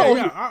plot hole.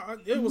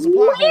 It was a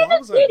plot hole. I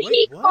was like, did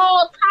he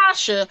call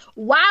Tasha?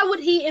 Why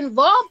would he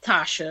involve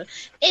Tasha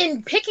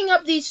in picking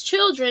up these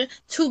children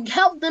to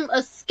help them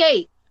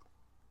escape?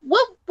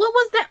 What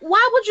was that?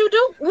 Why would you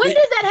do? When did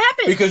that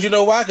happen? Because you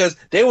know why? Because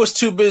they was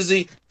too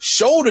busy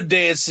shoulder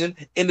dancing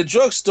in the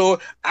drugstore.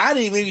 I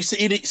didn't even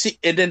see.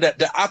 And then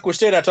the awkward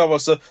stare I talk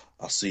about stuff.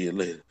 I'll see you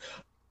later.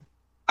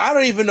 I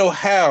don't even know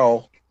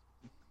how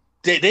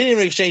they didn't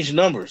even exchange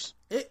numbers.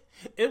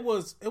 It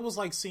was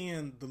like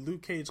seeing the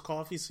Luke Cage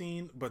coffee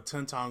scene, but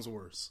 10 times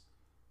worse.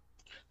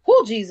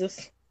 Oh,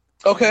 Jesus.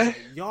 Okay.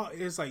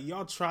 It's like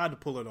y'all tried to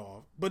pull it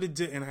off, but it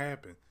didn't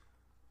happen.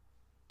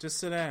 Just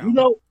sit down. You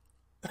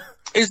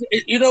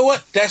know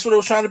what? That's what it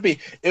was trying to be.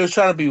 It was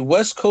trying to be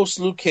West Coast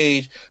Luke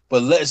Cage,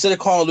 but instead of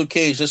calling Luke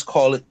Cage, just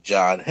call it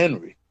John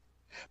Henry.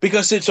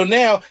 Because so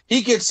now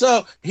he gets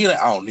up, he like,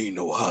 I don't need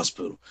no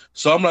hospital.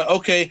 So I'm like,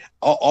 okay,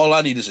 all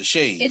I need is a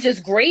shave. It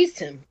just grazed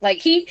him. Like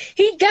he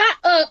got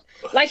up,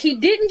 like he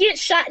didn't get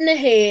shot in the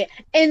head,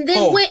 and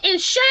then went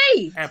and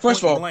shaved.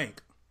 First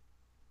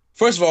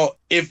of all,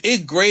 if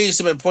it grazed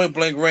him at point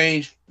blank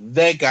range,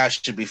 that guy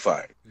should be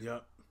fired.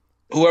 Yep.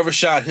 Whoever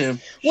shot him.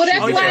 Well,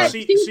 that's why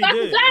she was about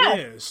did. to die.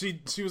 Yeah,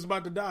 she was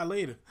about to die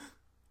later.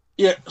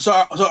 Yeah,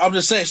 so I'm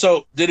just saying.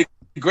 So did it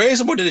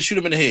graze him or did it shoot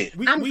him in the head?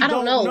 We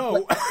don't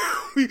know.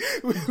 we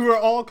were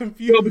all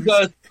confused. So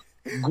because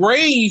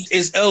graze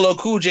is LL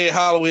Cool J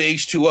Holloway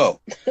H2O.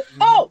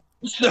 Oh,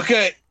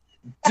 okay.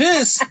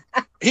 This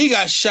he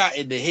got shot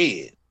in the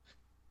head.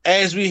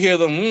 As we hear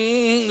the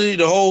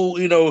whole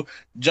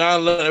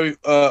John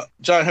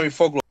Henry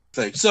folklore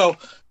thing. So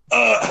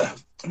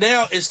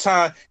now it's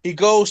time. He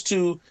goes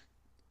to,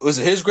 was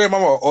it his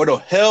grandmama or no,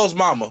 Hell's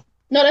mama?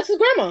 No, that's his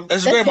grandma.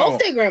 That's his grandmama. Both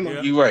their grandma.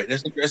 Yeah. You're right.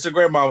 That's the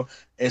grandmama.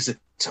 And said,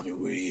 tell me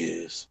where he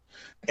is.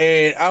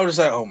 And I was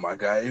just like, oh my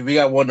God. If we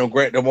got one of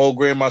them old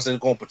grandmas that's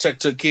going to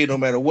protect her kid no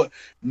matter what.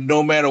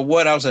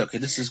 I was like, okay,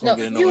 this is going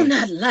to get annoying. You're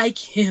not like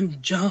him,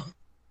 John.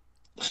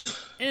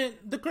 And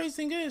the crazy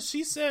thing is,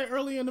 she said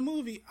earlier in the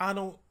movie, I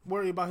don't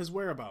worry about his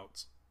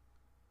whereabouts.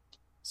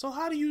 So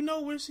how do you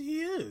know where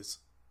he is?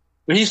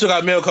 But he still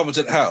got mail coming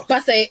to the house. But I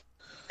say,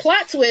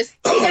 plot twist,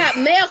 he got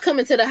mail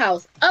coming to the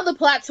house. Other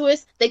plot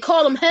twist, they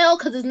call him Hell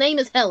because his name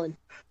is Helen.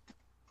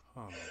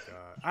 Oh my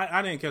God.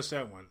 I didn't catch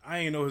that one. I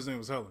didn't know his name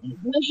was Helen.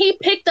 When he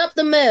picked up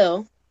the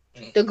mail,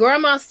 the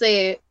grandma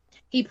said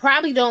he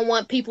probably don't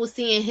want people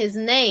seeing his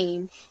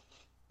name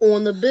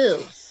on the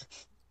bills.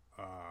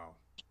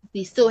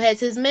 He still has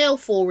his mail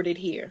forwarded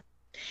here.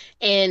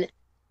 And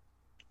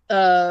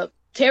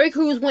Terry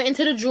Crews went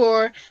into the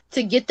drawer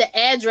to get the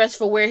address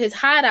for where his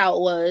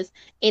hideout was,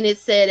 and it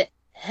said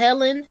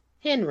Helen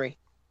Henry.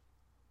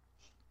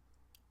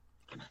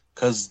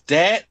 Because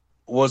that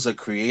was a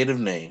creative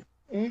name.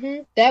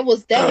 Mm-hmm. That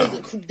was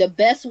the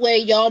best way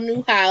y'all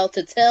knew how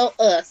to tell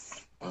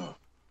us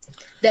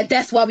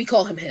that's why we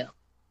call him Hell.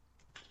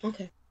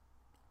 Okay.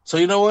 So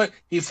you know what?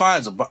 He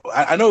finds a.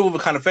 I know it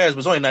moved kind of fast, but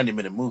it's only a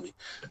 90-minute movie.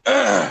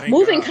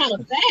 Moving kind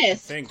of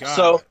fast. Thank God.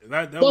 So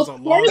that was a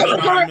long first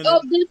part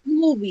of this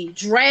movie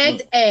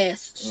dragged ass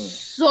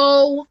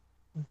so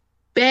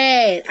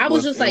bad. I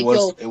was just like,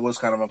 yo, it was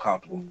kind of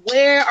uncomfortable.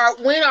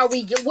 What are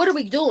we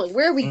doing?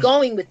 Where are we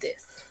going with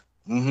this?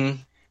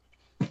 Mm-hmm.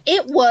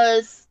 It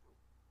was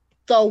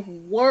the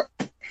worst.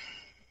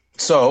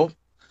 So,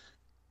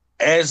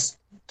 as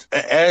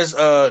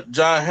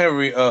John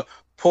Henry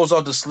pulls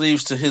out the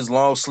sleeves to his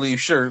long sleeve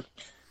shirt.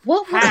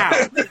 What?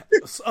 How?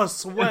 A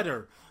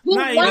sweater.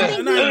 Not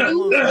even a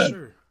little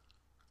shirt.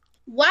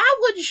 Why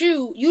would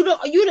you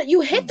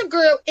hit the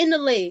girl in the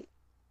leg,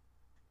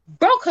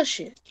 broke her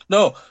shit?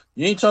 No,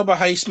 you ain't talking about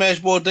how he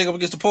smashed boy thing up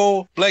against the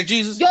pole, Black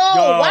Jesus. Yo,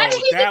 why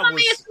did he give my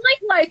man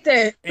Slick like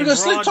that?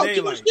 Because Slick talked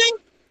too much game.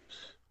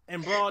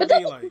 In broad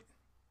daylight.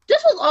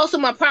 This was also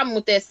my problem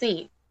with that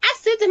scene. I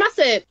said to him, I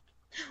said,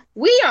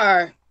 we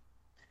are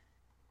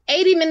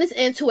 80 minutes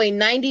into a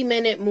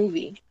 90-minute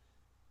movie.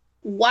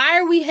 Why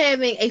are we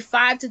having a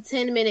 5 to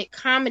 10 minute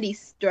comedy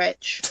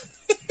stretch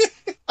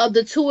of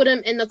the two of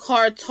them in the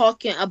car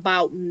talking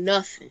about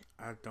nothing?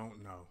 I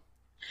don't know.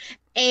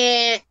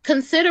 And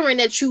considering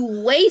that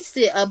you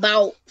wasted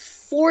about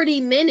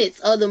 40 minutes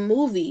of the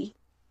movie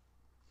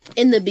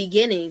in the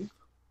beginning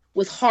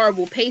with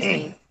horrible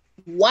pacing,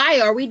 why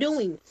are we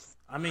doing this?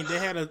 I mean, they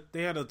had a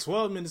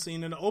 12-minute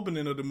scene in the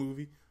opening of the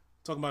movie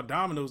talking about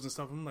dominoes and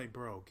stuff. I'm like,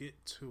 bro, get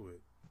to it.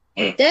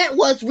 That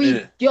was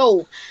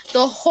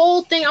the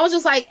whole thing. I was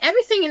just like,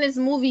 everything in this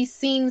movie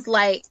seems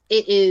like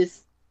it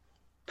is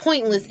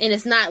pointless and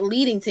it's not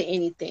leading to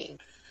anything.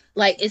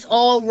 Like, it's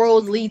all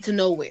roads lead to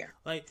nowhere.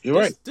 Like, you're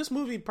right. This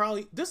movie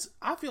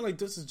I feel like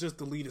this is just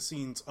deleted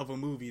scenes of a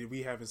movie that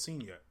we haven't seen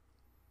yet.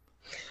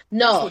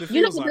 No,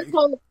 you know what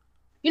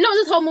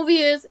this whole movie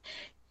is?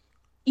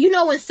 You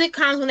know, in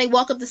sitcoms when they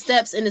walk up the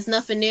steps and there's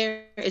nothing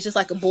there, it's just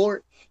like a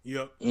board.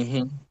 Yep.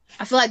 Mm-hmm.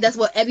 I feel like that's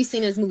what every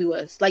scene in this movie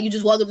was. Like, you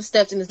just walk up the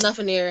steps and there's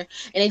nothing there,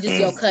 and they just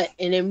yell cut,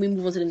 and then we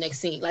move on to the next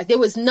scene. Like, there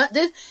was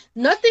nothing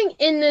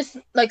in this.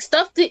 Like,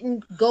 stuff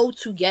didn't go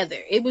together.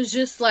 It was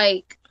just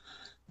like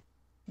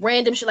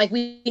random shit. Like,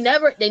 they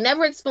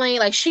never explained.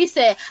 Like, she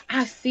said,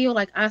 "I feel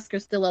like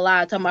Oscar's still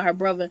alive," talking about her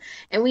brother,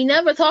 and we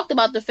never talked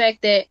about the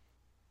fact that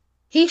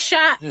he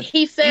shot,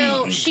 he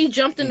fell, she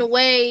jumped in the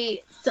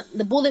way.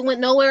 The bullet went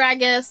nowhere, I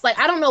guess. Like,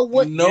 I don't know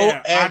what.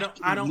 I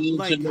don't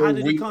like. How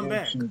did he come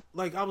back?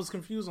 Like, I was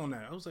confused on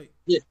that. I was like,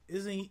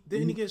 didn't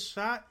he get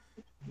shot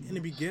in the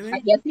beginning? I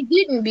guess he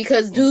didn't,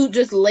 because dude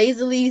just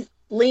lazily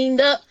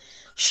leaned up,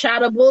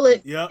 shot a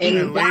bullet,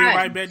 and laid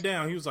right back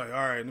down. He was like, all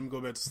right, let me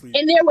go back to sleep.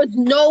 And there was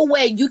no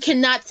way, you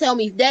cannot tell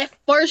me that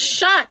first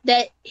shot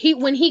that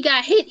when he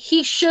got hit,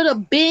 he should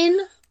have been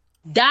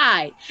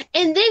died.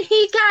 And then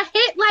he got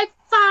hit like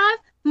 5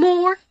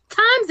 more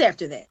times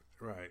after that.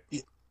 Right.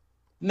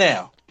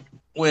 Now,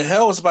 when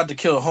Hell was about to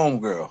kill a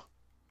homegirl,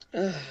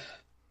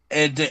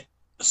 and then,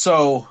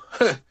 so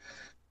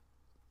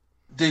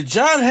did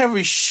John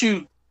Henry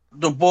shoot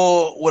the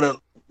bull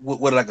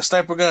with like a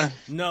sniper gun?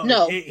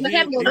 No. He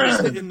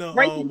was hitting the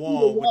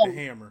wall with the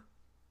hammer.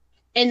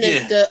 And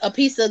a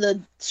piece of the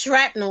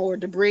shrapnel or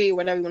debris,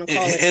 whatever you want to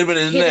call it, hit him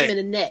in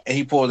the neck, and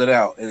he pulled it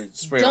out and it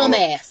sprayed.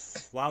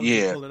 Dumbass. Why would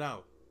you pull it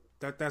out?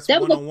 That was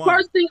the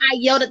first thing I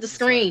yelled at the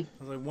screen.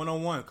 I was like,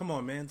 101. Come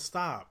on, man,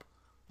 stop.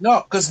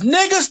 No, because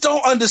niggas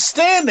don't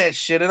understand that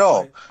shit at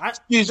all.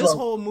 This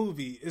whole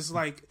movie is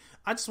like,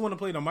 I just want to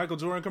play the Michael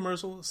Jordan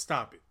commercial.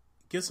 Stop it.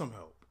 Get some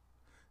help.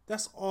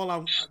 That's all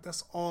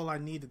I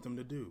needed them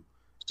to do.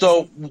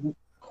 So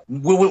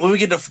when we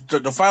get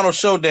the final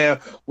showdown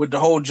with the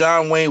whole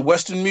John Wayne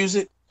Western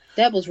music,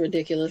 that was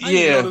ridiculous. I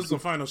didn't know this was the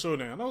final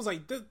showdown. I was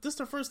like, this is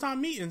their first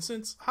time meeting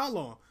since how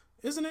long?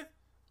 Isn't it?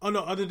 Oh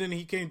no, other than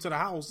he came to the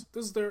house,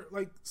 this is their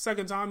like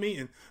second time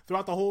meeting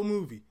throughout the whole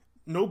movie.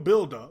 No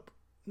build up,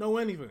 no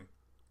anything.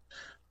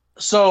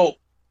 So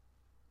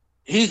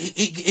he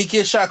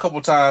gets shot a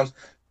couple times,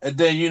 and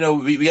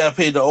then we gotta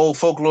play the old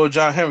folklore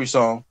John Henry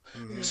song.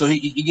 Mm-hmm. So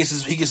he gets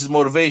his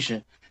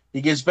motivation.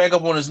 He gets back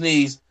up on his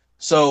knees.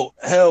 So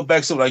Hell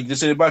backs up like they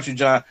said about you,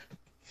 John.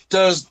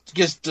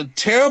 Gets the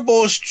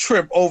terriblest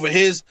trip over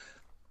his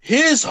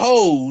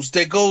hose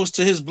that goes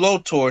to his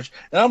blowtorch,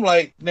 and I'm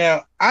like,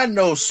 now I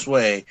know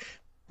Sway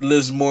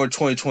lives more in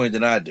 2020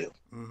 than I do.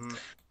 Mm-hmm.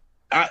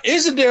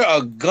 Isn't there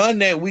a gun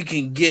that we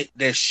can get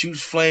that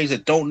shoots flames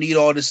that don't need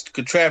all this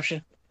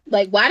contraption?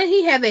 Like, why did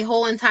he have a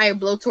whole entire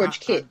blowtorch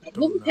kit?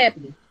 What was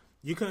happening?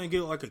 You couldn't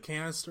get like a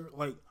canister.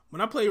 Like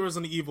when I play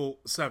Resident Evil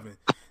 7,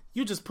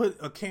 you just put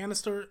a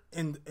canister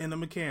in a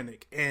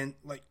mechanic and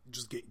like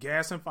just get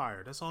gas and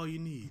fire. That's all you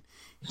need.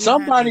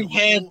 Somebody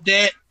had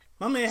that.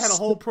 My man had a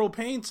whole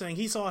propane tank.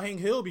 He saw Hank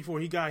Hill before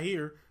he got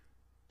here.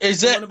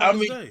 Is that? I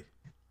mean,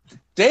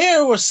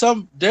 there was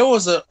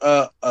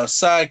a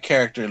side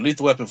character in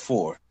Lethal Weapon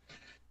 4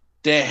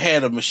 that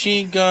had a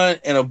machine gun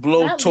and a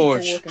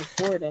blowtorch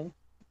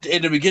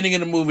in the beginning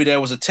of the movie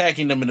that was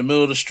attacking them in the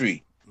middle of the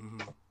street.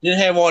 Mm-hmm. Didn't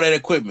have all that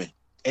equipment,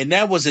 and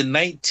that was in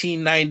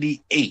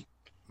 1998.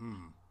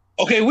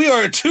 Okay, we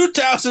are in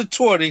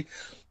 2020,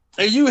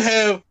 and you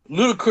have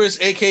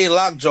Ludacris, aka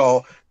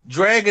Lockjaw,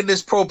 dragging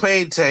this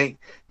propane tank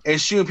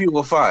and shooting people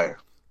with fire.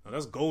 Oh,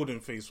 that's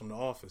Golden Face from The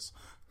Office.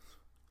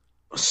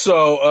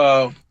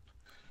 So,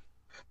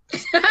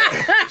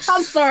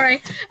 I'm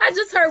sorry. I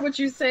just heard what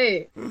you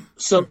said.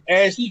 So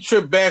as he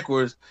tripped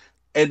backwards,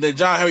 and then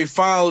John Henry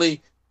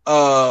finally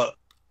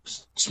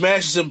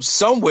smashes him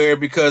somewhere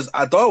because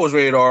I thought it was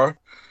rated R.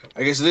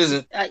 I guess it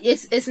isn't.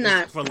 It's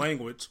not. It's for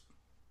language.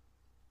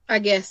 I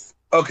guess.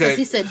 Okay.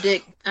 He said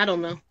dick. I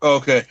don't know.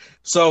 Okay.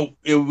 So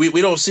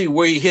we don't see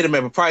where he hit him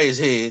at, but probably his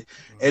head.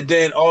 And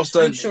then all of a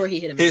sudden, I'm sure he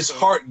hit him his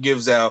heart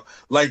gives out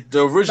like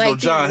the original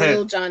John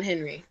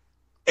Henry.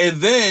 And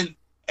then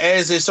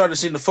as they started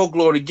seeing the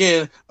folklore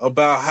again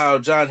about how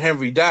John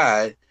Henry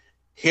died,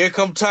 here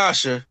come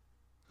Tasha.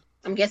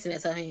 I'm guessing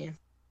that's her hand.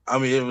 I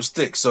mean, it was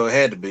thick, so it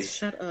had to be.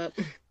 Shut up.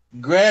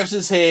 Grabs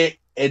his head,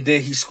 and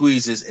then he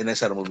squeezes, and that's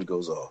how the movie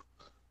goes off.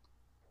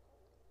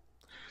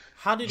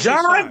 How did he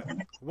get shot?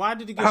 Why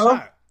did he get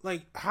shot?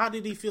 Like, how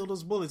did he feel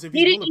those bullets? If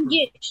he didn't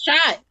get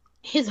shot,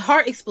 his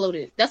heart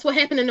exploded. That's what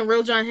happened in the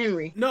real John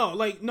Henry.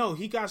 No,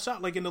 he got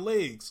shot like in the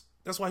legs.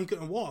 That's why he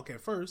couldn't walk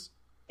at first.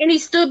 And he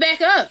stood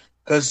back up.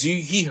 Because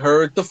he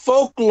heard the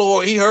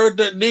folklore. He heard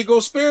the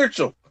Negro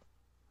spiritual.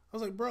 I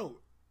was like, bro,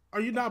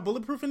 are you not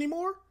bulletproof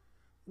anymore?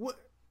 What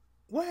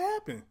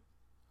happened?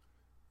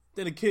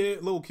 Then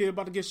little kid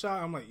about to get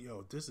shot. I'm like,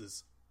 yo, this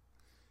is...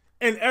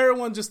 And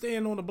everyone just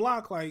standing on the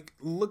block, like,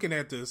 looking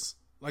at this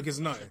like it's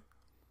nothing.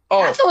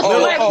 Little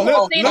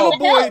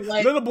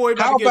boy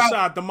about to get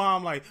shot. The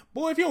mom like,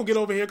 boy, if you don't get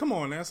over here, come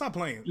on now, stop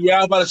playing. Yeah, I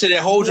was about to say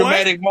that whole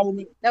dramatic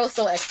moment. That was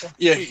so extra.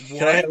 Yeah,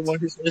 can I have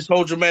this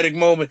whole dramatic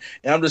moment?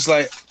 And I'm just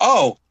like,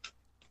 oh,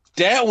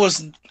 that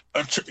was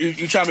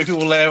you trying to make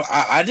people laugh.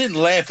 I didn't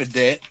laugh at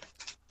that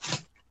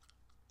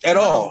at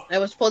all.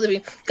 That was supposed to be.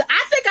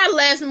 I think I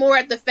laughed more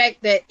at the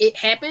fact that it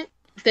happened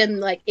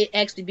than like it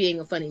actually being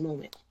a funny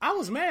moment. I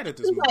was mad at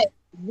this movie. Like,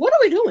 what are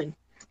we doing?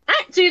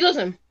 See,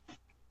 listen,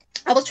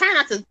 I was trying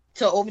not to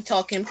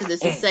overtalk him because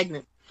it's a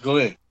segment. Go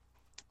ahead.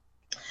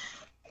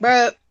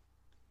 But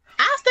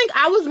I think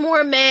I was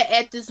more mad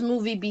at this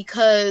movie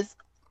because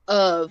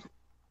of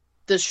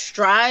the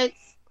strides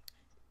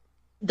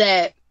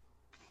that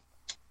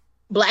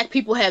Black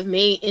people have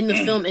made in the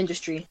film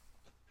industry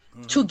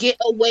to get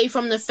away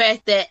from the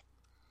fact that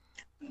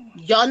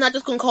y'all not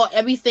just gonna call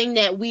everything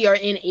that we are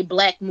in a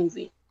Black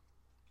movie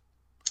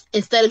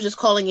instead of just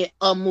calling it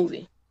a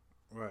movie.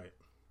 Right.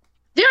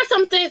 There are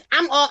some things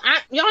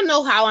y'all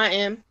know how I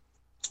am.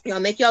 Y'all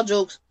make y'all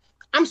jokes.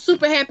 I'm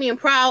super happy and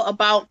proud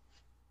about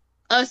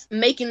us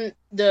making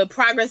the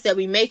progress that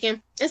we're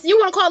making. And so you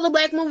want to call it a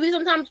Black movie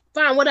sometimes,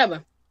 fine,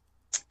 whatever.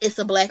 It's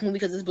a Black movie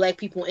because there's Black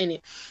people in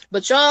it.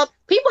 But y'all,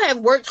 people have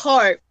worked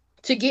hard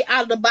to get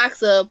out of the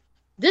box of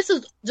This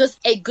is just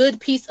a good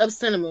piece of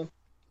cinema.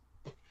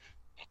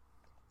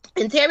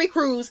 And Terry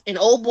Crews, an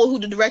old boy who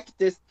directed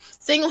this,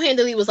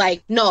 single-handedly was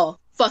like, no,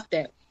 fuck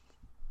that.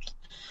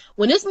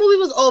 When this movie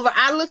was over,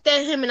 I looked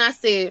at him and I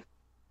said,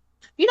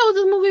 you know what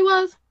this movie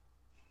was?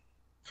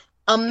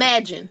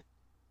 Imagine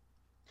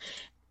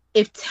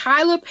if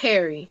Tyler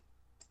Perry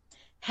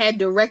had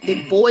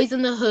directed Boys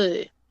in the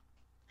Hood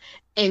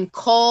and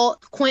called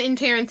Quentin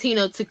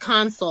Tarantino to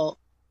consult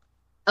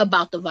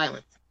about the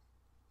violence.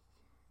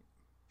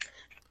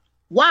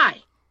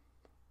 Why?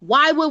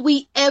 Why would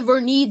we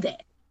ever need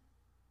that?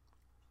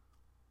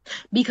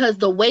 Because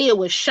the way it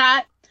was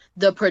shot,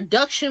 the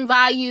production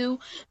value,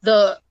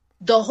 the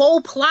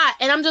whole plot,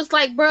 and I'm just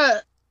like,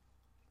 bruh,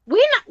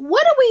 we're not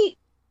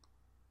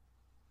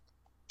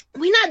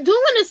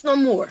doing this no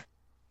more.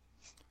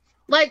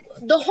 Like,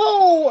 the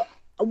whole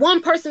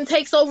one person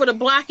takes over the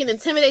block and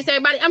intimidates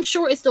everybody. I'm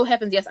sure it still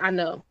happens. Yes, I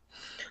know.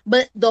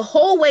 But the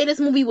whole way this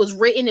movie was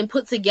written and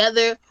put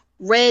together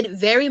read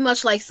very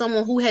much like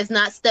someone who has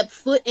not stepped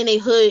foot in a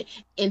hood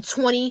in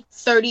 20,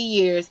 30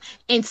 years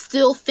and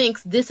still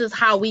thinks this is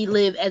how we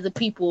live as a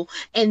people.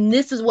 And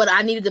this is what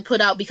I needed to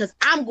put out because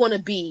I'm going to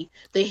be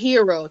the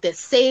hero that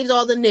saves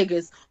all the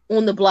niggas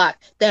on the block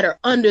that are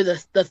under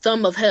the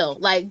thumb of hell.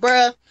 Like,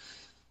 bruh,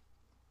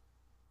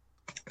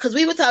 because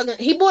we were talking,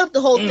 he brought up the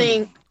whole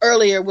thing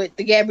earlier with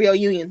the Gabrielle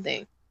Union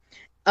thing.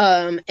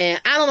 And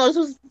I don't know, this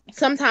was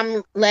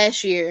sometime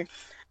last year.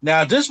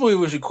 Now, this movie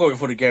was recorded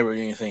before the Gabrielle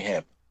Union thing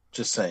happened.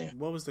 Just saying.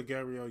 What was the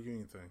Gabrielle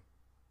Union thing?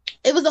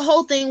 It was the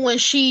whole thing when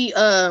she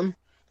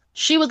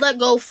was let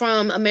go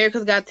from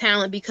America's Got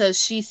Talent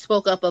because she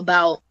spoke up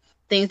about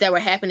things that were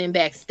happening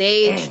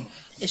backstage.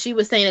 And she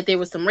was saying that there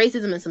was some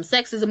racism and some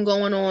sexism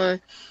going on.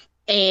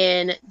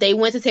 And they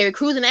went to Terry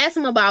Crews and asked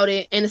him about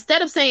it. And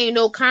instead of saying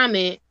no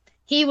comment,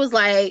 he was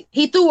like,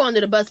 he threw her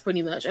under the bus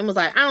pretty much and was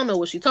like, I don't know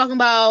what she's talking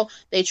about.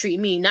 They treat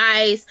me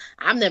nice.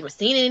 I've never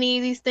seen any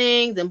of these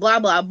things and blah,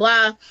 blah,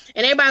 blah.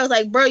 And everybody was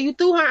like, bro, you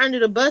threw her under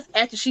the bus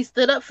after she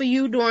stood up for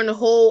you during the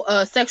whole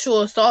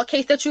sexual assault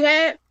case that you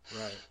had.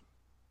 Right.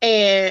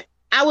 And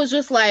I was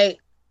just like,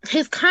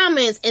 his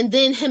comments, and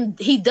then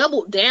he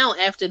doubled down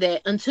after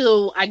that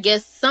until I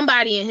guess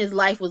somebody in his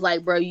life was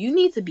like, bro, you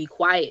need to be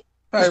quiet.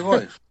 His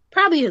wife.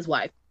 Probably his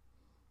wife.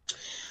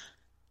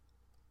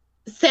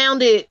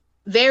 Sounded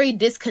very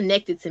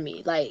disconnected to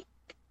me. Like,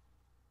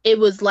 it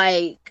was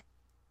like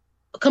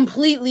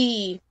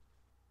completely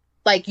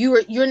like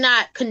you're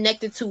not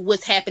connected to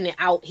what's happening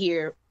out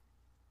here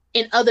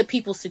in other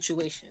people's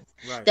situations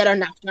that are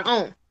not your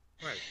own.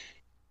 Right.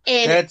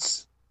 And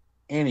that's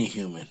any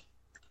human.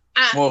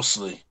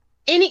 Mostly.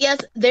 Yes,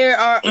 there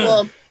are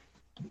well,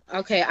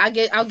 okay, I'll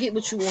get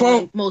what you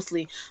want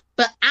mostly.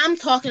 But I'm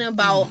talking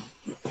about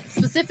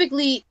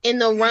specifically in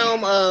the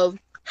realm of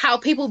how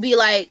people be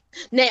like,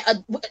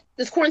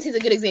 this quarantine's a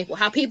good example.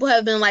 How people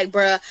have been like,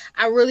 bruh,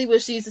 I really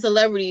wish these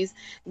celebrities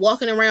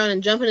walking around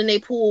and jumping in their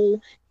pool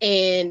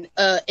and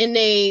in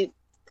they,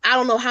 I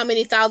don't know how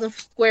many 1,000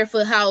 square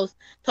foot house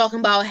talking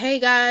about, hey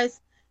guys,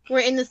 we're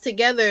in this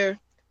together.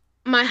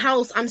 My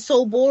house, I'm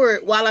so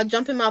bored while I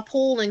jump in my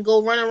pool and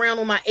go run around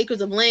on my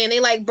acres of land. They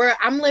like, bruh,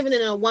 I'm living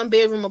in a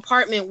 1-bedroom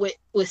apartment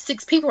with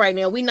 6 people right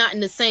now. We're not in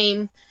the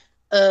same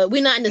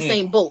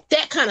same boat.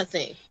 That kind of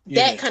thing.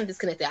 Yeah. That kind of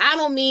disconnected. I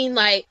don't mean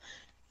like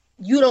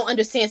you don't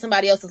understand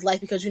somebody else's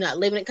life because you're not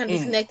living it kind of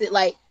disconnected.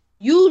 Like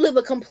you live in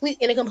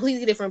a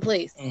completely different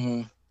place.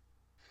 Mm-hmm.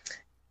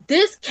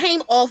 This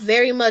came off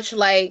very much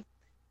like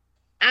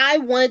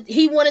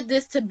he wanted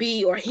this to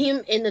be, or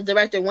him and the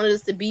director wanted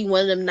this to be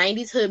one of them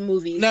 90s hood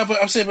movies. No,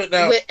 but I'm saying, but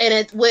now, and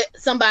it's with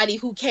somebody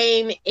who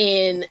came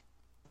in.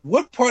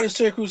 What part is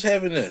Terry Crews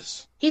having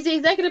this? He's the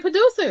executive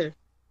producer.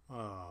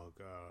 Oh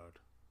God!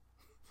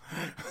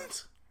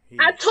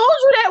 I told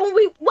you that when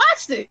we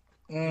watched it.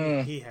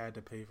 He had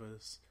to pay for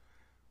this.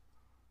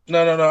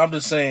 No. I'm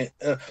just saying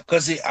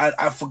because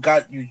I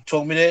forgot you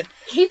told me that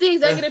he's the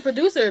executive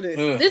producer of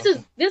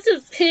this. This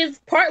is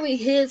partly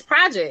his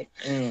project,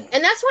 and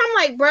that's why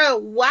I'm like, bro,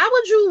 why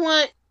would you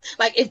want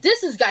like if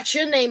this has got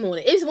your name on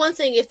it? It's one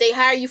thing if they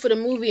hire you for the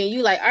movie and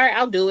you like, all right,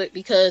 I'll do it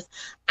because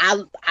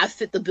I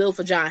fit the bill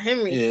for John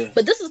Henry. Yeah.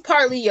 But this is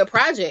partly your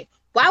project.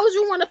 Why would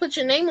you want to put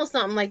your name on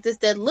something like this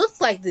that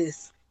looks like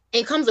this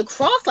and comes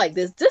across like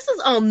this? This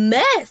is a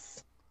mess.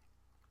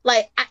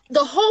 Like,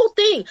 the whole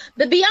thing,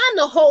 but beyond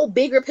the whole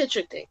bigger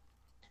picture thing,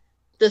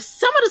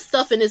 some of the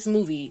stuff in this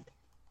movie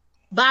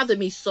bothered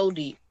me so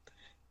deep.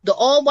 The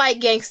all-white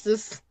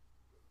gangsters,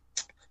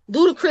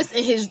 Ludacris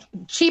and his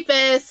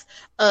cheap-ass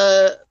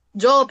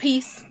jaw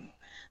piece.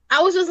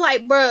 I was just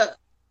like, bruh,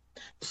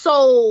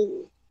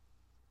 so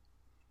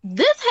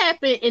this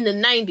happened in the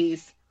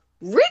 90s.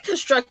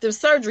 Reconstructive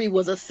surgery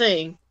was a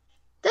thing.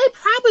 They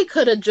probably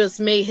could have just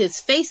made his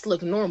face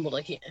look normal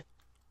again.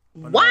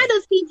 Why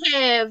does he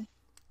have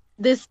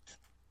this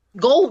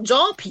gold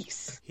jaw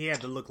piece? He had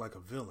to look like a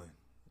villain.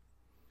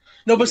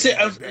 No, but see,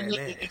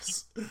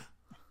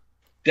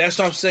 that's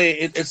what I'm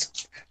saying.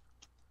 It's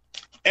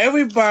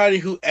everybody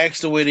who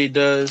acts the way they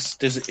does.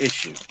 There's an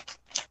issue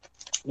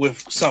with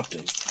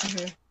something.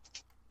 Mm-hmm.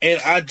 And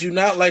I do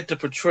not like the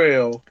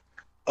portrayal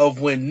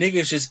of when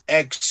niggas just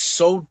act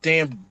so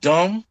damn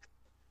dumb,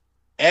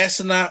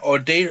 asinine, or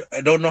they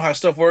don't know how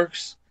stuff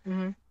works,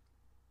 and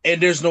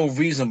there's no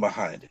reason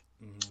behind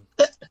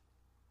it.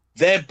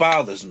 That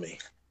bothers me.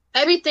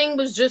 Everything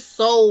was just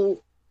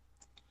so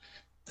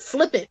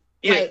flippant.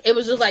 Yeah. Like, it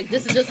was just like,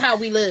 this is just how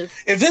we live.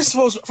 If this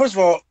supposed, first of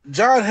all,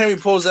 John Henry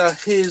pulls out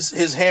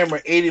his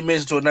hammer 80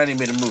 minutes to a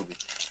 90-minute movie.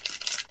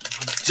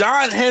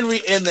 John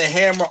Henry and the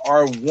Hammer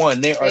are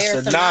one. They are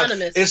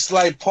synonymous. It's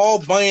like Paul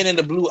Bunyan and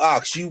the Blue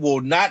Ox. You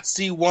will not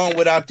see one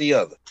without the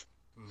other.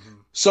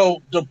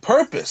 So the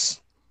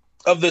purpose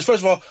of this,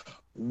 first of all,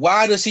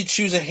 why does he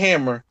choose a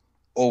hammer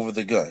over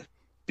the gun?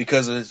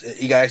 Because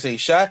he got actually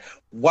shot.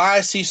 Why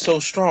is he so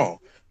strong?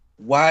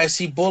 Why is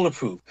he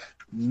bulletproof?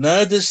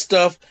 None of this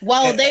stuff.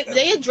 Well,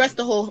 they addressed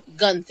the whole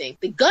gun thing.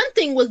 The gun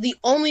thing was the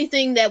only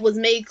thing that was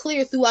made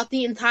clear throughout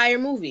the entire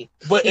movie.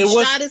 But he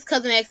shot his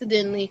cousin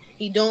accidentally.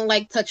 He don't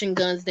like touching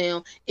guns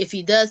down. If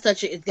he does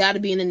touch it, it's got to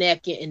be in a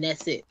napkin, and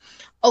that's it.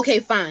 Okay,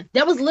 fine.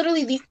 That was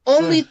literally the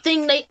only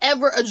thing they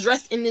ever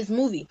addressed in this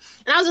movie.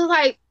 And I was just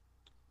like,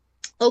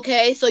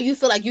 okay, so you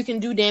feel like you can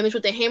do damage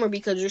with the hammer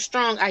because you're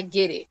strong. I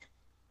get it.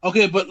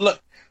 Okay, but look,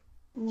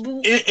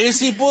 is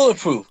he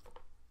bulletproof?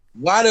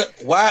 Why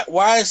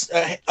is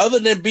other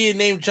than being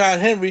named John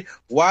Henry,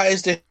 why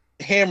is the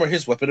hammer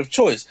his weapon of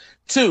choice?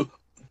 2,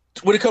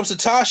 when it comes to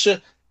Tasha,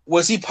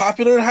 was he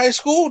popular in high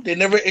school?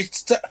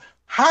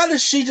 How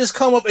does she just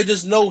come up and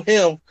just know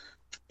him?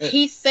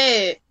 He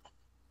said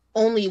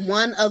only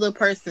one other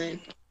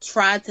person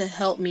tried to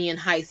help me in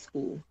high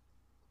school,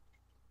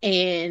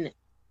 and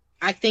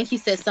I think he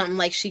said something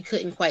like she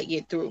couldn't quite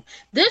get through.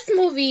 This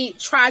movie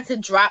tried to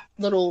drop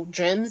little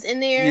gems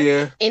in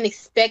there and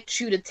expect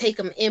you to take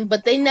them in,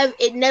 but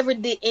it never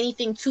did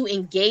anything to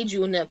engage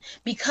you enough.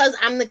 Because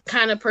I'm the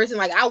kind of person,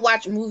 like, I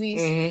watch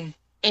movies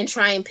and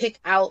try and pick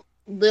out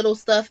little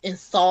stuff and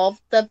solve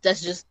stuff.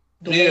 That's just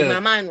the way my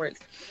mind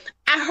works.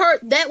 I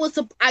heard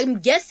I'm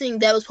guessing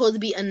that was supposed to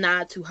be a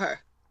nod to her.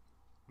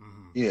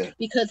 Yeah.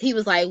 Because he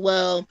was like,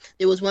 well,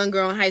 there was one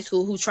girl in high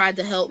school who tried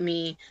to help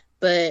me,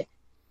 but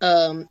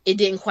it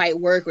didn't quite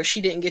work, or she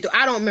didn't get through.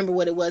 I don't remember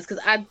what it was,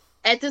 because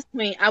at this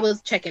point I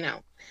was checking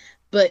out.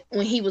 But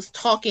when he was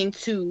talking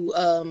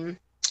to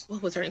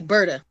what was her name,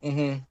 Berta,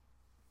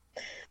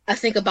 I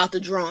think about the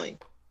drawing,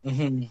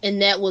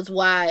 and that was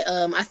why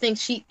I think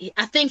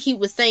he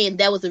was saying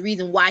that was the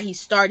reason why he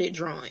started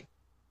drawing,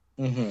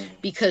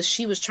 because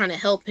she was trying to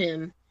help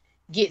him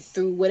get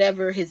through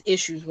whatever his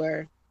issues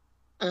were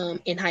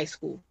in high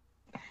school.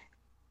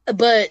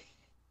 But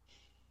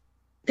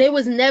there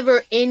was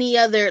never any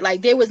other,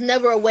 like, there was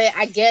never a way,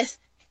 I guess,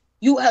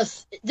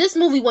 this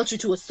movie wants you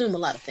to assume a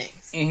lot of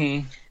things.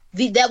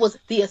 That was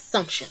the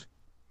assumption,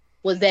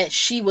 was that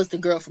she was the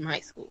girl from high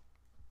school.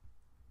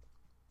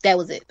 That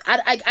was it.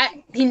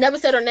 He never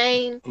said her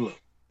name.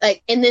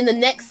 Like, and then the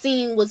next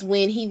scene was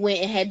when he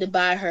went and had to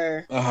buy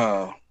her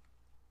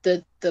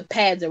the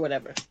pads or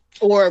whatever.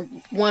 Or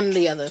one or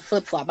the other,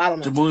 flip-flop, I don't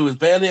know. The movie was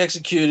badly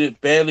executed,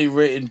 badly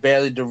written,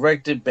 badly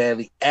directed,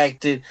 badly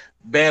acted,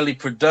 badly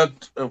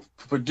produced,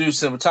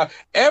 cinematography.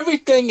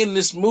 Everything in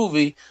this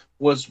movie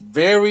was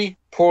very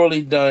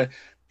poorly done.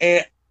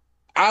 And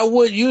I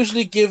would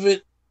usually give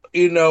it,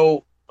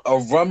 a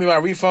run me my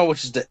refund,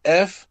 which is the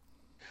F.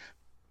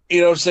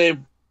 You know what I'm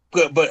saying?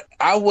 But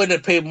I wouldn't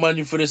have paid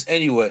money for this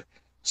anyway.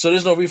 So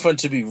there's no refund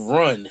to be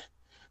run.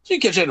 So you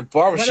catch it at the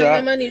barbershop.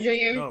 Run my money,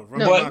 Junior. No,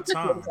 run my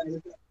time.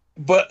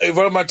 But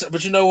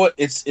you know what?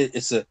 It's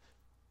in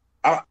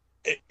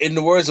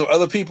the words of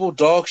other people,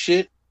 dog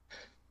shit.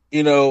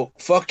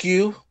 Fuck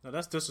you. No,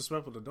 that's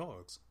disrespectful to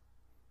dogs.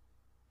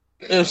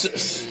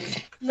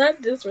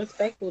 Not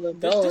disrespectful to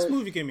dogs. This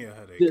movie gave me a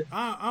headache.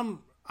 I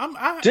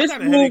got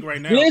a headache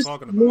right now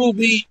talking about this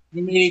movie.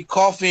 Made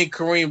Coffee and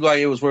Kareem like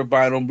it was worth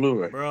buying on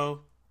Blu-ray, bro.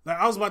 Like,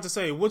 I was about to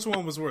say, which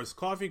one was worse,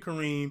 Coffee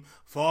Kareem,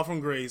 Fall from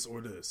Grace, or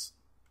this?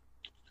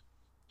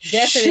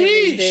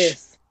 Definitely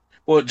this.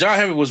 Well, John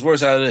Henry was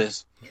worse out of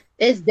this.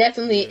 It was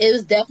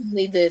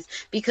definitely this,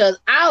 because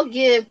I'll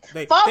give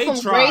Fall from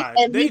Grace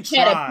at least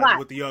had a plot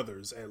with the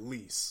others at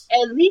least.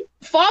 At least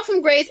Fall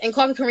from Grace and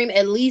Coffee Kareem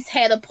at least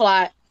had a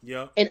plot,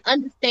 an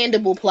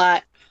understandable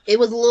plot. It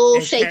was a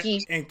little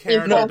shaky and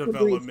character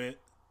development.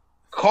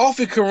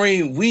 Coffee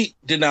Kareem, we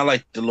did not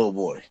like the little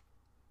boy.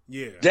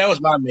 Yeah, that was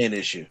my main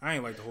issue. I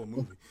ain't like the whole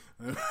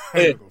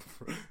movie.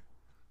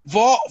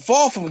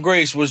 Fall from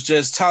Grace was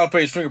just Tyler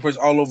Perry's fingerprints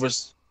all over.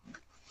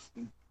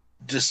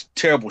 Just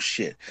terrible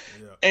shit.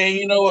 Yeah. And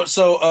you know what?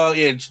 So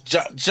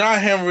John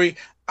Henry,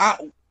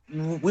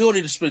 we don't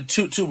need to spend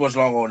too much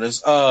long on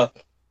this.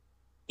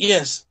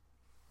 Yes,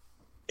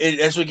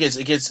 that's what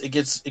it gets. It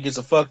gets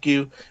a fuck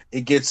you.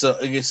 It gets a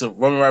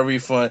run my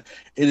refund.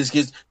 It just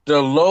gets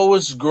the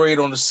lowest grade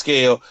on the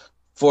scale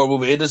for a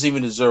movie. It doesn't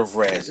even deserve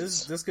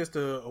Razzies. This gets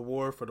the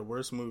award for the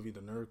worst movie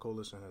the Nerd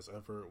Coalition has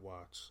ever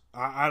watched.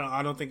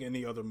 I don't think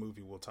any other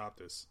movie will top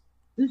this.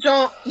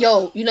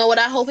 Yo, you know what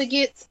I hope it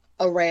gets?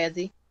 A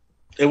Razzie.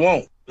 It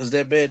won't. It's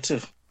that bad too.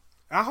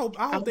 I hope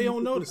they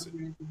don't notice it.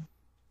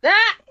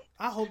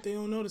 I hope they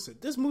don't notice it.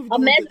 This movie,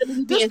 Imagine the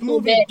movie being so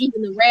bad,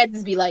 even the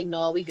Reds be like,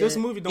 "No, we good." This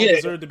movie don't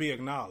deserve to be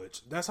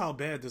acknowledged. That's how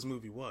bad this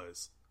movie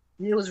was.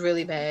 It was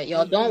really bad,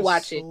 y'all. Don't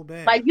watch it.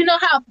 Bad. Like, you know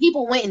how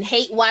people went and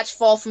hate watch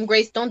Fall from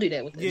Grace? Don't do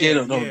that with it.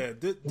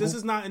 Yeah. This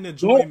is not an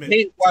enjoyment. Don't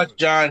hate watch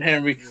John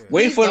Henry.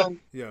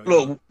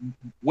 Yeah.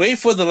 Wait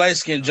for the light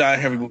skinned John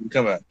Henry movie to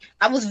come out.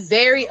 I was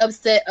very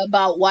upset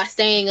about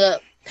staying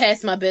up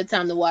past my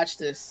bedtime to watch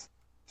this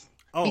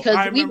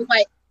because we were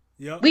like,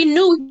 we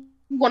knew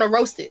we were gonna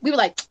roast it. We were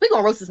like, we're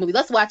gonna roast this movie.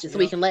 Let's watch it so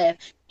we can laugh.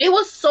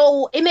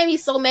 It made me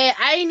so mad.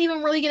 I didn't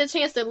even really get a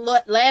chance to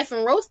laugh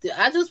and roast it.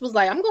 I just was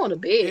like, I'm going to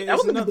bed.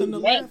 There's nothing to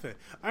laugh at.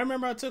 I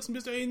remember I took some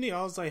Mr. A&E.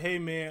 I was like, hey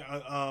man,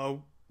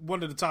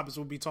 one of the topics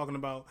we'll be talking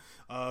about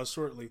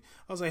shortly.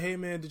 I was like, hey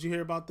man, did you hear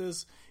about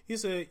this? He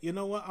said, you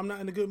know what? I'm not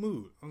in a good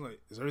mood. I'm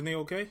like, is everything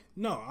okay?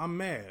 No, I'm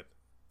mad.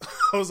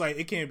 I was like,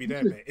 it can't be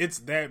that bad. It's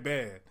that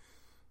bad.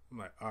 I'm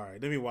like, all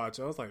right, let me watch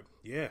it. I was like,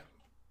 yeah,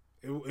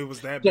 it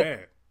was that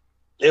bad.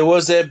 It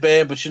was that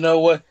bad, but you know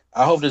what?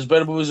 I hope there's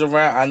better movies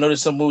around. I know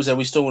there's some movies that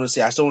we still want to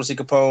see. I still want to see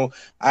Capone.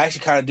 I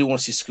actually kind of do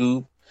want to see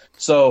Scoob.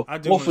 So I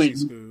do want to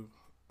see Scoob.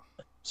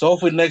 So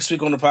hopefully next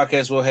week on the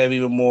podcast we'll have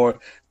even more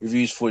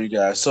reviews for you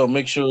guys. So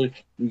make sure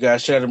you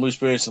guys share the movie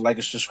experience and like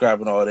and subscribe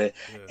and all that.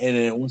 Yeah. And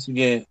then once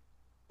again,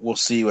 we'll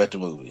see you at the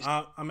movies.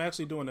 I'm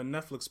actually doing a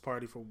Netflix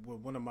party with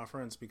one of my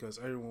friends because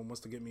everyone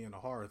wants to get me into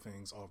horror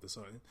things all of a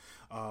sudden.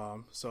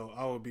 So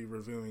I will be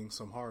reviewing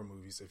some horror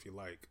movies if you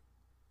like.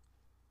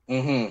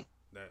 Mm-hmm.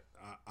 That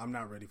I'm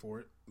not ready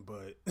for it,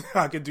 but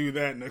I could do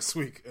that next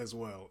week as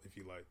well if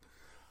you like.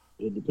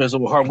 It depends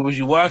on what horror movies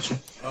you watch.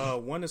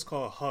 One is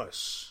called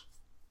Hush.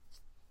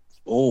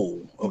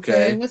 Oh,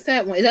 okay. What's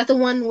that one? Is that the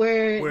one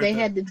where they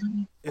had to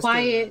be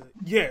quiet?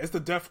 It's the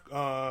deaf.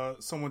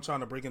 Someone trying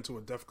to break into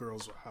a deaf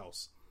girl's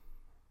house.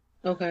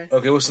 Okay.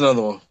 Okay. What's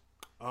another one?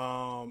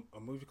 A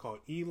movie called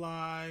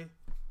Eli.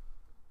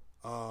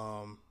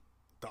 The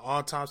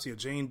Autopsy of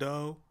Jane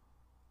Doe.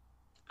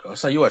 Oh,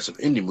 so you watch some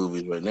indie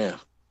movies right now.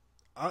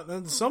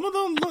 Some of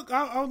them look.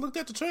 I looked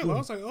at the trailer. I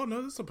was like, "Oh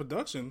no, this is a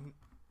production."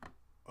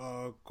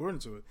 According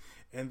to it,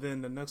 and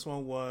then the next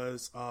one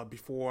was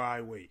Before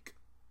I Wake.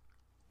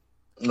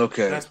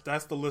 Okay,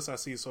 that's the list I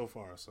see so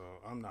far. So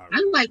I'm not.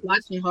 I like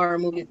watching horror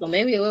movies, so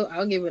maybe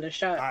I'll give it a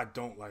shot. I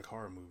don't like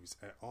horror movies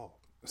at all,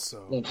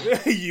 so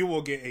you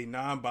will get a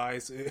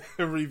non-biased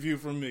review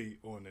from me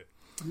on it.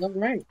 All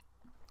right.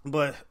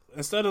 But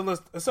instead of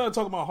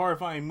talking about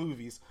horrifying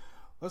movies,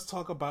 let's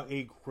talk about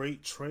a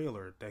great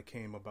trailer that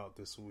came about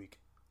this week.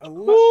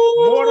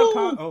 Mortal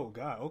Kombat. Oh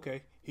God,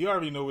 okay. You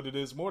already know what it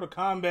is. Mortal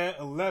Kombat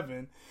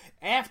 11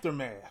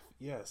 Aftermath.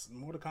 Yes,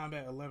 Mortal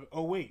Kombat 11.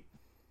 Oh wait,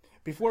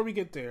 before we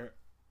get there,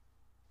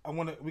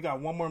 we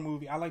got one more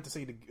movie. I like to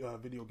say the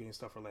video game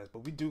stuff for last,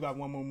 but we do got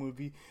one more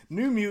movie.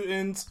 New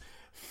Mutants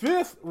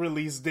 5th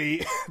release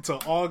date to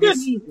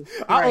August.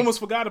 I almost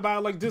forgot about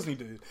it like Disney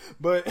did,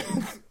 but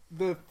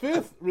the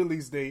 5th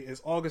release date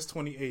is August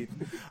 28th.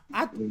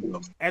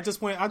 At this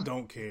point, I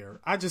don't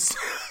care. I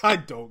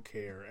don't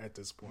care at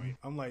this point.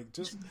 I'm like,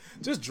 just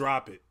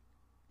drop it.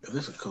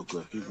 This is cool.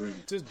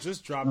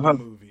 Just drop the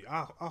movie.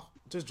 I'll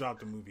just drop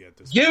the movie at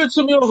this point. Give it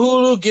to me on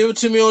Hulu. Give it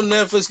to me on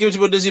Netflix. Give it to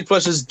me on Disney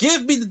Plus. Just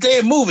give me the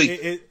damn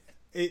movie.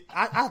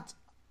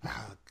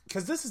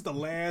 Because this is the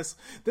last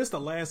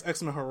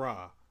X-Men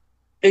hurrah.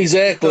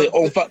 Exactly.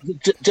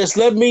 Just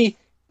let me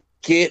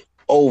get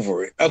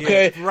over it.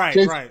 Okay. Yeah, right.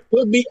 Just right.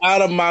 Put me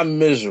out of my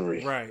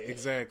misery. Right.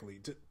 Exactly.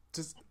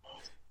 Just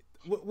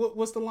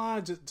what's the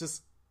line?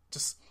 Just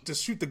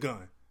shoot the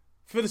gun.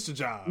 Finish the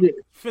job. Yeah.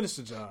 Finish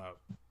the job.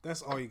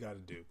 That's all you got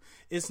to do.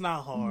 It's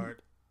not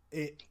hard.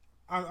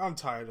 I'm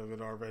tired of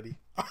it already.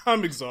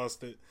 I'm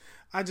exhausted.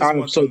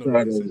 I'm so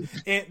tired of it.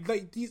 And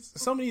like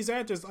some of these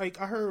actors, like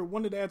I heard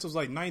one of the actors was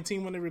like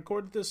 19 when they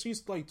recorded this.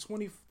 She's like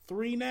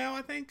 23 now,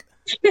 I think.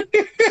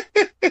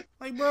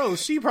 Like, bro,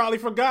 she probably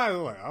forgot.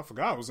 Like, I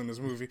forgot I was in this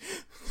movie.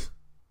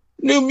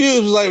 New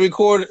Mutants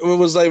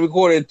was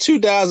recorded in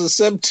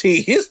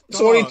 2017. It's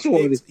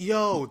 2020.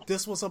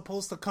 This was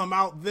supposed to come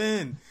out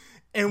then,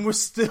 and we're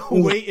still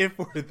waiting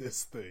for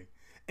this thing.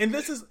 And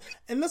this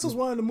was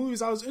one of the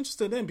movies I was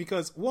interested in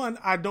because one,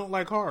 I don't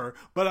like horror,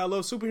 but I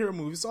love superhero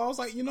movies. So I was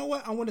like, you know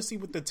what? I want to see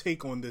what the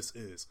take on this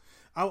is.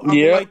 I would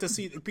like to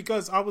see,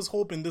 because I was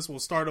hoping this will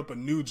start up a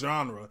new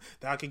genre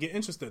that I could get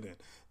interested in.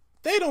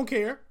 They don't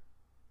care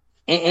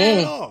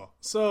at all.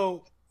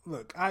 So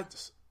look, I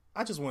just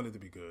wanted it to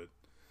be good.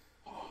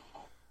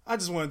 I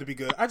just wanted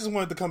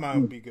it to come out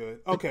and be good.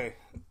 Okay,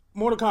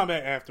 Mortal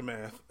Kombat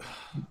Aftermath.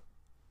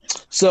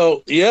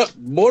 So,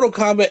 Mortal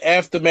Kombat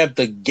Aftermath,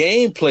 the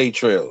gameplay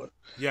trailer.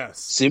 Yes.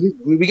 See,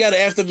 we got an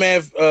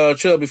Aftermath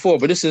trailer before,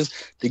 but this is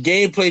the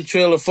gameplay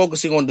trailer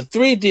focusing on the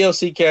 3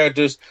 DLC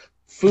characters,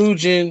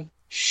 Fujin,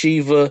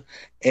 Shiva,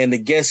 and the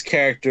guest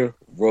character,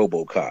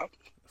 RoboCop.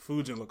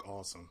 Fujin look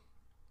awesome.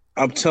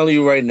 I'm telling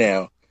you right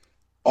now,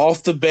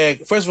 off the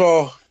back, first of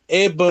all,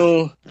 Ed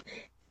Boon,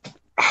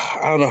 I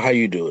don't know how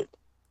you do it.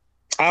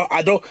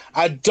 I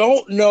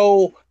don't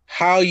know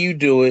how you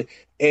do it,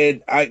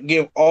 and I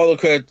give all the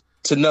credit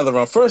to another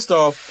round. First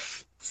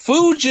off,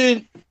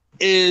 Fujin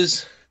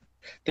is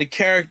the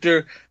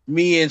character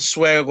me and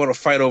Swag are going to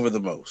fight over the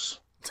most.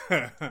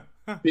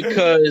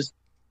 Because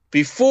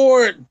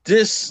before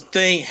this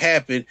thing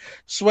happened,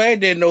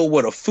 Swag didn't know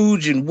what a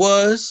Fujin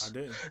was. I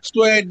didn't.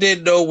 Swag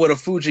didn't know what a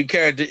Fujin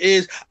character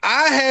is.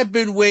 I have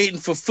been waiting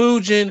for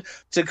Fujin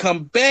to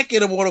come back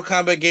in a Mortal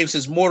Kombat game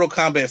since Mortal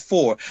Kombat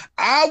 4.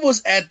 I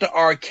was at the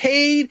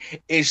arcade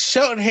in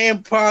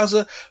Cheltenham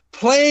Plaza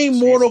playing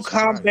Mortal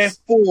Kombat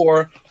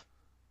 4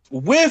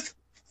 with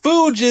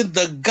Fujin,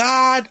 the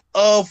god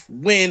of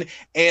wind,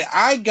 and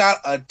I got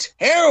a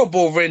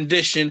terrible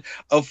rendition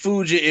of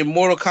Fujin in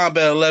Mortal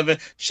Kombat 11.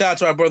 Shout out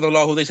to our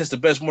brother-in-law who thinks that's the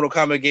best Mortal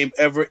Kombat game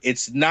ever.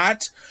 It's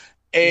not.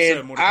 And you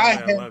said Mortal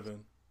Kombat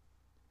 11.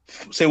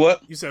 Say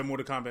what? You said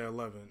Mortal Kombat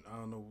 11. I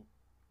don't know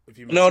if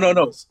you. No.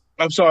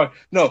 I'm sorry.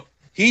 No,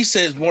 he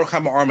says Mortal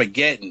Kombat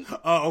Armageddon.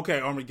 Oh, okay,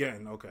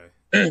 Armageddon. Okay.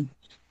 It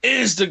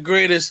is the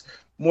greatest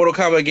Mortal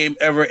Kombat game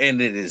ever, and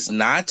it is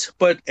not.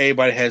 But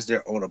everybody has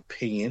their own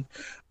opinion.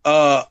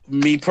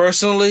 Me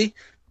personally,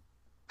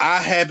 I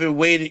have been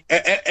waiting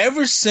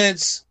ever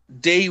since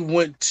they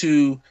went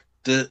to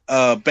the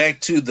back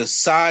to the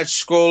side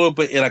scroller,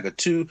 but in like a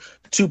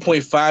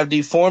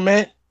 2.5D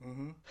format.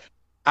 Mm-hmm.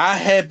 I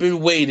have been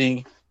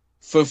waiting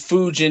for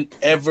Fujin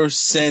ever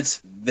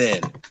since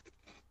then.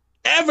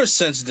 Ever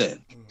since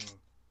then. Mm-hmm.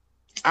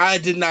 I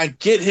did not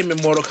get him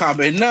in Mortal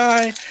Kombat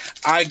 9.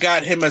 I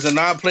got him as a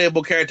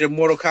non-playable character in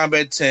Mortal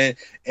Kombat 10.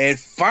 And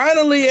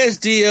finally, as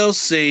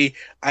DLC,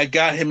 I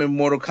got him in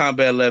Mortal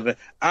Kombat 11.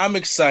 I'm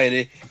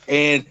excited.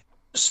 And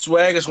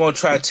Swag is going to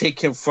try to take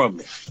him from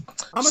me.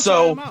 I'm going to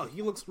try him out.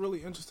 He looks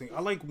really interesting.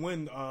 I like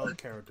wind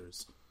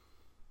characters.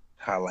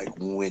 I like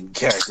wind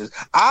characters.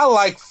 I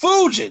like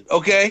Fujin,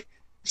 okay?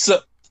 So,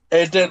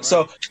 and then, right.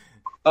 So,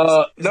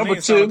 number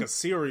 2. Like a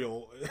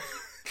cereal.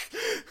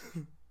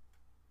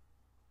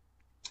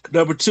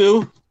 Number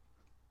 2,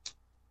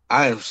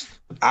 I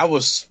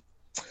was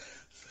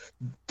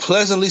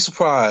pleasantly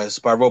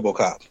surprised by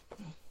RoboCop.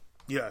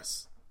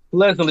 Yes.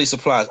 Pleasantly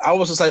surprised. I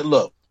was just like,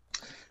 look,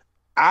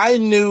 I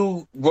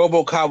knew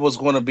RoboCop was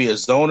going to be a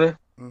zoner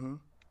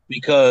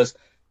because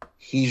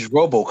he's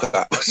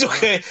RoboCop.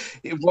 Okay?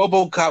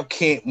 RoboCop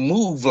can't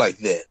move like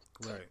that.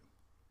 Right.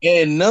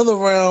 And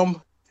NetherRealm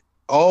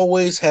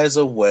always has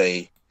a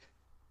way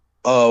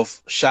of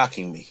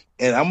shocking me.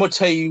 And I'm going to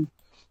tell you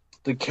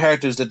the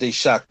characters that they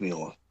shocked me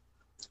on.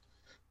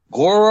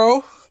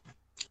 Goro,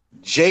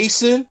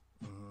 Jason,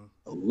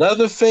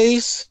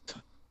 Leatherface,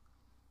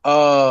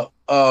 not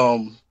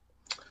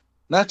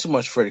too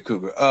much Freddy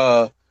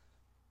Krueger.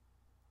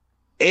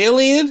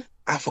 Alien,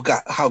 I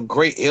forgot how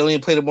great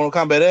Alien played in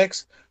Mortal Kombat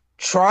X.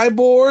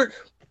 Triborg.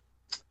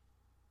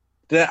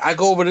 Then I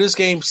go over to this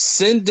game,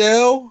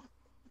 Sindel,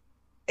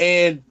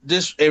 and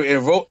this and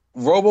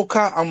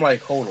RoboCop. I'm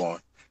like, hold on.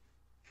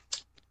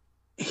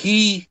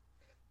 He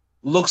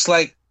looks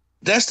like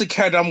that's the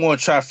character I'm going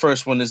to try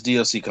first when this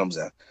DLC comes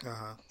out.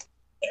 Uh-huh.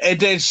 And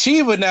then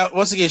Shiva. Now,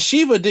 once again,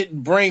 Shiva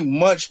didn't bring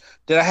much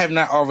that I have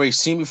not already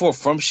seen before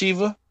from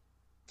Shiva.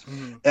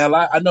 Mm-hmm. And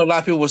I know a lot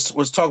of people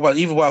was talking about,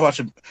 even while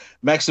watching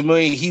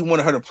Maximilian, he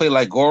wanted her to play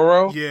like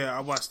Goro. Yeah, I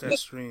watched that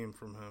stream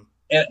from him.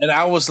 And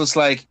I was just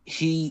like,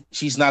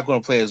 she's not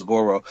going to play as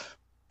Goro.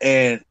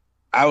 And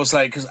I was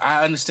like, because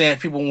I understand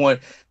people want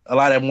a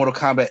lot of that Mortal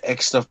Kombat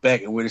X stuff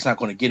back, and where it's not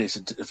going to get it.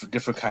 It's a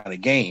different kind of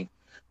game.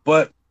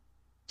 But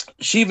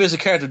Shiva is a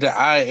character that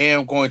I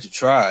am going to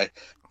try,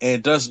 and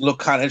it does look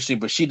kind of interesting,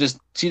 but she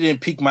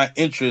didn't pique my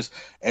interest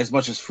as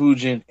much as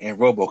Fujin and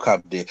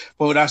RoboCop did.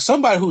 But now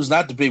somebody who's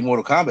not the big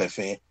Mortal Kombat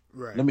fan,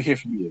 right. Let me hear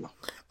from you.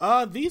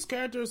 These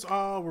characters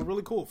were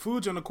really cool.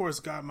 Fujin, of course,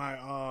 got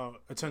my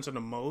attention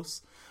the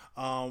most.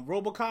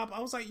 RoboCop,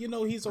 I was like,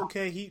 he's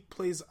okay. He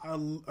plays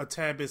a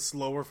tad bit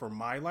slower for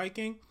my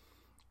liking.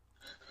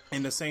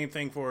 And the same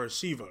thing for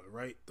Shiva,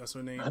 right? That's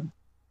her name.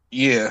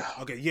 Yeah.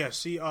 Okay. Yeah.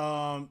 She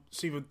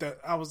that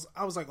I was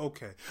like,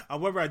 okay.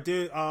 However, I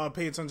did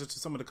pay attention to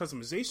some of the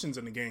customizations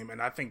in the game,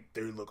 and I think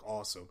they look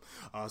awesome.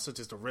 Such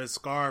as the red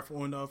scarf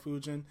on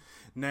Fujin.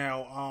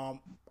 Now,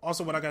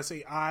 also what I gotta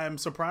say, I'm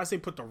surprised they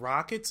put the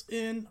rockets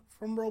in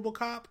from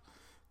RoboCop,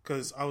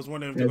 because I was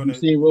wondering if they're gonna.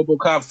 Have you seen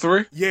RoboCop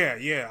 3?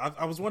 Yeah.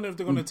 I was wondering if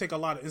they're gonna take a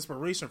lot of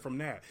inspiration from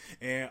that,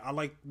 and I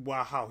like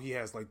how he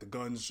has like the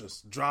guns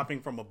just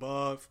dropping from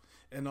above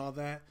and all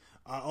that.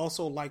 I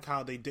also like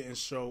how they didn't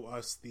show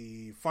us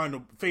the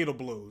fatal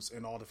blows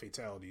and all the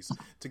fatalities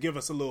to give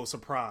us a little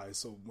surprise.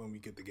 So when we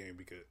get the game,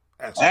 we could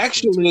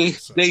actually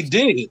they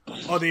did.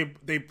 Oh,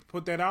 they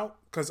put that out?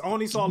 Because I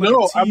only saw like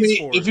a tease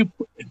for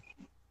it.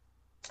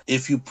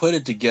 If you put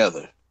it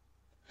together,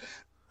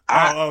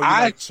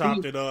 I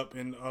chopped it up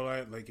and all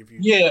that. Like if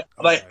you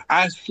like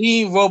I've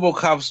seen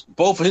RoboCop's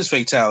both of his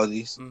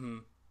fatalities. Mm-hmm.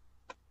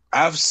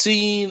 I've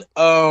seen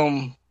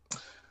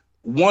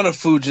one of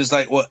Fujin's,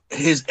 like,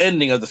 his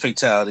ending of the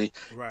fatality,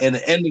 right. And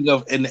the ending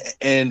of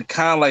and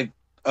kind of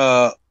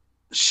like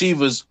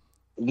Shiva's,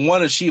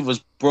 one of Shiva's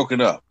broken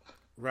up,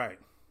 right?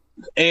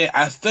 And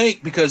I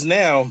think because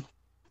now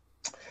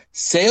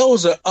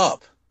sales are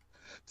up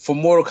for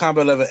Mortal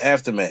Kombat 11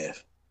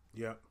 Aftermath,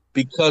 yep,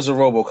 because of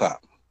RoboCop,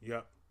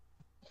 yep,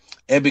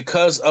 and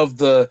because of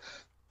the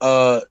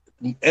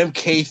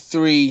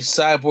MK3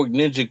 Cyborg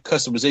Ninja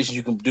customizations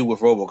you can do with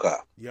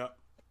RoboCop. Yep.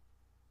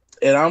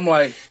 And I'm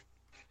like,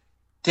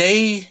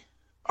 they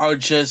are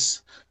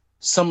just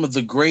some of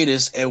the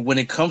greatest and when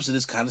it comes to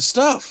this kind of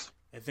stuff.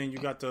 And then you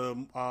got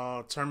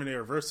the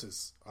Terminator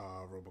versus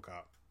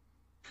RoboCop.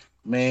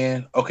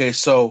 Man, okay,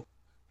 so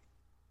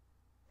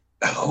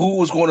who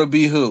was going to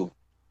be who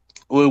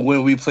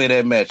when we play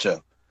that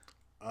matchup?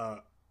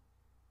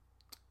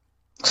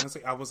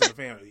 Honestly, I wasn't a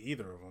fan of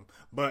either of them,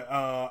 but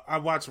I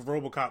watched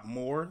RoboCop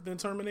more than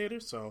Terminator,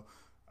 so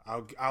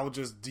I'll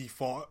just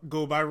default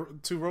go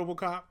to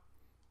RoboCop.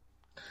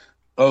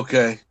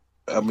 Okay,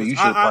 I mean, you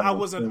should. I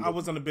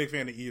wasn't a big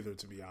fan of either,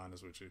 to be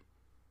honest with you.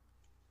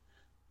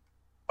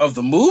 Of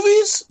the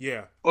movies?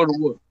 Yeah. Or the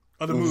what?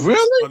 Of the movies.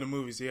 Really? Of the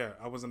movies, yeah.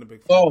 I wasn't a big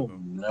fan Oh, of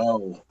them.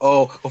 no.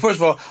 Oh, well, first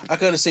of all, I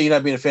couldn't say you're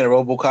not being a fan of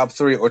RoboCop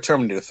 3 or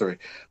Terminator 3.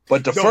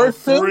 But the first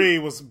 3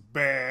 was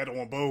bad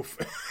on both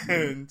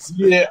ends.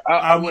 Yeah,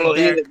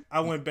 I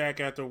went back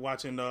after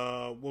watching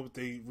what was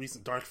the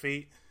recent Dark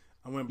Fate.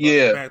 I went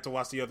back to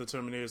watch the other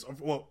Terminators.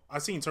 Well, I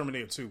seen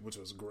Terminator 2, which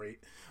was great.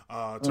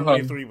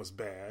 Terminator 3 was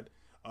bad.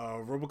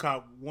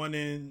 RoboCop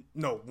 1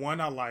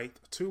 I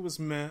liked, 2 was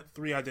meh,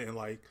 3 I didn't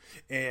like,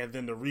 and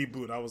then the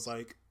reboot I was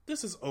like,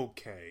 this is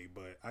okay,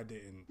 but I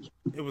didn't.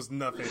 It was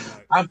nothing.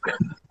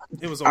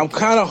 It was. Okay. I'm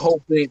kind of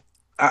hoping.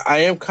 I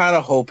am kind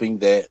of hoping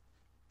that,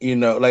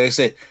 like I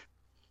said,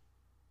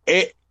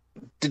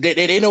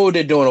 they know what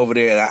they're doing over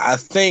there. And I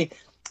think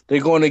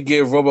they're going to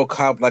give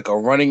RoboCop like a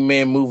running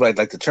man move, like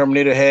the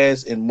Terminator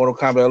has in Mortal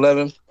Kombat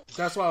 11.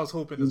 That's what I was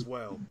hoping as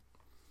well.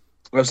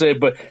 I'm saying,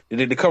 but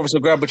they cover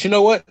some ground. But you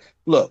know what?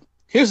 Look,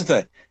 here's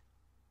the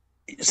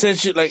thing.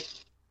 Since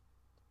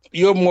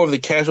you're more of the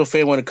casual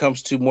fan when it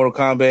comes to Mortal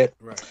Kombat.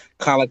 Right.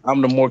 Kind of like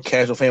I'm the more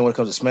casual fan when it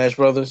comes to Smash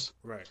Brothers.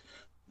 Right.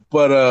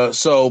 But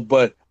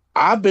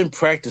I've been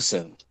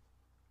practicing,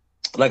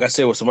 like I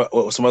said, with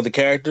some other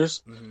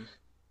characters. Mm-hmm.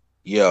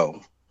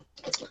 Yo,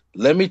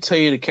 let me tell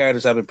you the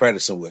characters I've been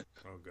practicing with.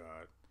 Oh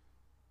God.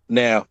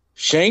 Now,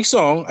 Shang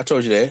Tsung, I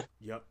told you that.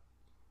 Yep.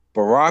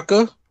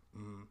 Baraka,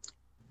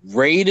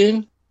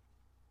 Raiden,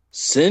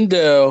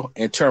 Sindel,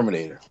 and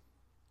Terminator.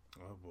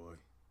 Oh boy.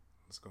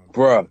 Let's go.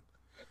 Bruh.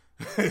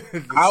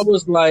 I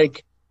was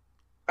like,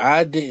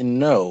 I didn't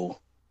know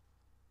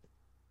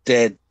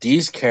that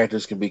these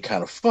characters can be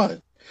kind of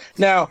fun.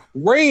 Now,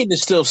 Raiden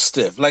is still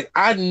stiff. Like,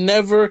 I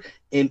never,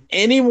 in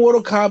any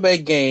Mortal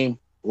Kombat game,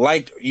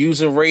 liked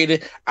using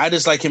Raiden. I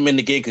just like him in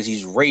the game because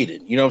he's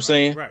Raiden. You know what I'm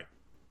saying? Right.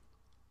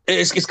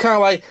 It's kind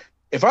of like,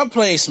 if I'm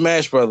playing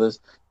Smash Brothers,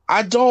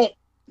 I don't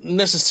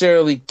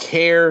necessarily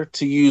care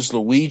to use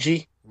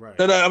Luigi. Right.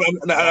 I'm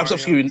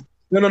excuse me.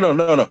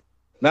 No.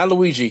 Not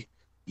Luigi.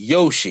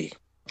 Yoshi.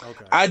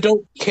 Okay. I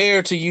don't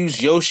care to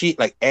use Yoshi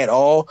like at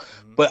all,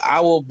 but I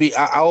will be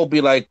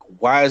like,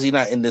 why is he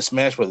not in this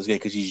Smash Brothers game?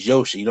 Because he's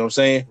Yoshi. You know what I'm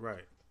saying?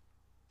 Right.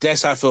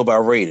 That's how I feel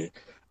about Raiden. Okay.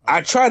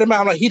 I tried him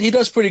out. I'm like, he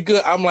does pretty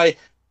good. I'm like,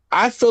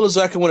 I feel as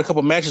though I can win a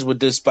couple matches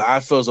with this, but I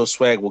feel as though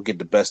Swag will get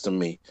the best of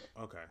me.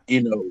 Okay.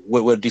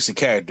 With a decent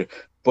character.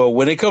 But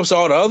when it comes to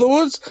all the other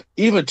ones,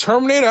 even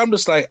Terminator, I'm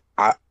just like,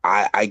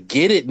 I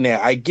get it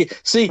now.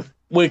 See,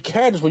 when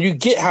you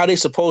get how they're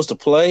supposed to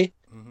play,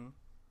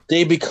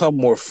 they become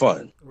more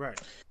fun. Right.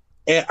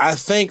 And I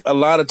think a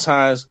lot of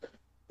times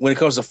when it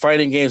comes to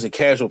fighting games and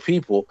casual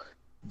people,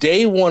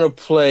 they want to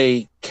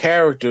play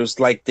characters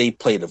like they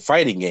play the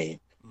fighting game.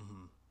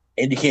 Mm-hmm.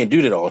 And you can't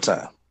do that all the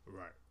time.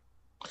 Right.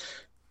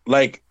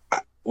 Like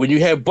when you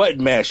have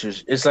button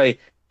mashers, it's like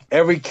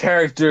every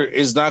character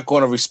is not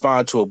going to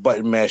respond to a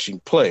button mashing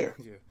player.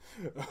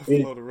 Yeah.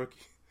 Flo the rookie.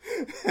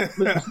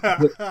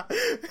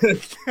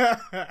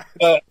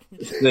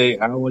 See,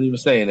 I wasn't even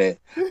saying that.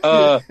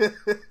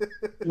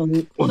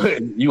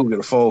 You will get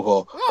a phone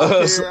call.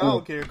 I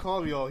don't care.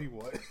 Call me all he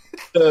wants.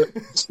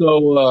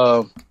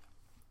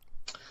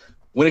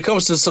 When it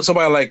comes to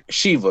somebody like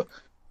Shiva,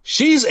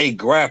 she's a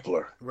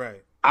grappler.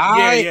 Right.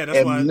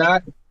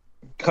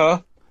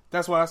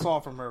 That's what I saw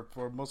from her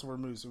for most of her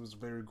moves. It was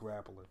very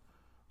grappler.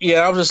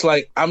 Yeah, I was just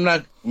like, I'm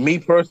not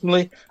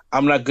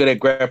good at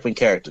grappling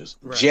characters.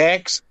 Right.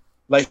 Jax,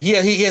 like,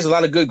 yeah, he has a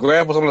lot of good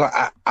grapples. I'm like,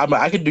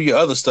 I can do your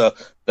other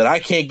stuff, but I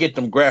can't get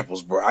them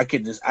grapples, bro. I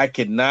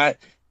cannot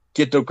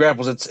get the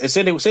grapples. It's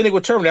same thing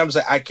with Terminator. I'm just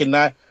like, I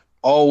cannot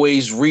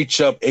always reach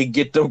up and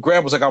get them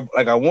grapples like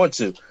I want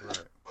to. Right.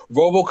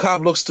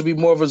 RoboCop looks to be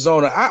more of a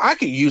zoner. I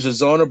could use a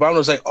zoner, but I'm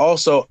just like,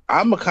 also,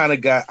 I'm a kind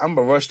of guy. I'm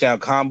a rush down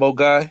combo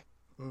guy.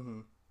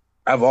 Mm-hmm.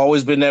 I've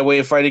always been that way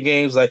in fighting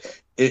games.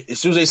 Like, as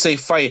soon as they say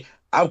fight,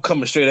 I'm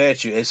coming straight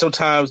at you. And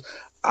sometimes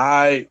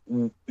I,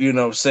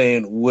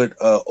 would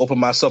open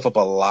myself up a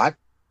lot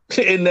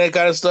in that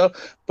kind of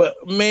stuff. But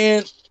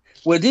man,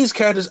 with these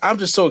characters, I'm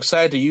just so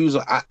excited to use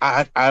them.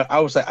 I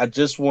was like, I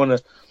just want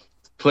to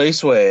play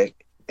Swag,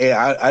 and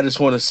I just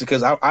want to see,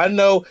 because I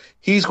know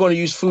he's going to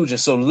use Fujin.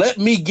 So let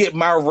me get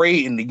my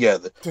Raiden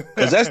together,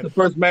 because that's the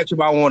first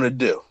matchup I want to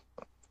do.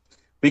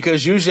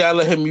 Because usually I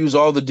let him use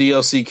all the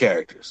DLC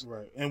characters.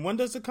 Right. And when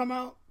does it come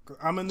out?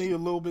 I'm going to need a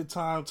little bit of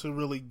time to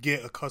really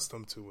get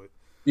accustomed to it.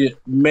 Yeah,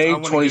 May I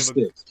wanna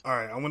 26th. All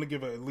right, I want to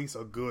give it at least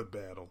a good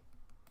battle.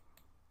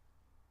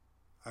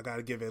 I got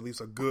to give at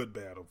least a good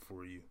battle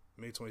for you.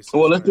 May 26th.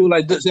 Well, let's do it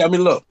like this. I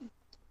mean, look,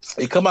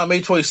 it come out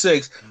May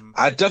 26th.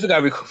 I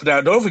definitely got to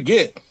now. Don't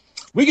forget,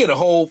 we get a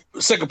whole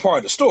second part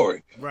of the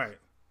story. Right.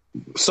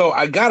 So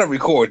I got to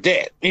record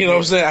that. You know what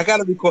I'm saying? I got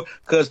to record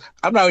because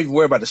I'm not even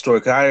worried about the story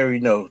because I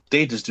already know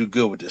they just do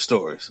good with their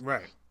stories.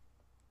 Right.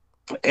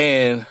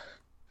 And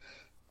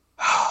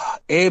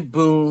Ed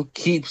Boon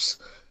keeps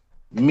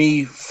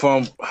me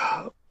from.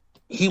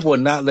 He will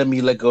not let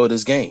me let go of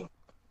this game.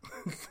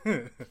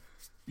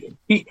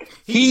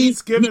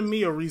 He's giving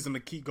me a reason to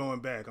keep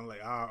going back. I'm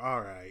like, all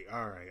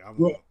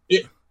right.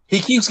 He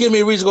keeps giving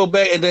me a reason to go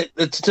back, and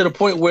to the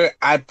point where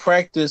I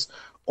practice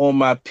on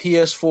my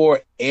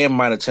PS4 and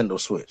my Nintendo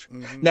Switch.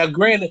 Mm-hmm. Now,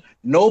 granted,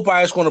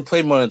 nobody's going to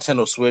play my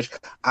Nintendo Switch.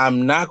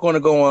 I'm not going to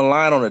go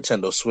online on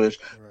Nintendo Switch,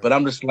 right. But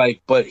I'm just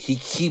like, but he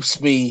keeps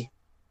me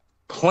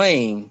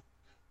playing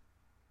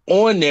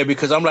on there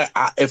because I'm like,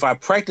 if I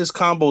practice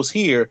combos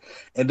here,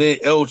 and then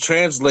it'll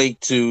translate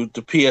to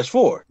the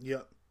PS4.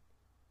 Yep.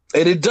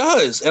 And it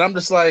does. And I'm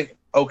just like,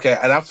 okay.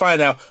 And I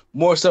find out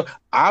more stuff.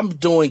 I'm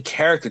doing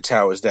character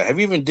towers now. Have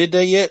you even did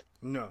that yet?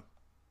 No.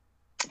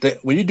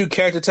 When you do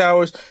character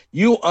towers,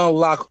 you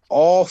unlock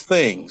all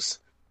things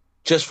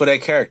just for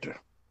that character.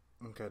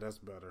 Okay, that's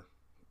better.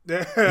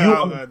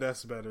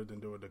 That's better than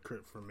doing the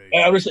crypt for me.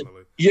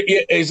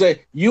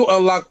 Exactly. You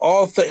unlock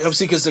all things.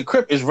 See, because the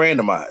crypt is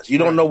randomized. You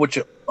don't know what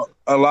you're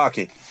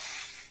unlocking.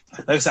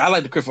 Like I said, I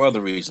like the crypt for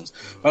other reasons.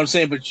 Mm-hmm. I'm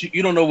saying, but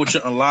you don't know what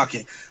you're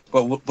unlocking.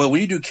 But when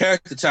you do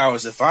character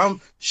towers, if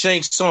I'm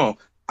Shang Tsung,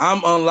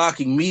 I'm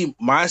unlocking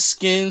my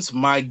skins,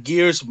 my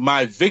gears,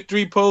 my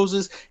victory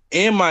poses,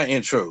 and my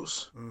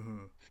intros,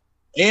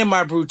 and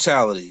my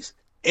brutalities,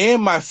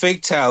 and my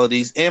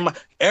fatalities, and my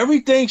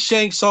everything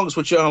Shang Tsung is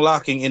what you're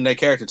unlocking in that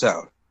character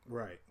tower.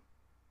 Right.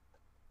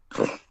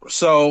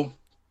 So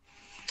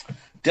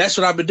that's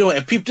what I've been doing.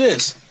 And peep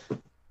this,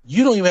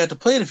 you don't even have to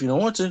play it if you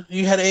don't want to.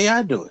 You had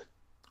AI do it.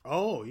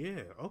 Oh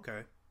yeah,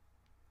 okay.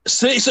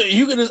 See, so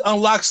you can just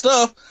unlock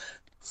stuff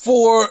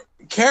for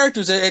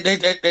characters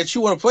that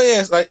you want to play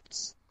as, like,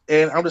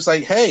 and I'm just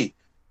like, hey,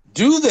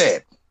 do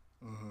that.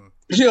 Mm-hmm.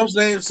 You know what I'm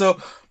saying? So,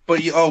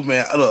 but oh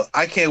man, look,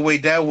 I can't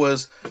wait. That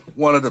was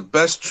one of the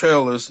best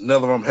trailers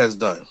NetherRealm has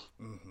done.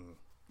 Mm-hmm.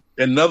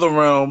 And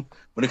NetherRealm,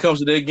 when it comes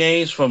to their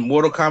games, from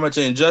Mortal Kombat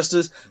to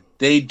Injustice,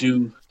 they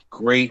do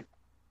great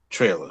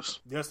trailers.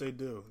 Yes, they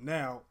do.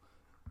 Now,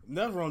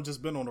 NetherRealm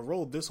just been on the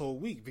road this whole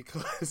week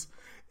because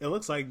it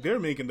looks like they're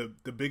making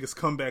the biggest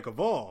comeback of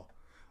all,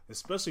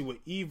 especially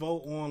with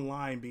EVO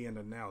Online being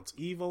announced.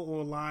 EVO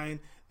Online,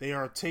 they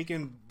are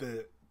taking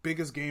the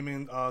biggest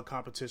gaming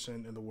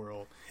competition in the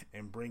world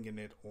and bringing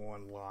it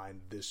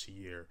online this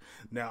year.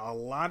 Now, a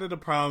lot of the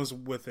problems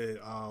with it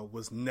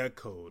was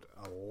netcode.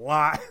 A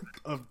lot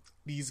of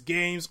these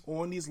games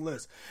on these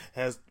lists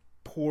has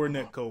poor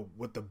netcode,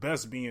 with the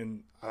best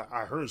being,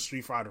 I heard,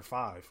 Street Fighter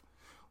V,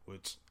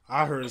 which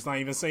I heard it's not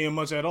even saying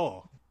much at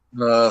all.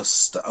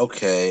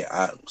 Okay,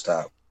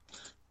 stop.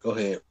 Go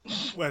ahead.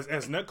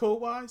 As netcode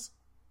wise?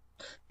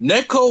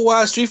 Netcode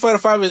wise, Street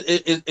Fighter V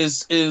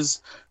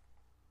is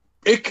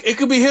it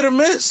could be hit or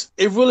miss.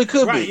 It really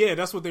could be. Right, yeah,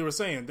 that's what they were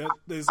saying.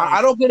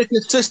 I don't get a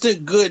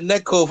consistent good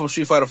netcode from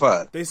Street Fighter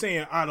V. They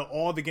saying out of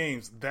all the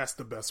games, that's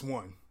the best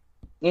one.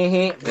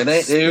 Mm-hmm.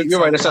 And you're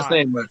right. That's not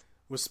saying much.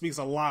 Which speaks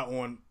a lot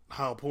on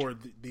how poor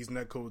these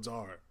netcodes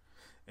are,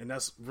 and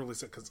that's really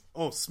sad. Because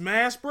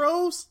Smash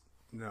Bros.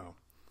 No.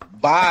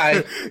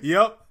 Bye.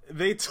 Yep,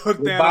 they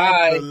took that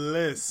off the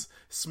list.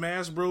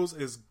 Smash Bros.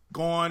 Is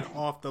gone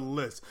off the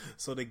list.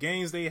 So the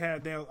games they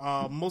had there,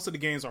 most of the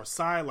games are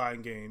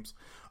sideline games.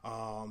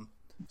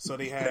 So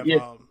they have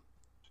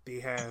they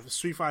have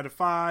Street Fighter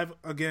V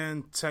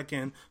again,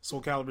 Tekken,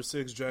 Soul Calibur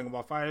 6, Dragon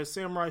Ball FighterZ,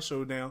 Samurai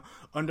Showdown,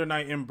 Under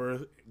Night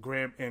In-Birth,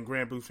 Grand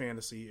Blue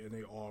Fantasy, and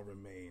they all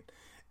remain.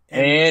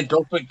 And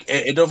don't forget,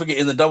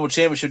 in the Double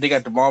Championship, they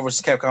got the Marvel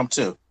vs. Capcom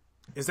 2.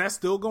 Is that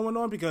still going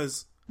on?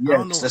 Because yes, I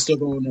don't know, that's still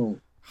going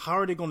on. How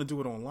are they going to do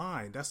it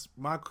online? That's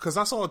because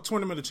I saw a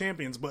Tournament of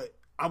Champions, but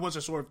I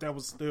wasn't sure if that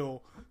was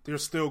they're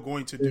still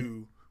going to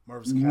do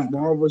Marvel vs. Capcom.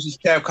 Marvel vs.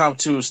 Capcom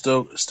 2 is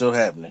still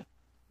happening.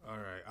 All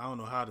right, I don't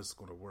know how this is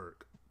going to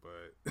work,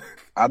 but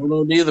I don't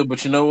know neither.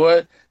 But you know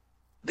what?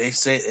 They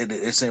say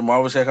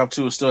Marvel vs. Capcom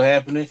 2 is still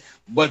happening,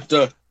 but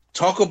the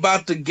talk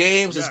about the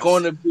games is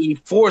going to be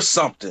for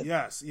something.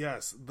 Yes.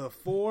 The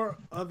 4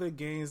 other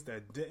games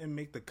that didn't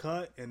make the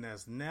cut and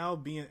that's now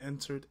being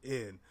entered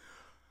in: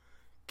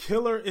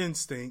 Killer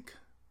Instinct,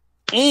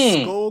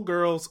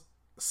 Skullgirls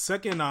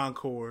Second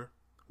Encore,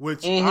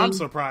 which I'm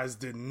surprised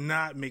did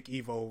not make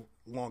EVO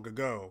long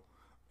ago,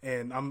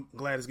 and I'm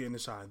glad it's getting a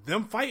shot.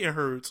 Them Fighting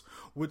Herds,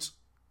 which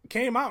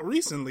came out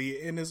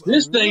recently, and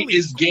this thing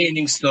is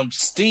gaining some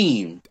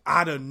steam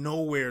out of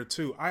nowhere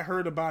too. I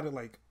heard about it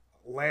like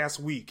last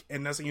week,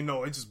 and that's it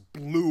just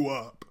blew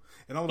up.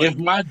 And I'm like, if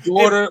my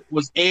daughter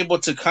was able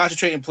to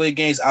concentrate and play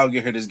games, I'll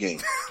get her this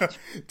game.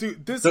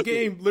 Dude, this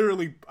game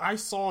literally, I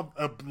saw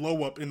a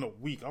blow up in a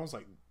week. I was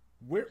like,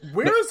 where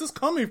is this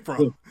coming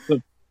from?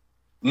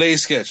 Lay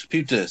sketch.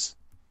 Peep this.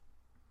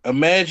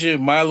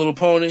 Imagine My Little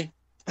Pony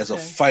as a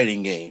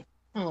fighting game.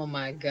 Oh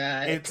my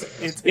god!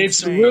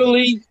 It's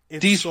really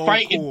it's these so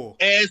fighting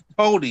ass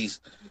ponies.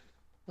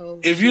 Oh,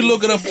 If you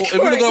look it up, if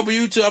you look it up on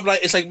YouTube, I'm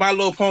like, it's like My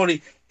Little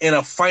Pony in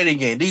a fighting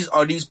game. These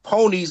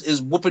ponies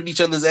is whooping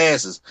each other's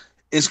asses.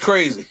 It's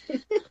crazy.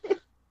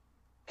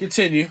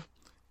 Continue.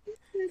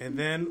 And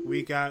then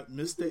we got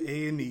Mr.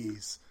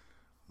 A&E's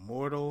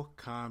Mortal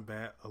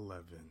Kombat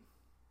 11.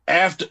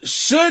 After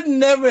should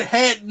never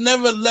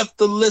left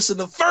the list in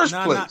the first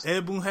place.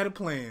 Ed Boon had a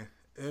plan.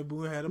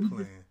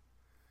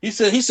 He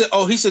said,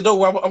 don't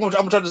worry, I'm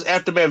gonna try this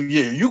Aftermath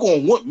year. You're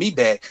gonna want me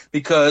back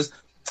because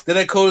then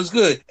that code is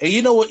good. And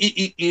you know what?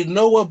 You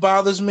know what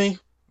bothers me?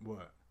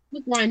 What?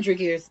 Look, Ryan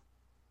Gears.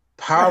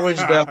 Power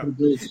Rangers Battle for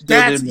the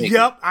Grid.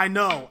 Yep, I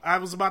know. I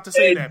was about to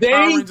say and that. They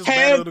Power Rangers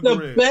have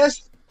the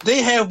best.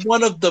 They have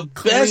one of the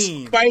best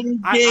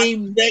fighting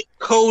game net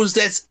codes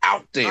that's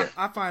out there.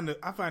 I find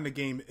the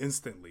game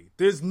instantly.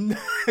 There's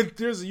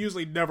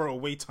usually never a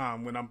wait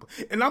time when I'm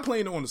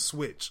playing it on the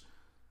Switch.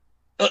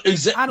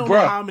 Exactly. I don't know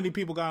how many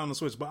people got on the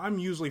Switch, but I'm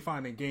usually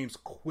finding games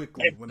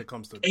quickly when it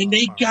comes to. And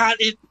they got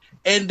it,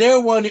 and they're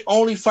one of the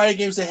only fighting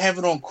games that have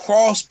it on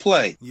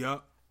cross-play.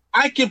 Yep.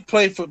 I can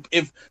play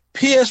if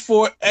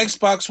PS4,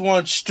 Xbox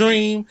One,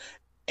 Stream,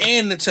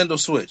 and Nintendo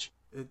Switch.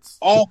 It's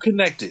all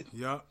connected.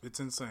 Yep, it's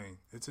insane.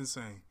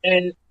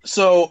 And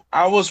so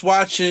I was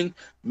watching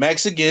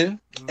Max again,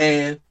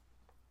 and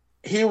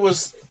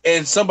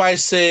somebody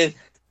said,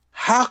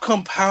 how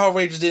come Power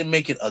Rangers didn't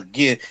make it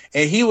again?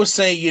 And he was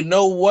saying, you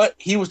know what?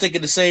 He was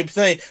thinking the same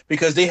thing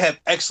because they have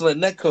excellent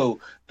netcode.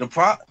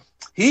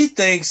 He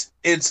thinks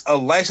it's a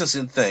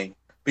licensing thing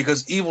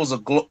because Evil's a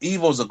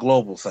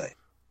global thing.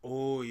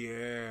 Oh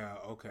yeah,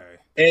 okay.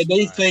 And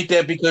they think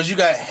that because you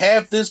got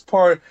half this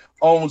part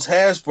owns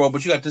Hasbro,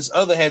 but you got this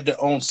other half that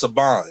owns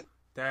Saban.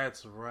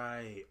 That's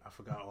right. I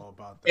forgot all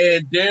about that.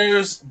 And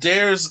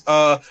there's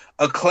a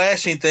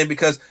clashing thing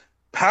because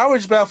Power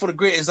Rangers Battle for the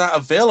Grid is not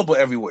available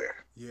everywhere.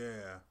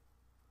 Yeah.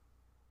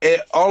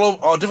 And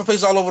all different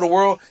places all over the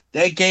world,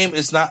 that game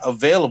is not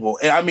available.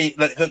 And I mean,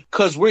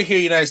 because we're here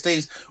in the United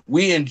States,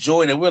 we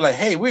enjoy it. And we're like,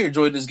 hey, we're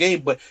enjoying this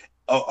game. But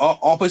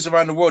all places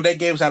around the world, that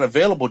game's not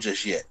available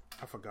just yet.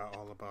 I forgot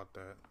all about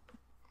that.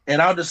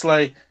 And I'm just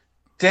like,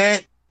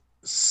 that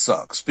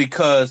sucks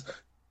because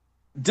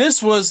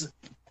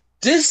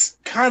this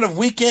kind of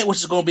weekend, which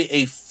is going to be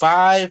a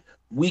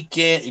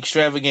 5-weekend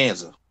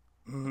extravaganza.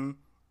 Mm-hmm.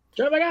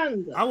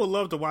 Extravaganza. I would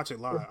love to watch it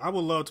live. I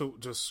would love to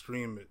just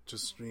stream it,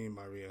 stream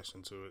my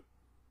reaction to it.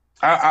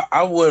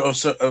 I would on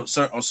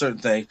certain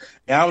things.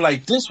 And I'm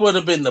like, this would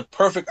have been the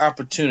perfect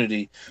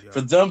opportunity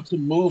for them to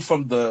move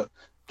from the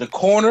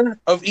corner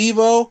of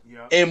Evo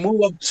and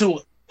move up to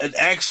an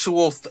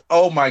actual.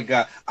 Oh my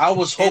God! I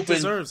was hoping it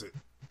deserves it.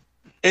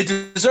 It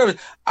deserves it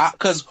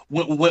because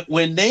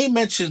when they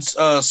mentioned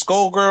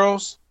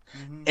Skullgirls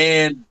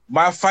and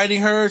My Fighting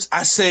Herds,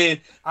 I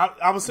said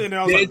I was sitting there.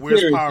 I was like,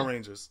 "Where's serious. Power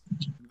Rangers?"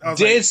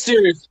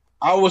 Serious.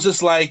 I was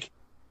just like,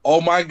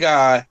 "Oh my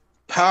God,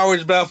 Power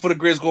Rangers Battle for the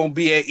Grid is going to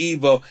be at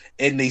Evo,"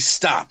 and they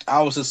stopped.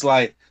 I was just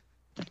like,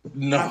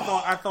 "No."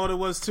 I thought it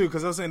was too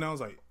because I was saying I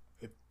was like,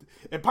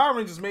 if Power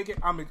Rangers make it,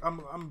 I'm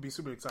gonna be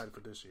super excited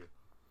for this year.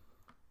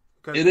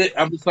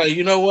 I'm just like,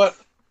 you know what?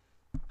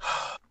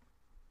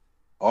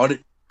 I'm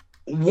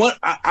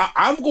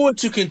going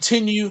to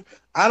continue.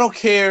 I don't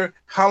care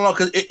how long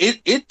because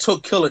it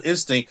took Killer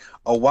Instinct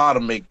a while to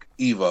make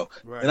Evo,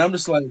 right. And I'm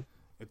just like,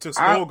 it took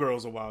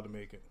Skullgirls a while to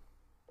make it.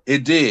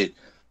 It did.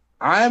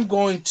 I'm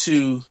going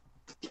to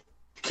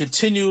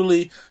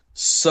continually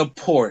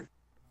support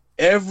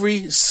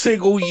every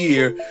single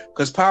year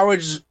because Power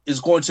Rangers is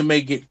going to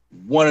make it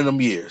one of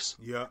them years.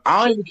 Yeah,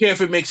 I don't even care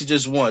if it makes it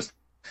just once.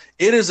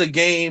 It is a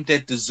game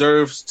that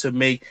deserves to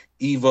make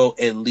Evo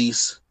at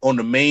least on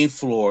the main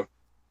floor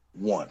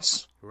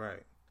once.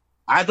 Right.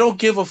 I don't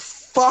give a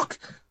fuck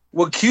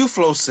what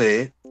Q-Flow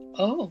said.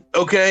 Oh.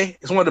 Okay?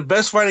 It's one of the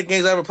best fighting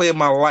games I ever played in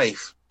my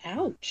life.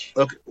 Ouch.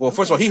 Okay. Well,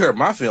 first of all, he hurt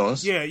my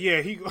feelings. Yeah. He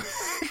he hurt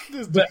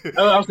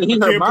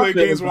my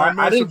feelings.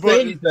 I didn't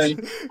say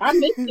anything. I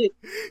missed it.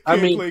 I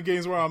mean, play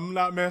games where I'm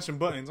not mashing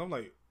buttons. I'm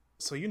like,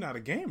 so you're not a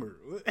gamer?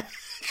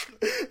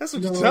 That's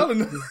what you're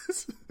telling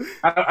us.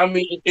 I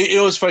mean, it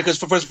was funny because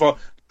first of all,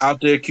 out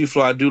there,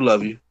 Q-Flow, I do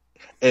love you.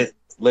 And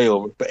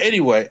layover. But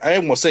anyway, I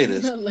am gonna say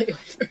this.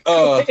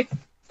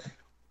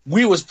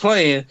 We was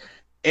playing,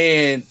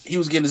 and he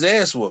was getting his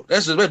ass whooped.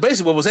 That's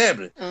basically what was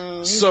happening.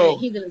 So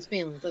he's in his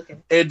feelings. Okay.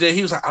 And then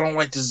he was like, "I don't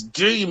like this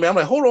game, man." I'm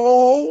like, "Hold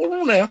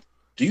on now.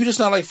 Do you just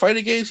not like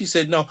fighting games?" He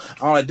said, "No, I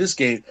don't like this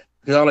game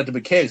because I don't like the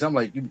mechanics." I'm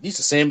like, "These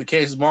the same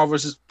mechanics as Marvel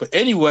vs." But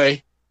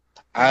anyway,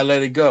 I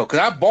let it go because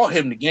I bought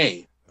him the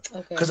game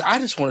because I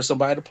just wanted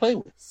somebody to play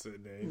with.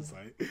 Sitting there, he's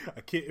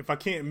like, if I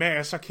can't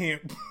mash, I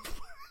can't."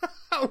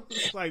 I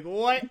was like,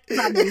 what?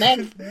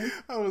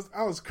 I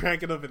was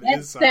cracking up in the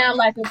inside. That sounds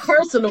like a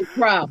personal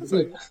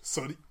problem.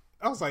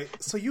 I was like,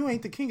 so you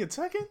ain't the king of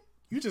Tekken?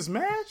 You just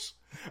mash?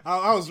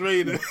 I was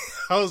ready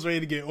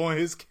to get on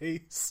his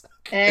case.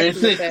 I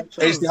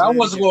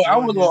wasn't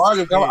going to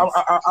argue.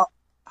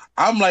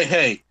 I'm like,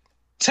 hey,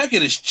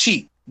 Tekken is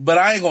cheap, but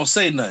I ain't gonna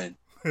say nothing.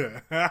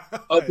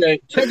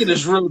 Okay, Tekken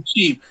is real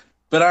cheap,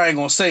 but I ain't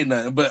gonna say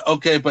nothing. But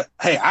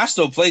hey, I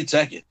still play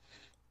Tekken.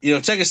 You know,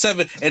 Tekken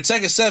 7 and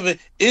Tekken 7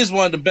 is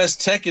one of the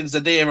best Tekkens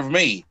that they ever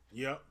made.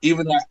 Yep.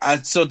 Even though I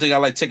still think I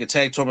like Tekken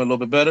Tag Tournament a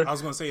little bit better. I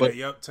was gonna say that.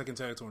 Yep, Tekken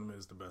Tag Tournament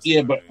is the best.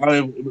 Yeah, but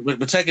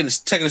Tekken is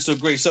still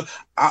great. So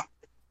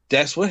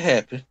that's what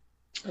happened.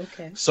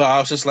 Okay. So I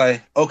was just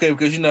like, okay,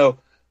 because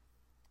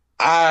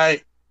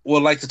I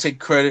would like to take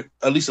credit,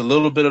 at least a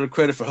little bit of the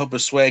credit, for helping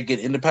Swag get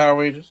into Power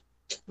Rangers.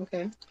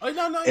 Okay. Oh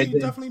no, you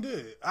definitely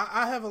did.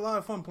 I have a lot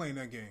of fun playing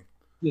that game.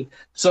 Yeah.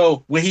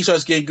 So when he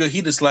starts getting good,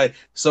 he just like,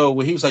 so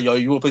when he was like, yo,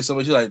 you want to play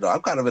something? He's like, no,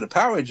 I'm kind of in a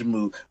Power Ranger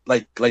mood.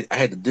 Like I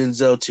had the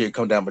Denzel tear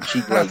come down my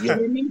cheek. Like, yeah.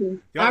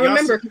 I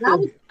remember.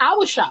 I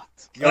was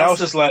shocked. And I was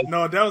just like,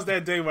 no, that was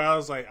that day where I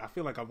was like, I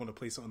feel like I want to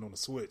play something on the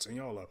Switch, and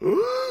y'all like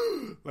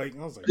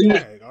I was like,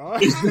 dang, all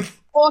right.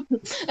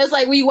 It's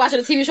like when you watching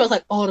a TV show, it's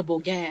like audible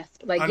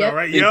gasp. Like, I know,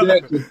 right?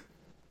 Exactly.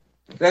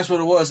 That's what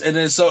it was. And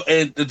then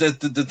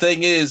the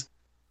thing is,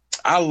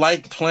 I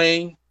like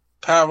playing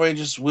Power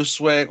Rangers with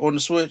Swag on the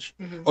Switch,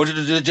 or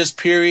just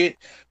period,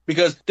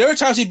 because there are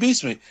times he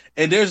beats me,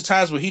 and there's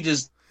times where he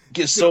just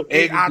gets so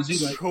angry.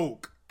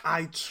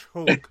 I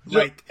choke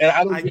like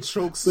I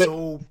choke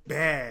so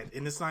bad,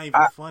 and it's not even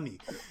funny.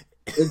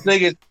 The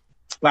thing is,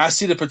 I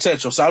see the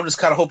potential, so I'm just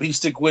kind of hoping he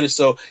stick with it,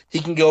 so he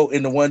can go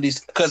into one of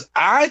these. Because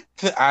I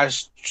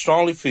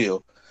strongly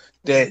feel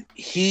that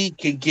he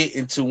can get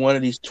into one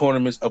of these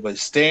tournaments of a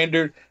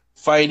standard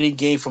fighting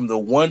game from the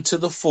 1 to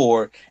the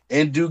 4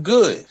 and do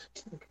good.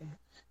 Okay.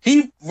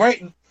 He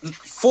ranked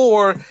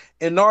 4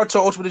 in Naruto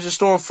Ultimate Ninja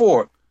Storm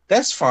 4.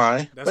 That's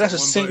fine, but that's a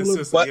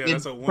single button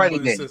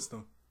fighting game.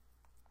 System.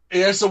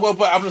 Yeah, so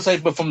but I'm just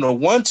saying, but from the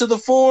 1 to the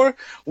 4,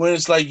 when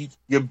it's like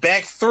your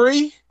back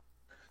 3,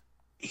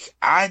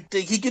 I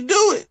think he can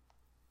do it.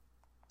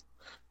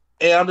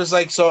 And I'm just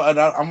like, so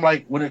I'm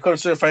like, when it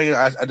comes to fighting,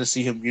 I just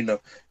see him,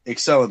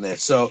 excelling there.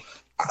 So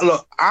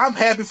look, I'm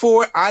happy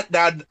for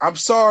it. I'm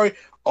sorry.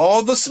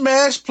 All the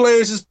Smash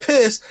players is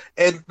pissed,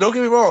 and don't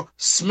get me wrong,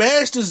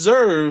 Smash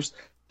deserves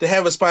to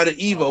have a spot at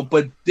Evo,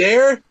 but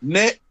their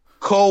net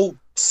code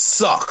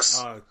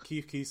sucks.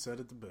 Keith said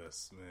it the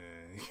best, man.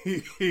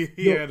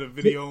 he had a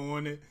video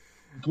on it.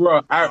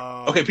 Bro,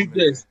 okay, peep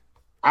this.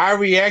 I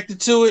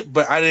reacted to it,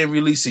 but I didn't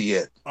release it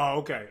yet. Oh,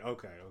 okay.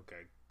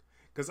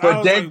 Because I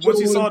was like, once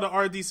you saw the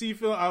RDC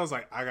film, I was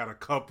like, I got a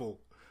couple.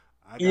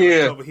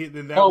 A couple hit,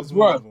 and that was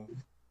one of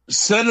them.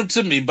 Send them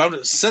to me.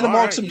 Send them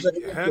all to me.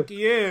 Heck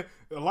yeah.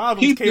 A lot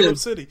of them came from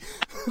City.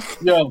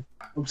 Yo,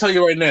 I'm telling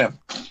you right now.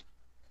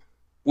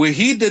 When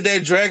he did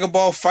that Dragon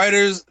Ball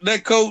Fighters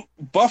netcode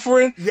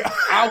buffering,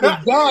 I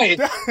was dying.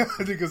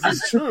 Because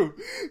it's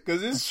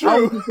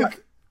true.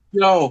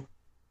 Yo,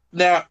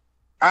 now,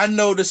 I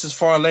know this is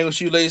foreign language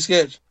to you, Lady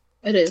Sketch.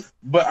 It is.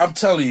 But I'm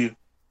telling you,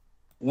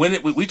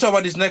 when we talk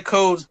about these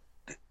netcodes,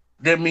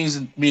 that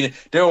meaning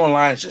their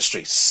online just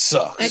straight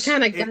sucks. I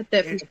kind of got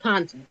that from the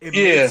content. It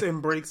makes and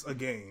breaks a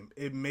game.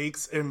 It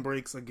makes and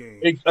breaks a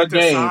game. It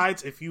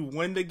decides if you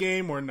win the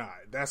game or not.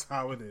 That's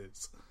how it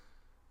is.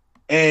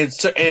 And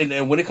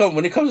when it comes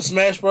to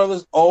Smash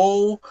Brothers,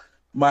 oh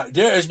my!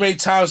 There is many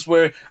times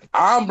where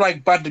I'm like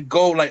about to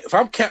go. Like if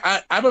I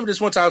remember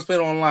this one time I was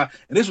playing online,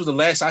 and this was the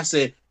last I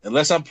said.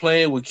 Unless I'm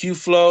playing with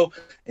Q-Flow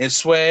and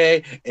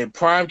Swag and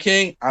Prime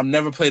King, I'm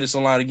never play this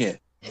online again.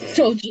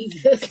 Oh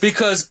Jesus!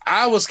 Because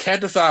I was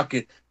Captain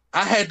Falcon.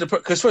 I had to,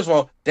 because first of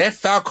all, that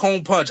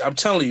Falcon punch. I'm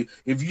telling you,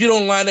 if you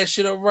don't line that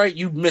shit up right,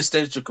 you miss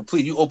that shit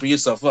complete. You open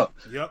yourself up.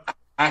 Yep.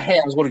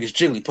 I was going against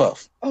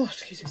Jigglypuff. Oh,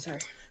 excuse me, sorry.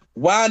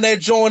 While that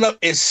joint up,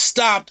 it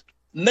stopped.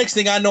 Next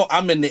thing I know,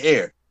 I'm in the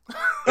air,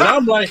 and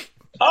I'm like,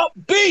 up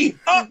B,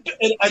 up.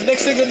 And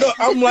next thing I know,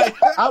 I'm like,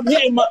 I'm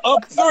hitting my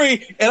up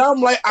 3, and I'm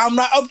like, I'm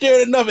not up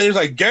there enough. And it's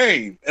like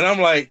game, and I'm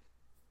like,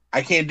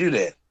 I can't do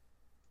that.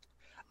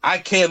 I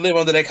can't live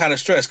under that kind of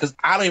stress because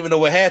I don't even know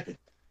what happened.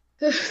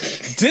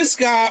 This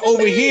guy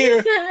over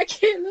here, I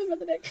can't live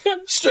under that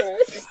kind of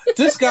stress.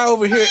 This guy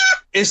over here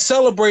is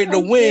celebrating the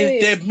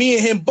win that me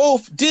and him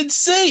both didn't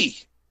see.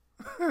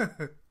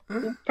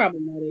 That's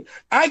problematic.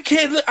 I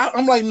can't.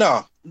 I'm like,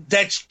 no,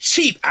 that's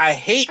cheap. I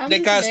hate that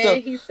kind of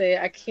stuff. He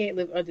said, I can't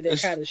live under that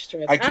kind of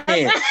stress. I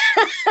can't.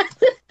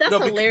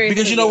 That's hilarious.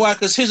 Because you know why?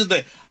 Because here's the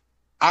thing.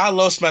 I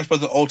love Smash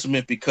Bros.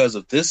 Ultimate because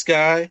of this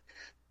guy,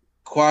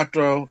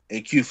 Quattro,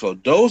 and Q-Flow.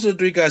 Those are the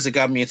 3 guys that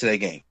got me into that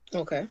game.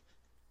 Okay.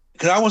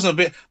 Because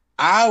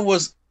I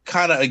was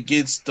kind of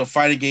against the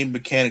fighting game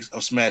mechanics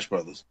of Smash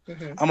Brothers.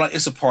 Mm-hmm. I'm like,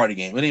 it's a party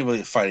game. It ain't really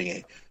a fighting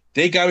game.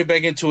 They got me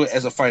back into it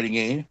as a fighting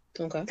game.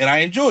 Okay. And I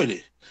enjoyed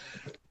it.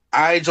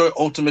 I enjoy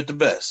Ultimate the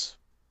best.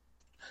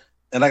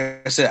 And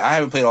like I said, I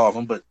haven't played all of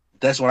them, but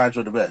that's what I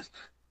enjoy the best.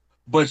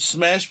 But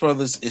Smash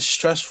Brothers is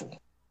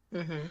stressful.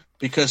 Mm-hmm.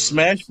 Because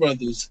Smash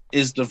Brothers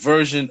is the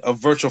version of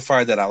Virtual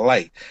Fighter that I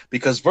like.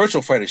 Because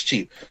Virtual Fighter is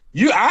cheap.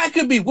 I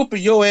could be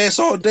whooping your ass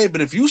all day,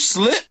 but if you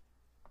slip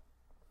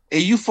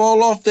and you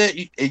fall off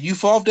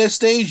that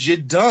stage, you're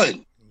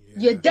done.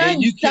 You're done.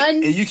 And you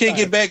can't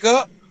get back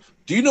up.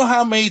 Do you know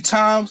how many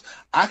times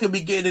I could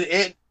be getting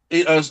it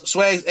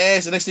Swag's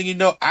ass. The next thing you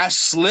know, I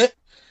slipped,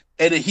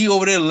 and then he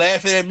over there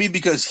laughing at me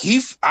because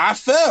I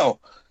fell.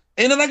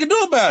 Ain't nothing I can do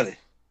about it.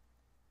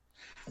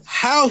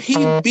 How he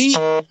beat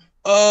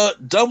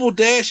Double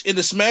Dash in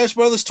the Smash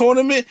Brothers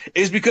tournament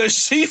is because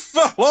she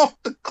fell off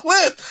the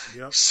cliff.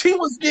 Yep. She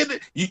was getting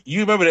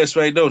you remember that,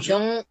 Swag, don't you?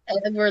 Don't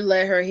ever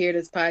let her hear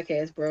this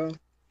podcast, bro.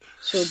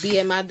 She'll be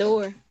at my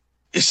door.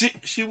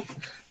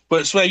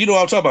 But Swag, you know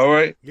what I'm talking about,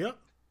 right? Yep.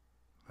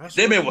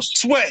 That man was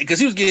sweating because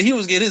he was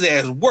getting his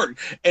ass worked,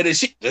 and then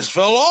she just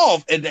fell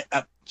off, and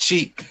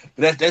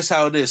that's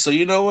how it is. So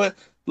you know what?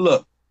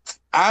 Look,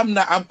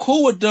 I'm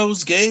cool with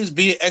those games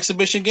being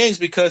exhibition games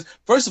because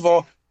first of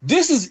all,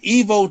 this is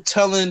Evo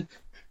telling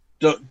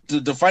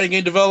the fighting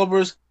game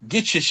developers,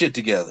 get your shit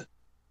together.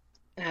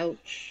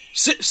 Ouch.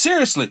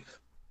 Seriously,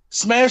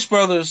 Smash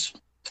Brothers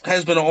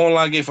has been an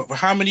online game for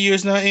how many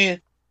years now,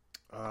 Ian?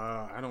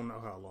 I don't know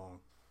how long.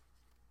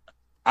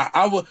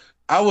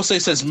 I would say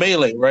since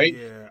Melee, right?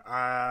 Yeah,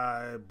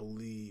 I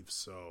believe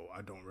so.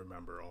 I don't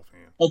remember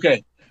offhand.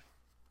 Okay.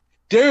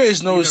 There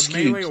is no Either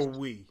excuse. Melee or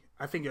Wii.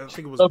 I think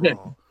it was Okay.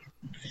 Brawl.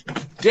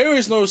 There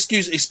is no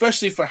excuse,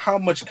 especially for how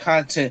much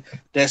content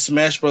that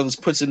Smash Brothers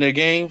puts in their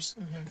games,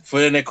 for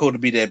their netcode to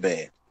be that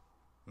bad.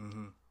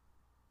 Mm-hmm.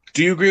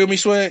 Do you agree with me,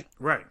 Swag?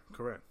 Right,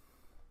 correct.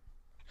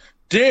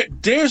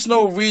 There's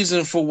no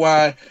reason for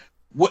why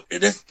what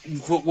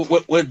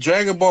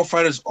Dragon Ball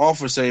FighterZ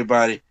offers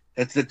everybody.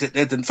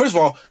 First of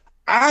all,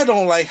 I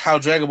don't like how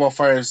Dragon Ball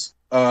FighterZ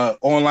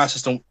online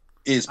system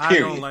is.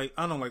 Period.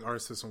 I don't like our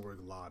system work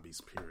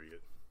lobbies. Period.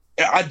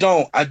 I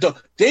don't.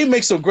 They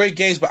make some great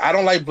games, but I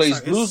don't like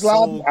Blaze Blues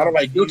lobby. I don't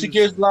like Guilty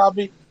Gear's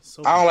lobby.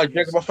 I don't like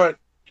Dragon Ball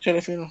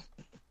FighterZ.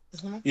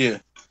 Mm-hmm. Yeah.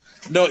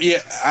 No, yeah,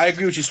 I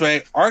agree with you,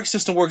 Swag. Arc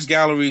System Works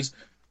galleries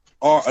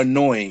are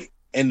annoying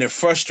and they're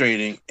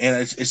frustrating, and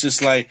it's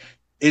just like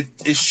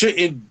it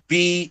shouldn't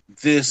be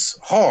this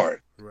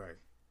hard. Right.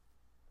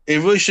 It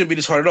really shouldn't be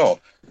this hard at all.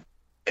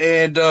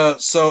 And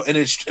it's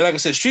like I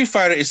said, Street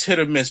Fighter is hit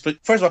or miss. But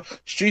first of all,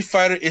 Street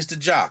Fighter is the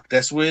jock.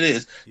 That's what it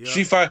is. Yep.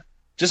 Street Fighter,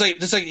 just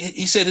like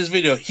he said in his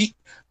video,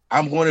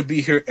 I'm going to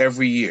be here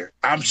every year.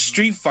 I'm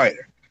Street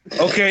Fighter.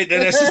 Okay,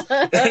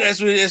 that's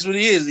what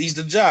he is. He's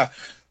the jock.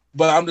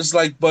 But I'm just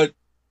like, but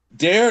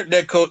their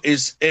netcode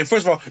is. And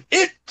first of all,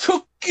 it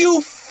took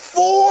you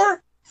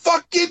 4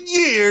 fucking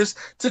years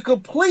to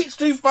complete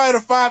Street Fighter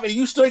 5, and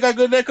you still got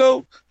good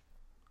netcode.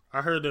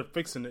 I heard they're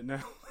fixing it now.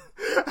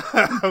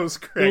 I was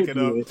cracking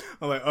up.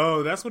 I'm like,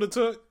 oh, that's what it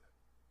took?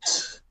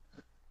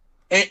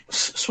 And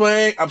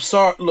Swag, I'm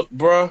sorry. Look,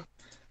 bro,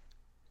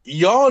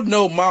 y'all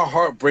know my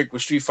heartbreak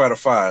with Street Fighter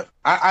 5.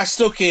 I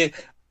still can't.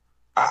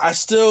 I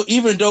still,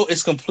 even though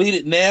it's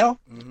completed now,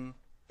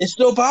 it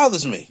still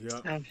bothers me.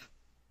 Yep.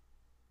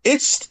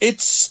 It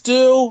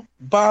still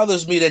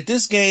bothers me that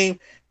this game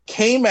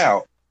came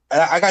out.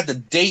 I got the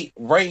date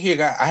right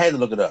here. I had to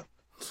look it up.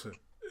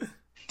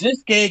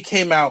 This game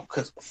came out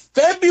because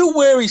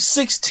February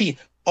 16th,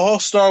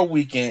 All-Star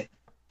Weekend,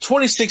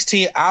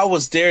 2016. I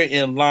was there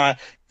in line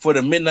for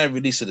the midnight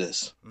release of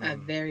this. I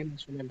very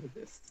much remember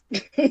this.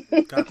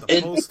 Got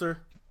the poster.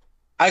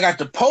 I got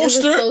the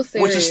poster,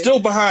 which is still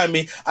behind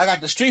me. I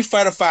got the Street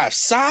Fighter 5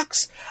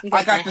 socks.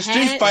 I got the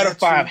Street Fighter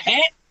 5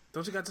 hat.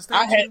 Don't you got the statue?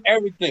 I had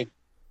everything.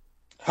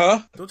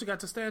 Huh? Don't you got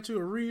the statue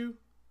of Ryu?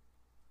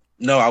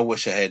 No, I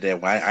wish I had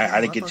that one. I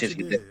didn't get a chance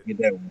to get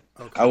that one.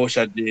 Okay. I wish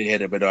I did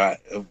have it, but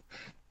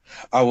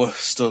I would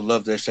still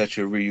love that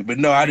statue of Ryu. But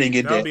no, I didn't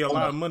get that. That'd be a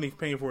lot of money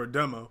paying for a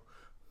demo.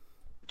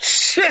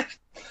 Shit.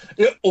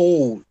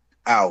 Oh,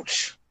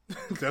 ouch.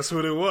 That's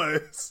what it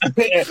was.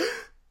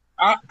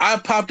 I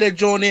popped that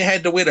joint in,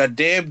 had to wait a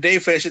damn day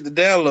for that shit to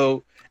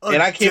download.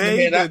 And I came in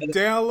here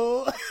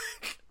download?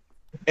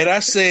 And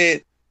I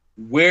said,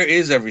 where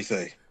is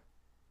everything?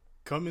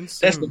 Coming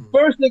soon. That's the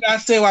first thing I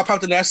said when I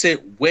popped in there. I said,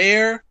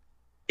 where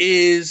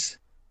is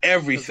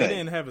everything? They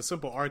didn't have a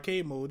simple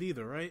arcade mode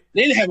either, right?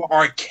 They didn't have an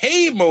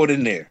arcade mode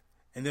in there.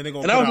 And then they're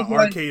going to put an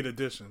arcade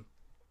edition.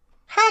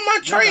 How am I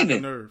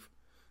training? Nerve.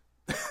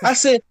 I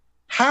said,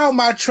 how am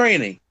I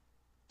training?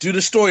 Do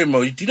the story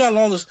mode. Do you know how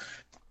long this...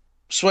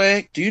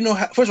 Swag, do you know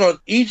how? First of all,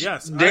 I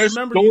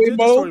remember you did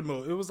the story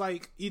mode. It was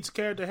like each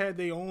character had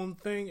their own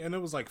thing, and it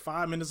was like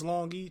 5 minutes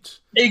long each.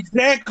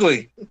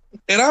 Exactly.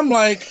 And I'm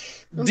like,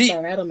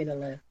 sorry, I don't mean to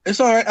laugh. It's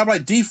all right. I'm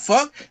like,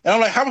 fuck, and I'm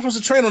like, how am I supposed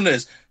to train on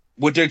this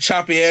with their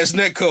choppy ass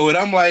netcode? And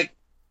I'm like,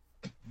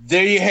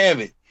 there you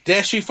have it.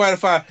 That's Street Fighter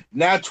 5.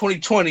 Now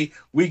 2020,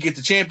 we get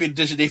the champion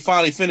edition. They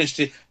finally finished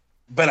it,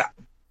 but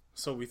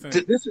so we think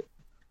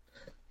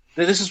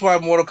this is why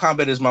Mortal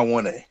Kombat is my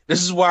 1A.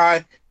 This is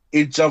why.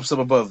 It jumps up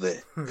above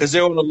there because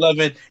they're on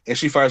 11 and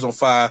Street Fighter's on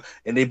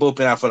 5, and they both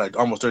been out for like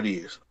almost 30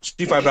 years.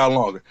 Street Fighter out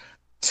longer.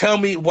 Tell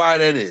me why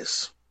that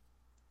is.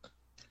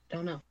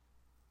 Don't know.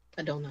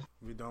 I don't know.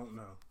 We don't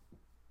know.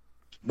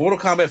 Mortal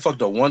Kombat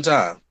fucked up one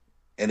time,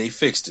 and they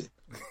fixed it.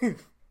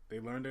 They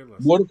learned their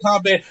lesson. Mortal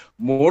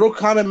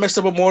Kombat messed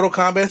up with Mortal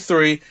Kombat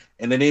 3,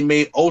 and then they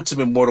made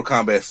Ultimate Mortal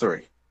Kombat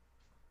 3.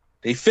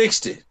 They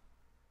fixed it.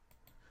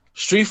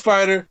 Street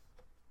Fighter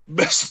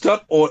messed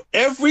up on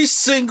every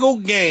single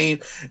game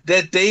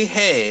that they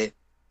had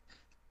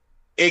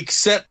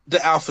except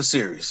the Alpha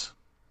series,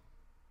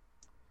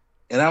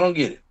 and I don't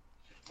get it.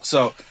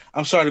 So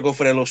I'm sorry to go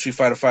for that little Street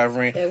Fighter V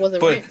ring, There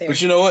wasn't rent there.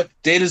 but you know what?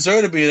 They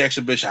deserve to be an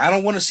exhibition. I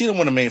don't want to see them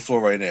on the main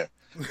floor right now.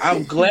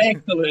 I'm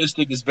glad Killer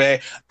Instinct is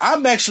bad.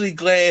 I'm actually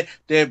glad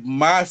that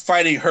my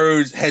fighting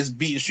herds has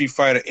beaten Street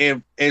Fighter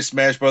and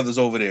Smash Brothers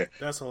over there.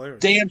 That's hilarious.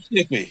 Damn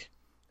Skippy.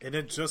 And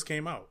it just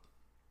came out.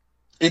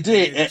 It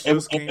did. It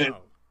just came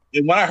out.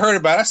 And when I heard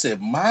about it, I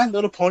said, My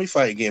Little Pony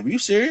fighting game. Are you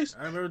serious?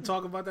 I remember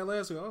talking about that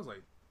last week. I was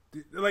like,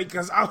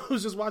 because I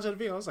was just watching the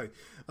video. I was like,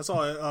 I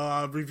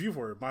saw a review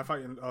for it.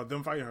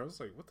 Them fighting her. I was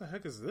like, what the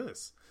heck is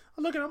this?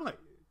 I look at it, I'm like,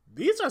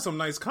 these are some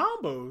nice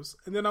combos.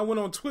 And then I went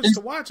on Twitch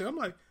to watch it. I'm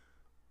like,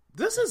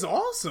 this is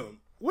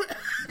awesome. What?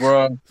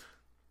 Bro,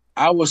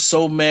 I was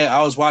so mad.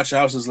 I was watching.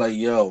 I was just like,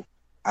 yo,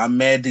 I'm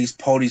mad these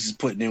ponies is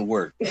putting in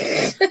work.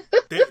 They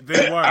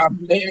were.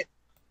 I'm mad.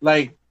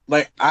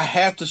 Like I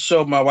have to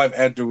show my wife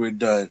after we're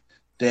done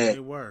that They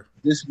were.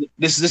 this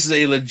is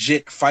a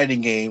legit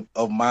fighting game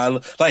of my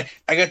like.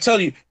 I gotta tell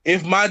you,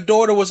 if my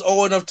daughter was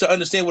old enough to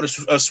understand what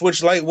a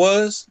Switch Lite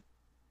was,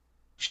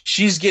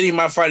 she's getting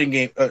my fighting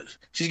game.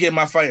 She's getting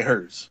my fight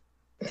hers.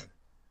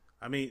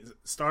 I mean,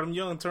 start them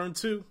young, turn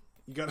 2.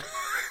 You got to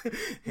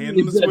hand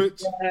them the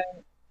Switch.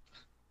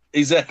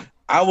 Exactly.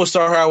 I will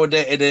start her out with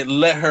that and then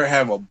let her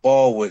have a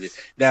ball with it.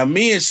 Now,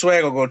 me and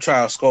Swag are going to try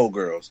out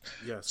Skullgirls.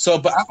 Yes. So,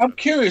 but I'm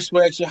curious,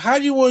 Swag, so how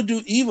do you want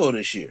to do Evo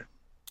this year?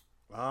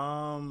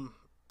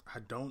 I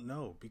don't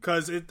know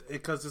because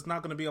it's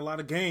not going to be a lot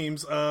of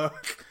games. That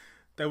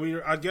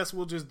I guess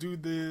we'll just do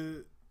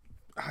the.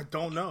 I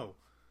don't know.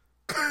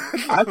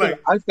 I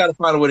just got to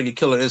find a way to get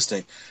Killer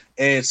Instinct.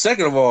 And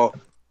second of all,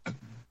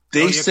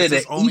 they said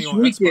that only each on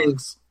weekend.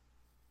 Xbox.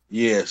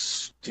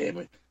 Yes, damn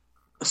it.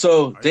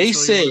 So they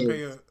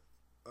said.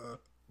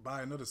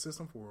 Buy another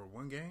system for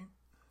one game?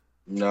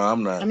 No,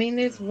 I'm not. I mean,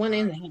 there's one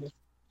in the house.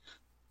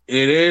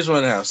 It is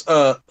one house.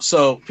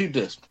 So peep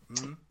this.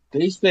 Mm-hmm.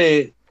 They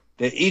said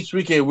that each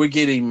weekend we're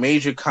getting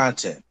major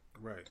content.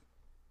 Right.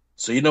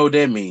 So you know what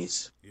that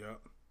means. Yep.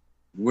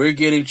 We're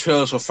getting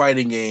trailers for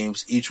fighting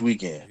games each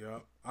weekend.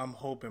 Yep. I'm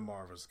hoping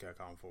Marvel's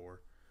Capcom 4.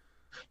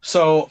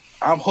 So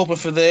I'm hoping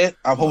for that.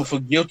 I'm hoping for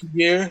Guilty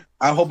Gear.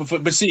 I'm hoping for.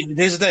 But see,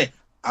 here's the thing.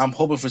 I'm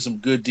hoping for some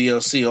good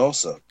DLC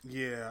also.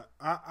 Yeah,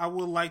 I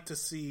would like to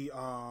see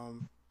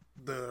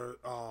the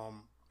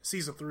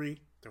season 3,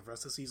 the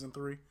rest of season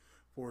 3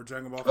 for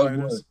Dragon Ball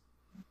Fighters.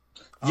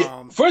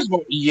 Yeah, first of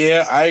all,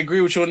 yeah, I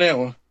agree with you on that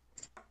one.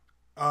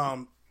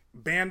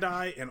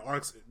 Bandai and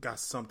Arcs got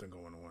something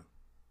going on.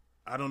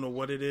 I don't know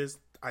what it is.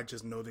 I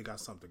just know they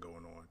got something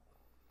going on.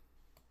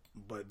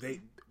 But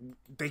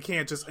they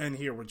can't just end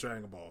here with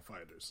Dragon Ball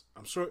Fighters.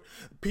 I'm sure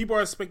people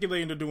are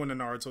speculating to doing a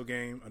Naruto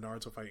game, a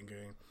Naruto fighting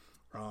game.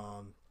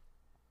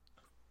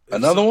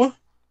 Another one?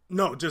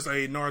 No, just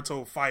a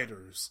Naruto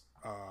Fighters.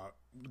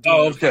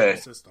 Okay.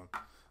 System.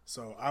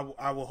 So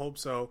I will hope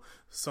so.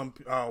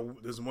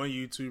 There's one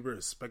YouTuber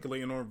is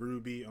speculating on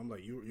Ruby. I'm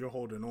like, you're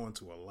holding on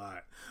to a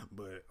lot,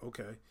 but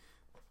okay.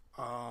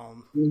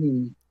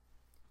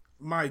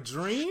 My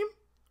dream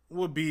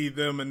would be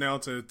them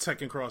announcing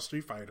Tekken Cross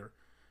Street Fighter,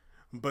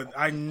 but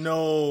I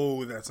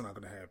know that's not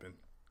going to happen.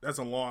 That's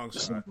a long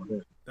shot.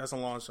 That's a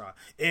long shot.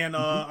 And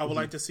I would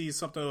like to see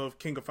something of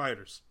King of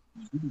Fighters.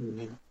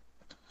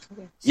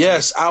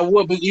 Yes, I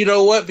would. But you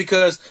know what?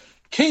 Because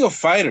King of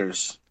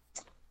Fighters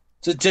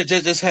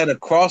just had a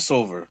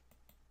crossover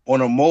on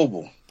a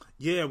mobile.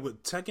 Yeah,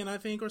 with Tekken, I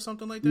think, or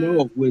something like that.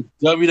 No, with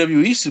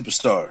WWE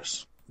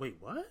Superstars. Wait,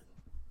 what?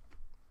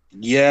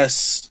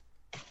 Yes,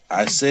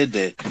 I said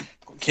that.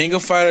 King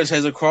of Fighters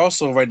has a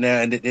crossover right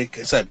now, and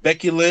it's like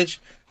Becky Lynch,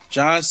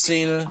 John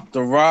Cena,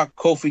 The Rock,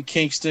 Kofi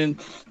Kingston,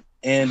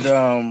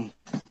 and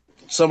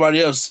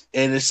somebody else.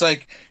 And it's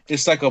like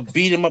a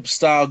beat 'em up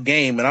style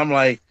game, and I'm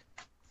like,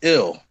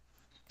 ill.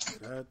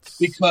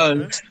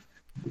 Because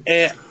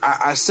and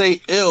I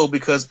say ill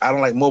because I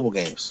don't like mobile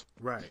games.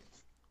 Right.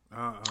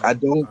 I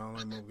don't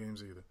like mobile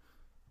games either.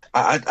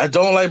 I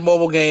don't like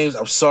mobile games.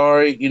 I'm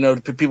sorry,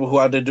 the people who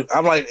out there do.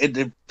 I'm like,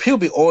 people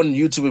be on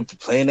YouTube and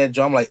playing that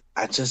job. I'm like,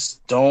 I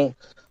just don't.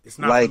 It's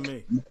not like. For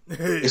me.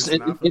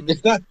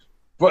 It's not,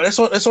 bro. That's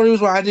the only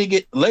reason why I didn't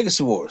get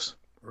Legacy Wars.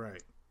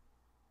 Right.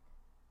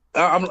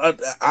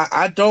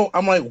 I don't.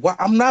 I'm like, what?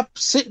 I'm not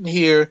sitting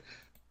here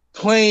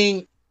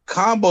playing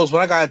combos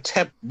when I gotta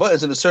tap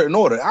buttons in a certain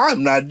order.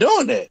 I'm not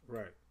doing that.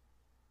 Right.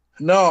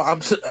 No,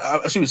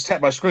 she was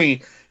tap my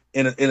screen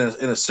in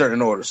a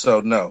certain order.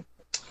 So no.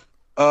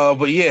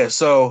 But yeah.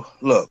 So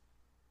look,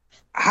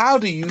 how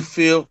do you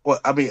feel? Well,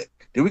 I mean,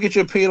 did we get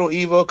your opinion on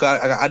Evo? Cause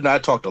I know I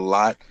talked a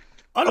lot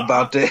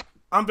about that.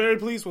 I'm very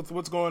pleased with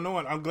what's going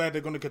on. I'm glad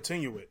they're going to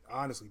continue it.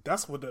 Honestly,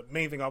 that's what the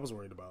main thing I was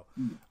worried about.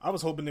 I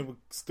was hoping they would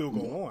still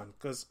go on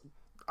because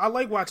I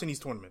like watching these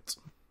tournaments.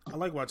 I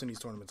like watching these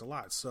tournaments a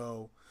lot.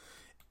 So,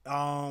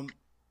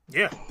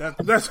 yeah,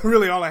 that's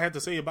really all I had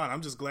to say about it.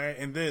 I'm just glad,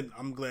 and then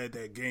I'm glad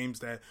that games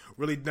that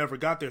really never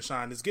got their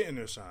shine is getting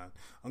their shine.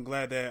 I'm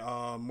glad that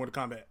Mortal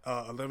Kombat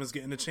 11 is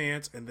getting a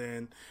chance, and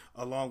then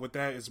along with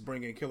that is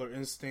bringing Killer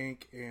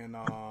Instinct and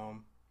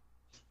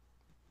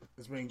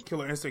It's been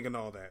Killer Instinct and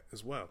all that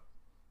as well.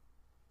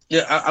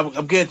 Yeah,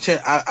 I'm getting.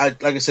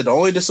 Like I said, the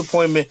only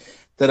disappointment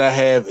that I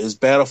have is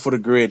Battle for the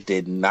Grid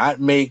did not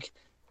make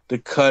the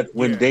cut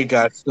when they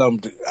got some.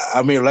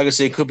 I mean, like I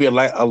said, it could be a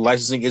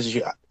licensing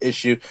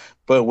issue,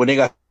 but when they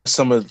got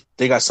some of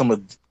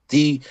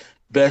the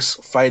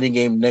best fighting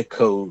game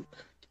netcode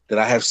that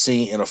I have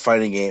seen in a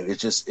fighting game, it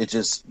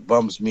just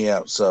bums me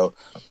out. So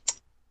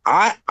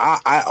I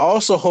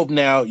also hope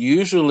now.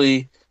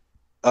 Usually,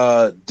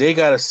 they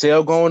got a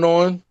sale going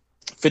on,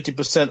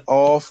 50%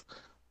 off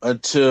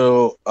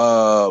until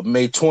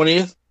May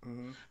 20th.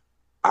 Mm-hmm.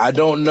 I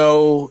don't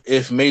know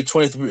if May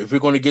 20th if we're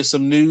going to get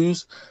some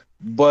news,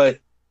 but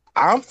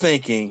I'm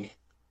thinking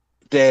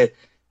that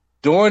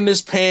during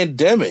this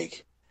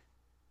pandemic,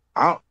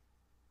 I'm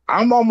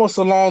almost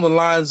along the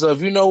lines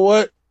of, you know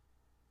what?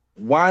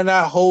 Why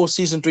not hold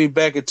season 3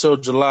 back until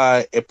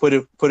July and put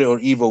it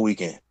on Evo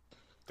weekend?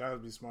 That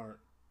would be smart.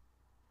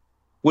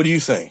 What do you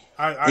think?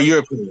 In your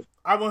opinion?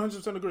 I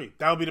 100% agree.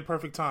 That would be the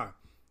perfect time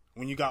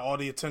when you got all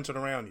the attention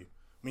around you.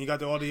 When you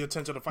got all the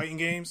attention to fighting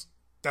games,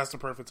 that's the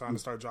perfect time to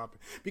start dropping.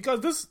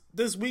 Because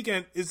this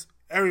weekend is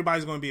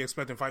everybody's going to be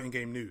expecting fighting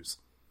game news.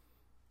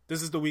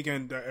 This is the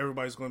weekend that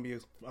everybody's going to be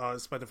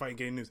expecting fighting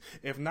game news.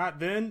 If not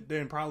then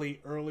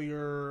probably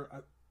earlier.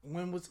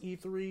 When was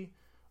E3?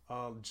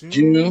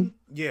 June.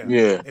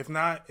 Yeah. If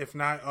not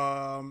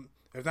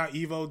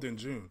Evo, then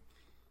June.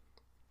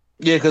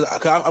 Yeah, because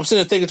I'm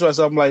sitting there thinking to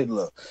myself, I'm like,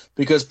 look,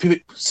 because people,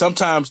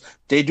 sometimes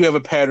they do have a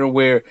pattern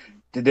where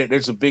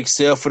there's a big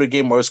sale for the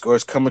game or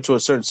it's coming to a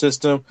certain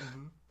system.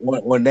 Mm-hmm.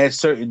 When that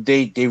certain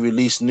date, they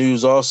release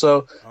news also.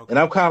 Okay. And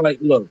I'm kind of like,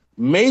 look,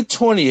 May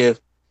 20th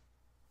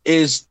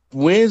is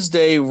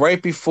Wednesday right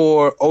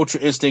before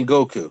Ultra Instinct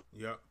Goku.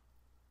 Yep.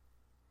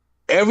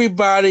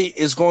 Everybody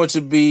is going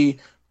to be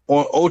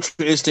on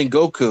Ultra Instinct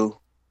Goku.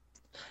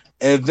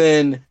 And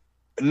then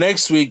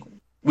next week,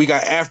 we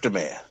got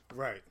Aftermath.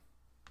 Right.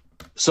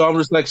 So I'm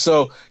just like, it's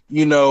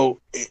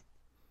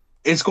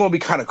going to be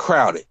kind of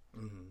crowded.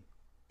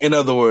 In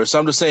other words, so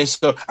I'm just saying.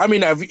 So I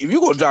mean, if you're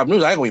gonna drop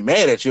news, I ain't gonna be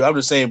mad at you. I'm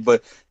just saying,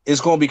 but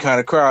it's gonna be kind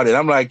of crowded.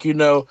 I'm like,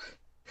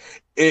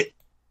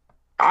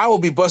 I will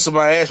be busting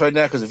my ass right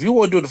now because if you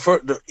want to do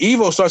the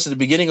Evo starts at the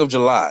beginning of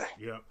July.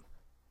 Yeah.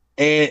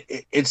 And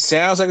it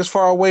sounds like it's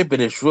far away, but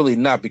it's really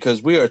not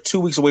because we are 2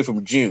 weeks away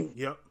from June.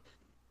 Yep.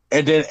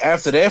 And then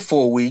after that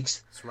 4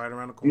 weeks, it's right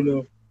around the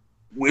corner.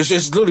 It's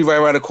just literally right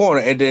around the corner.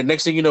 And then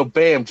next thing you know,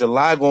 bam,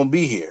 July gonna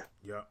be here.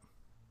 Yep.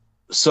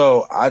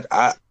 So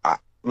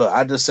look,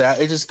 I just say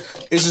it's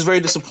just very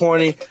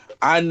disappointing.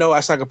 I know I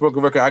sound like a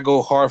broken record. I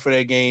go hard for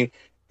that game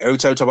every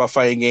time we talk about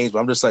fighting games, but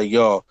I'm just like,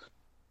 y'all,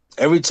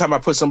 every time I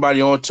put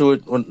somebody onto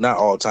it, well, not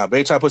all the time, but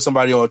every time I put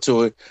somebody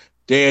onto it,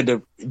 they end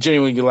up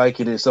genuinely like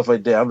it and stuff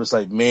like that. I'm just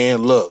like,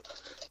 man, look,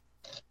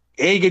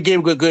 ain't gonna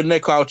give a good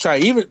neck. I'll try.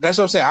 Even that's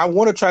what I'm saying. I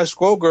want to try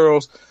Scroll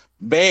Girls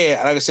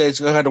bad. Like I said, it's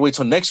gonna have to wait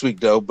till next week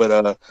though. But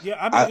I'd be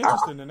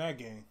interested in that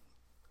game.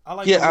 I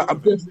like. Yeah, I'm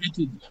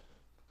definitely.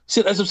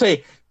 See, that's what I'm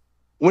saying.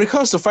 When it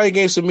comes to fighting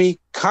games, to me,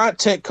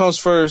 content comes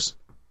first,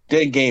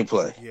 then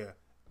gameplay. Yeah,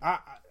 I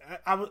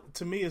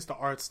to me, it's the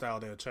art style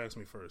that attracts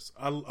me first.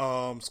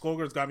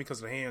 Skullgirls got me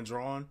because of the hand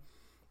drawn.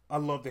 I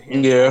love the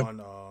hand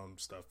drawn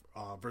stuff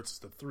versus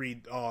the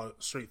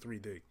straight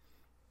 3D.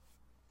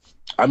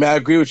 I mean, I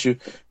agree with you.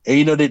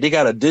 And they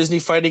got a Disney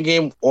fighting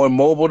game on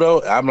mobile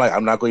though. I'm like,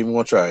 I'm not even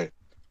going to try it.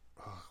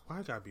 Why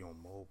I gotta be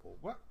on mobile?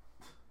 What?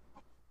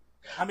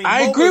 I mean,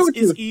 I agree with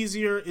you. It's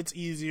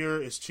easier.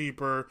 It's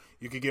cheaper.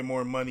 You could get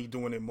more money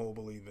doing it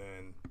mobily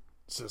than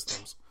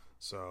systems.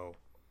 So,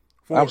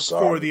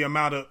 for the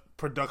amount of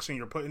production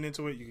you're putting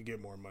into it, you could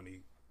get more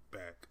money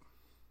back.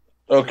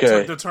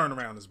 Okay. The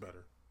turnaround is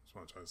better. That's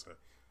what I'm trying to say.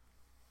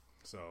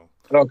 So.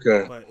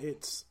 Okay. But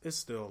it's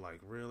still like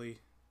really.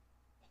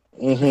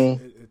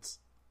 Mm-hmm. It's.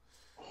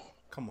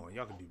 Come on,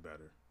 y'all can do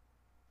better.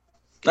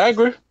 I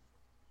agree.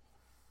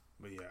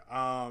 But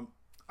yeah,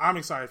 I'm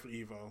excited for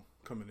Evo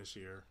coming this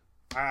year.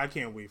 I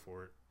can't wait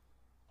for it.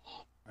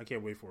 I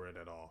can't wait for it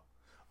at all.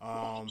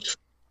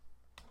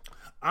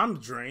 I'm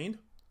drained,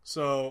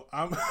 so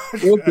I'm.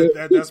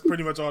 Okay. That's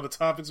pretty much all the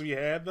topics we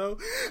had, though.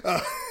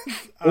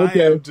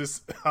 Okay.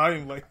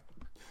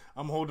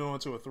 I'm holding on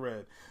to a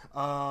thread.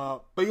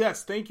 But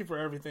yes, thank you for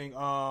everything.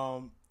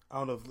 I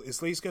don't know,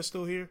 is Lady Sketch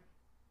still here?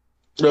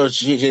 No,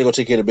 she ain't gonna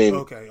take care of the baby.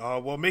 Okay.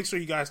 Well, make sure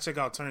you guys check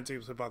out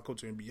Turntables, Hip Hop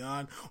Culture, and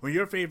Beyond on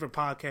your favorite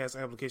podcast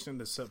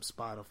application, except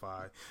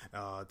Spotify,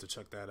 to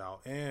check that out.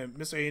 And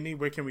Mr. A&E,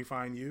 where can we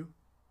find you?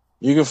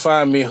 You can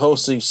find me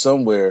hosting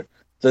somewhere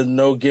the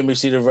No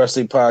Gimmicks Needed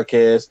Wrestling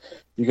podcast.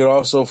 You can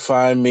also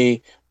find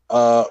me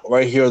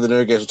right here on the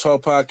Nerdgasm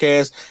Talk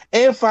podcast,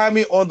 and find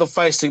me on the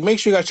Fight Stick. Make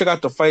sure you guys check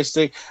out the Fight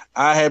Stick.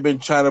 I have been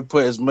trying to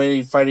put as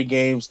many fighting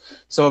games,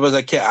 some of as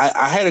I can.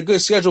 I had a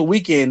good scheduled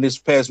weekend this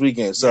past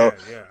weekend, so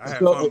yeah, I had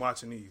fun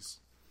watching these.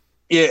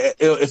 Yeah,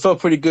 it felt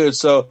pretty good.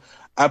 So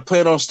I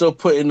plan on still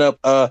putting up.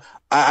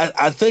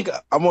 I think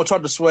I'm gonna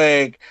talk to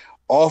Swag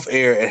off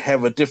air and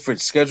have a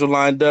different schedule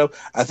lined up.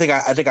 I think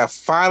I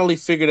finally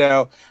figured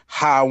out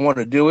how I want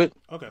to do it.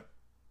 Okay.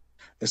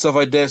 and stuff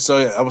like that.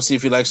 So I'm gonna see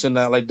if he likes it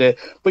out like that.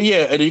 But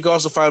yeah, and you can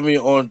also find me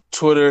on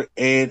Twitter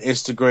and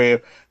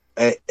Instagram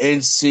at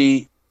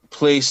NC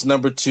Place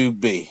number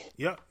 2B.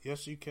 Yep,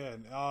 yes you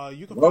can.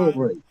 You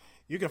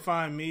can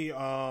find me.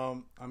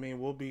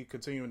 We'll be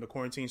continuing the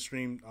quarantine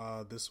stream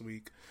this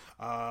week.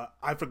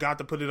 I forgot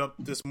to put it up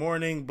this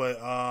morning,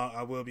 but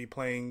I will be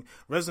playing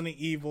Resident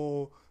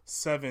Evil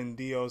 7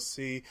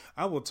 DOC.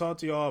 I will talk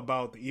to y'all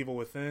about The Evil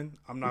Within.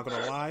 I'm not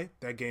gonna lie,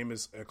 that game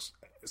is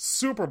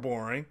super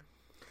boring,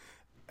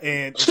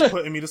 and it's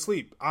putting me to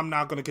sleep. I'm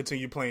not gonna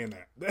continue playing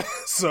that.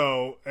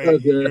 So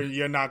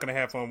you're not gonna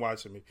have fun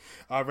watching me.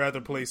 I'd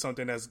rather play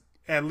something that's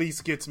at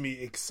least gets me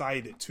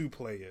excited to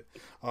play it,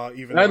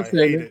 even though I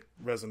hated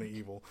Resident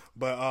Evil.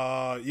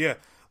 But yeah,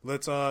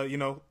 let's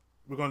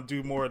we're gonna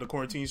do more of the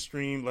quarantine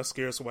stream. Let's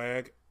scare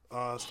swag.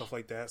 Stuff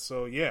like that.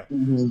 So yeah,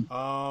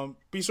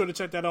 be sure to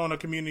check that out on our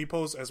community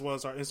post, as well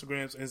as our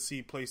Instagrams,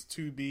 NC Place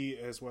 2B,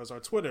 as well as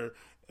our Twitter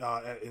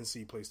at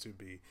NC Place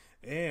 2B.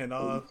 And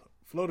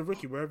Flo to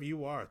Ricky, wherever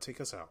you are, take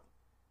us out.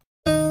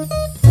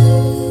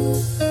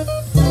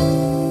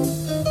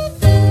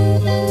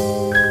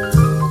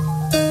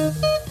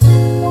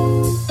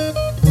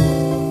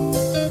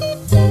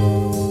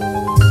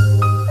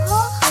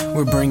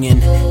 We're bringing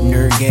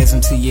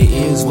nerdgasm to your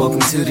ears. Welcome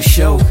to the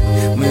show.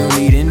 We don't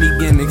need any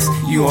gimmicks,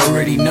 you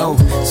already know.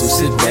 So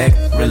sit back,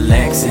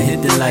 relax, and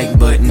hit the like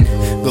button.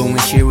 Go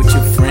and share with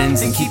your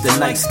friends and keep the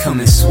likes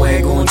coming.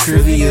 Swag on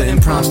trivia and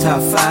prompts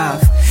top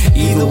 5.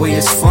 Either way,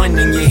 it's fun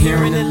and you're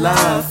hearing it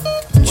live.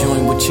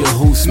 Join with your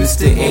host,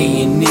 Mr.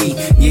 A&E.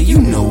 Yeah, you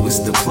know it's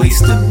the place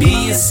to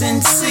be. It's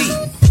NC.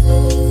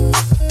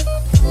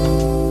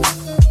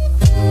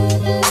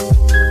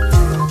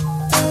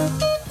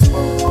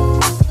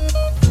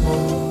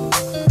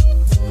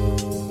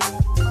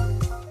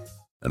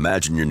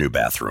 Imagine your new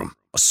bathroom.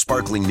 A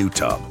sparkling new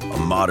tub, a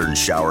modern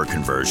shower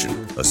conversion,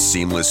 a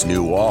seamless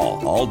new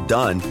wall, all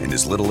done in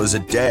as little as a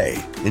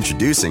day.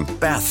 Introducing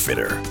Bath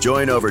Fitter.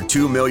 Join over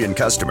 2 million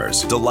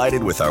customers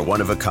delighted with our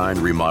one-of-a-kind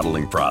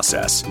remodeling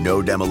process.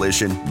 No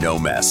demolition, no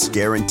mess.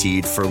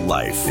 Guaranteed for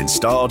life.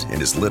 Installed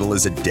in as little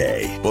as a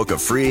day. Book a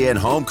free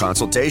in-home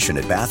consultation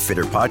at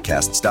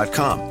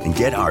bathfitterpodcasts.com and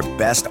get our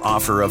best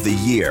offer of the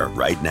year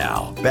right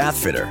now.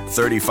 Bath Fitter,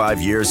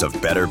 35 years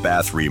of better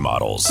bath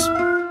remodels.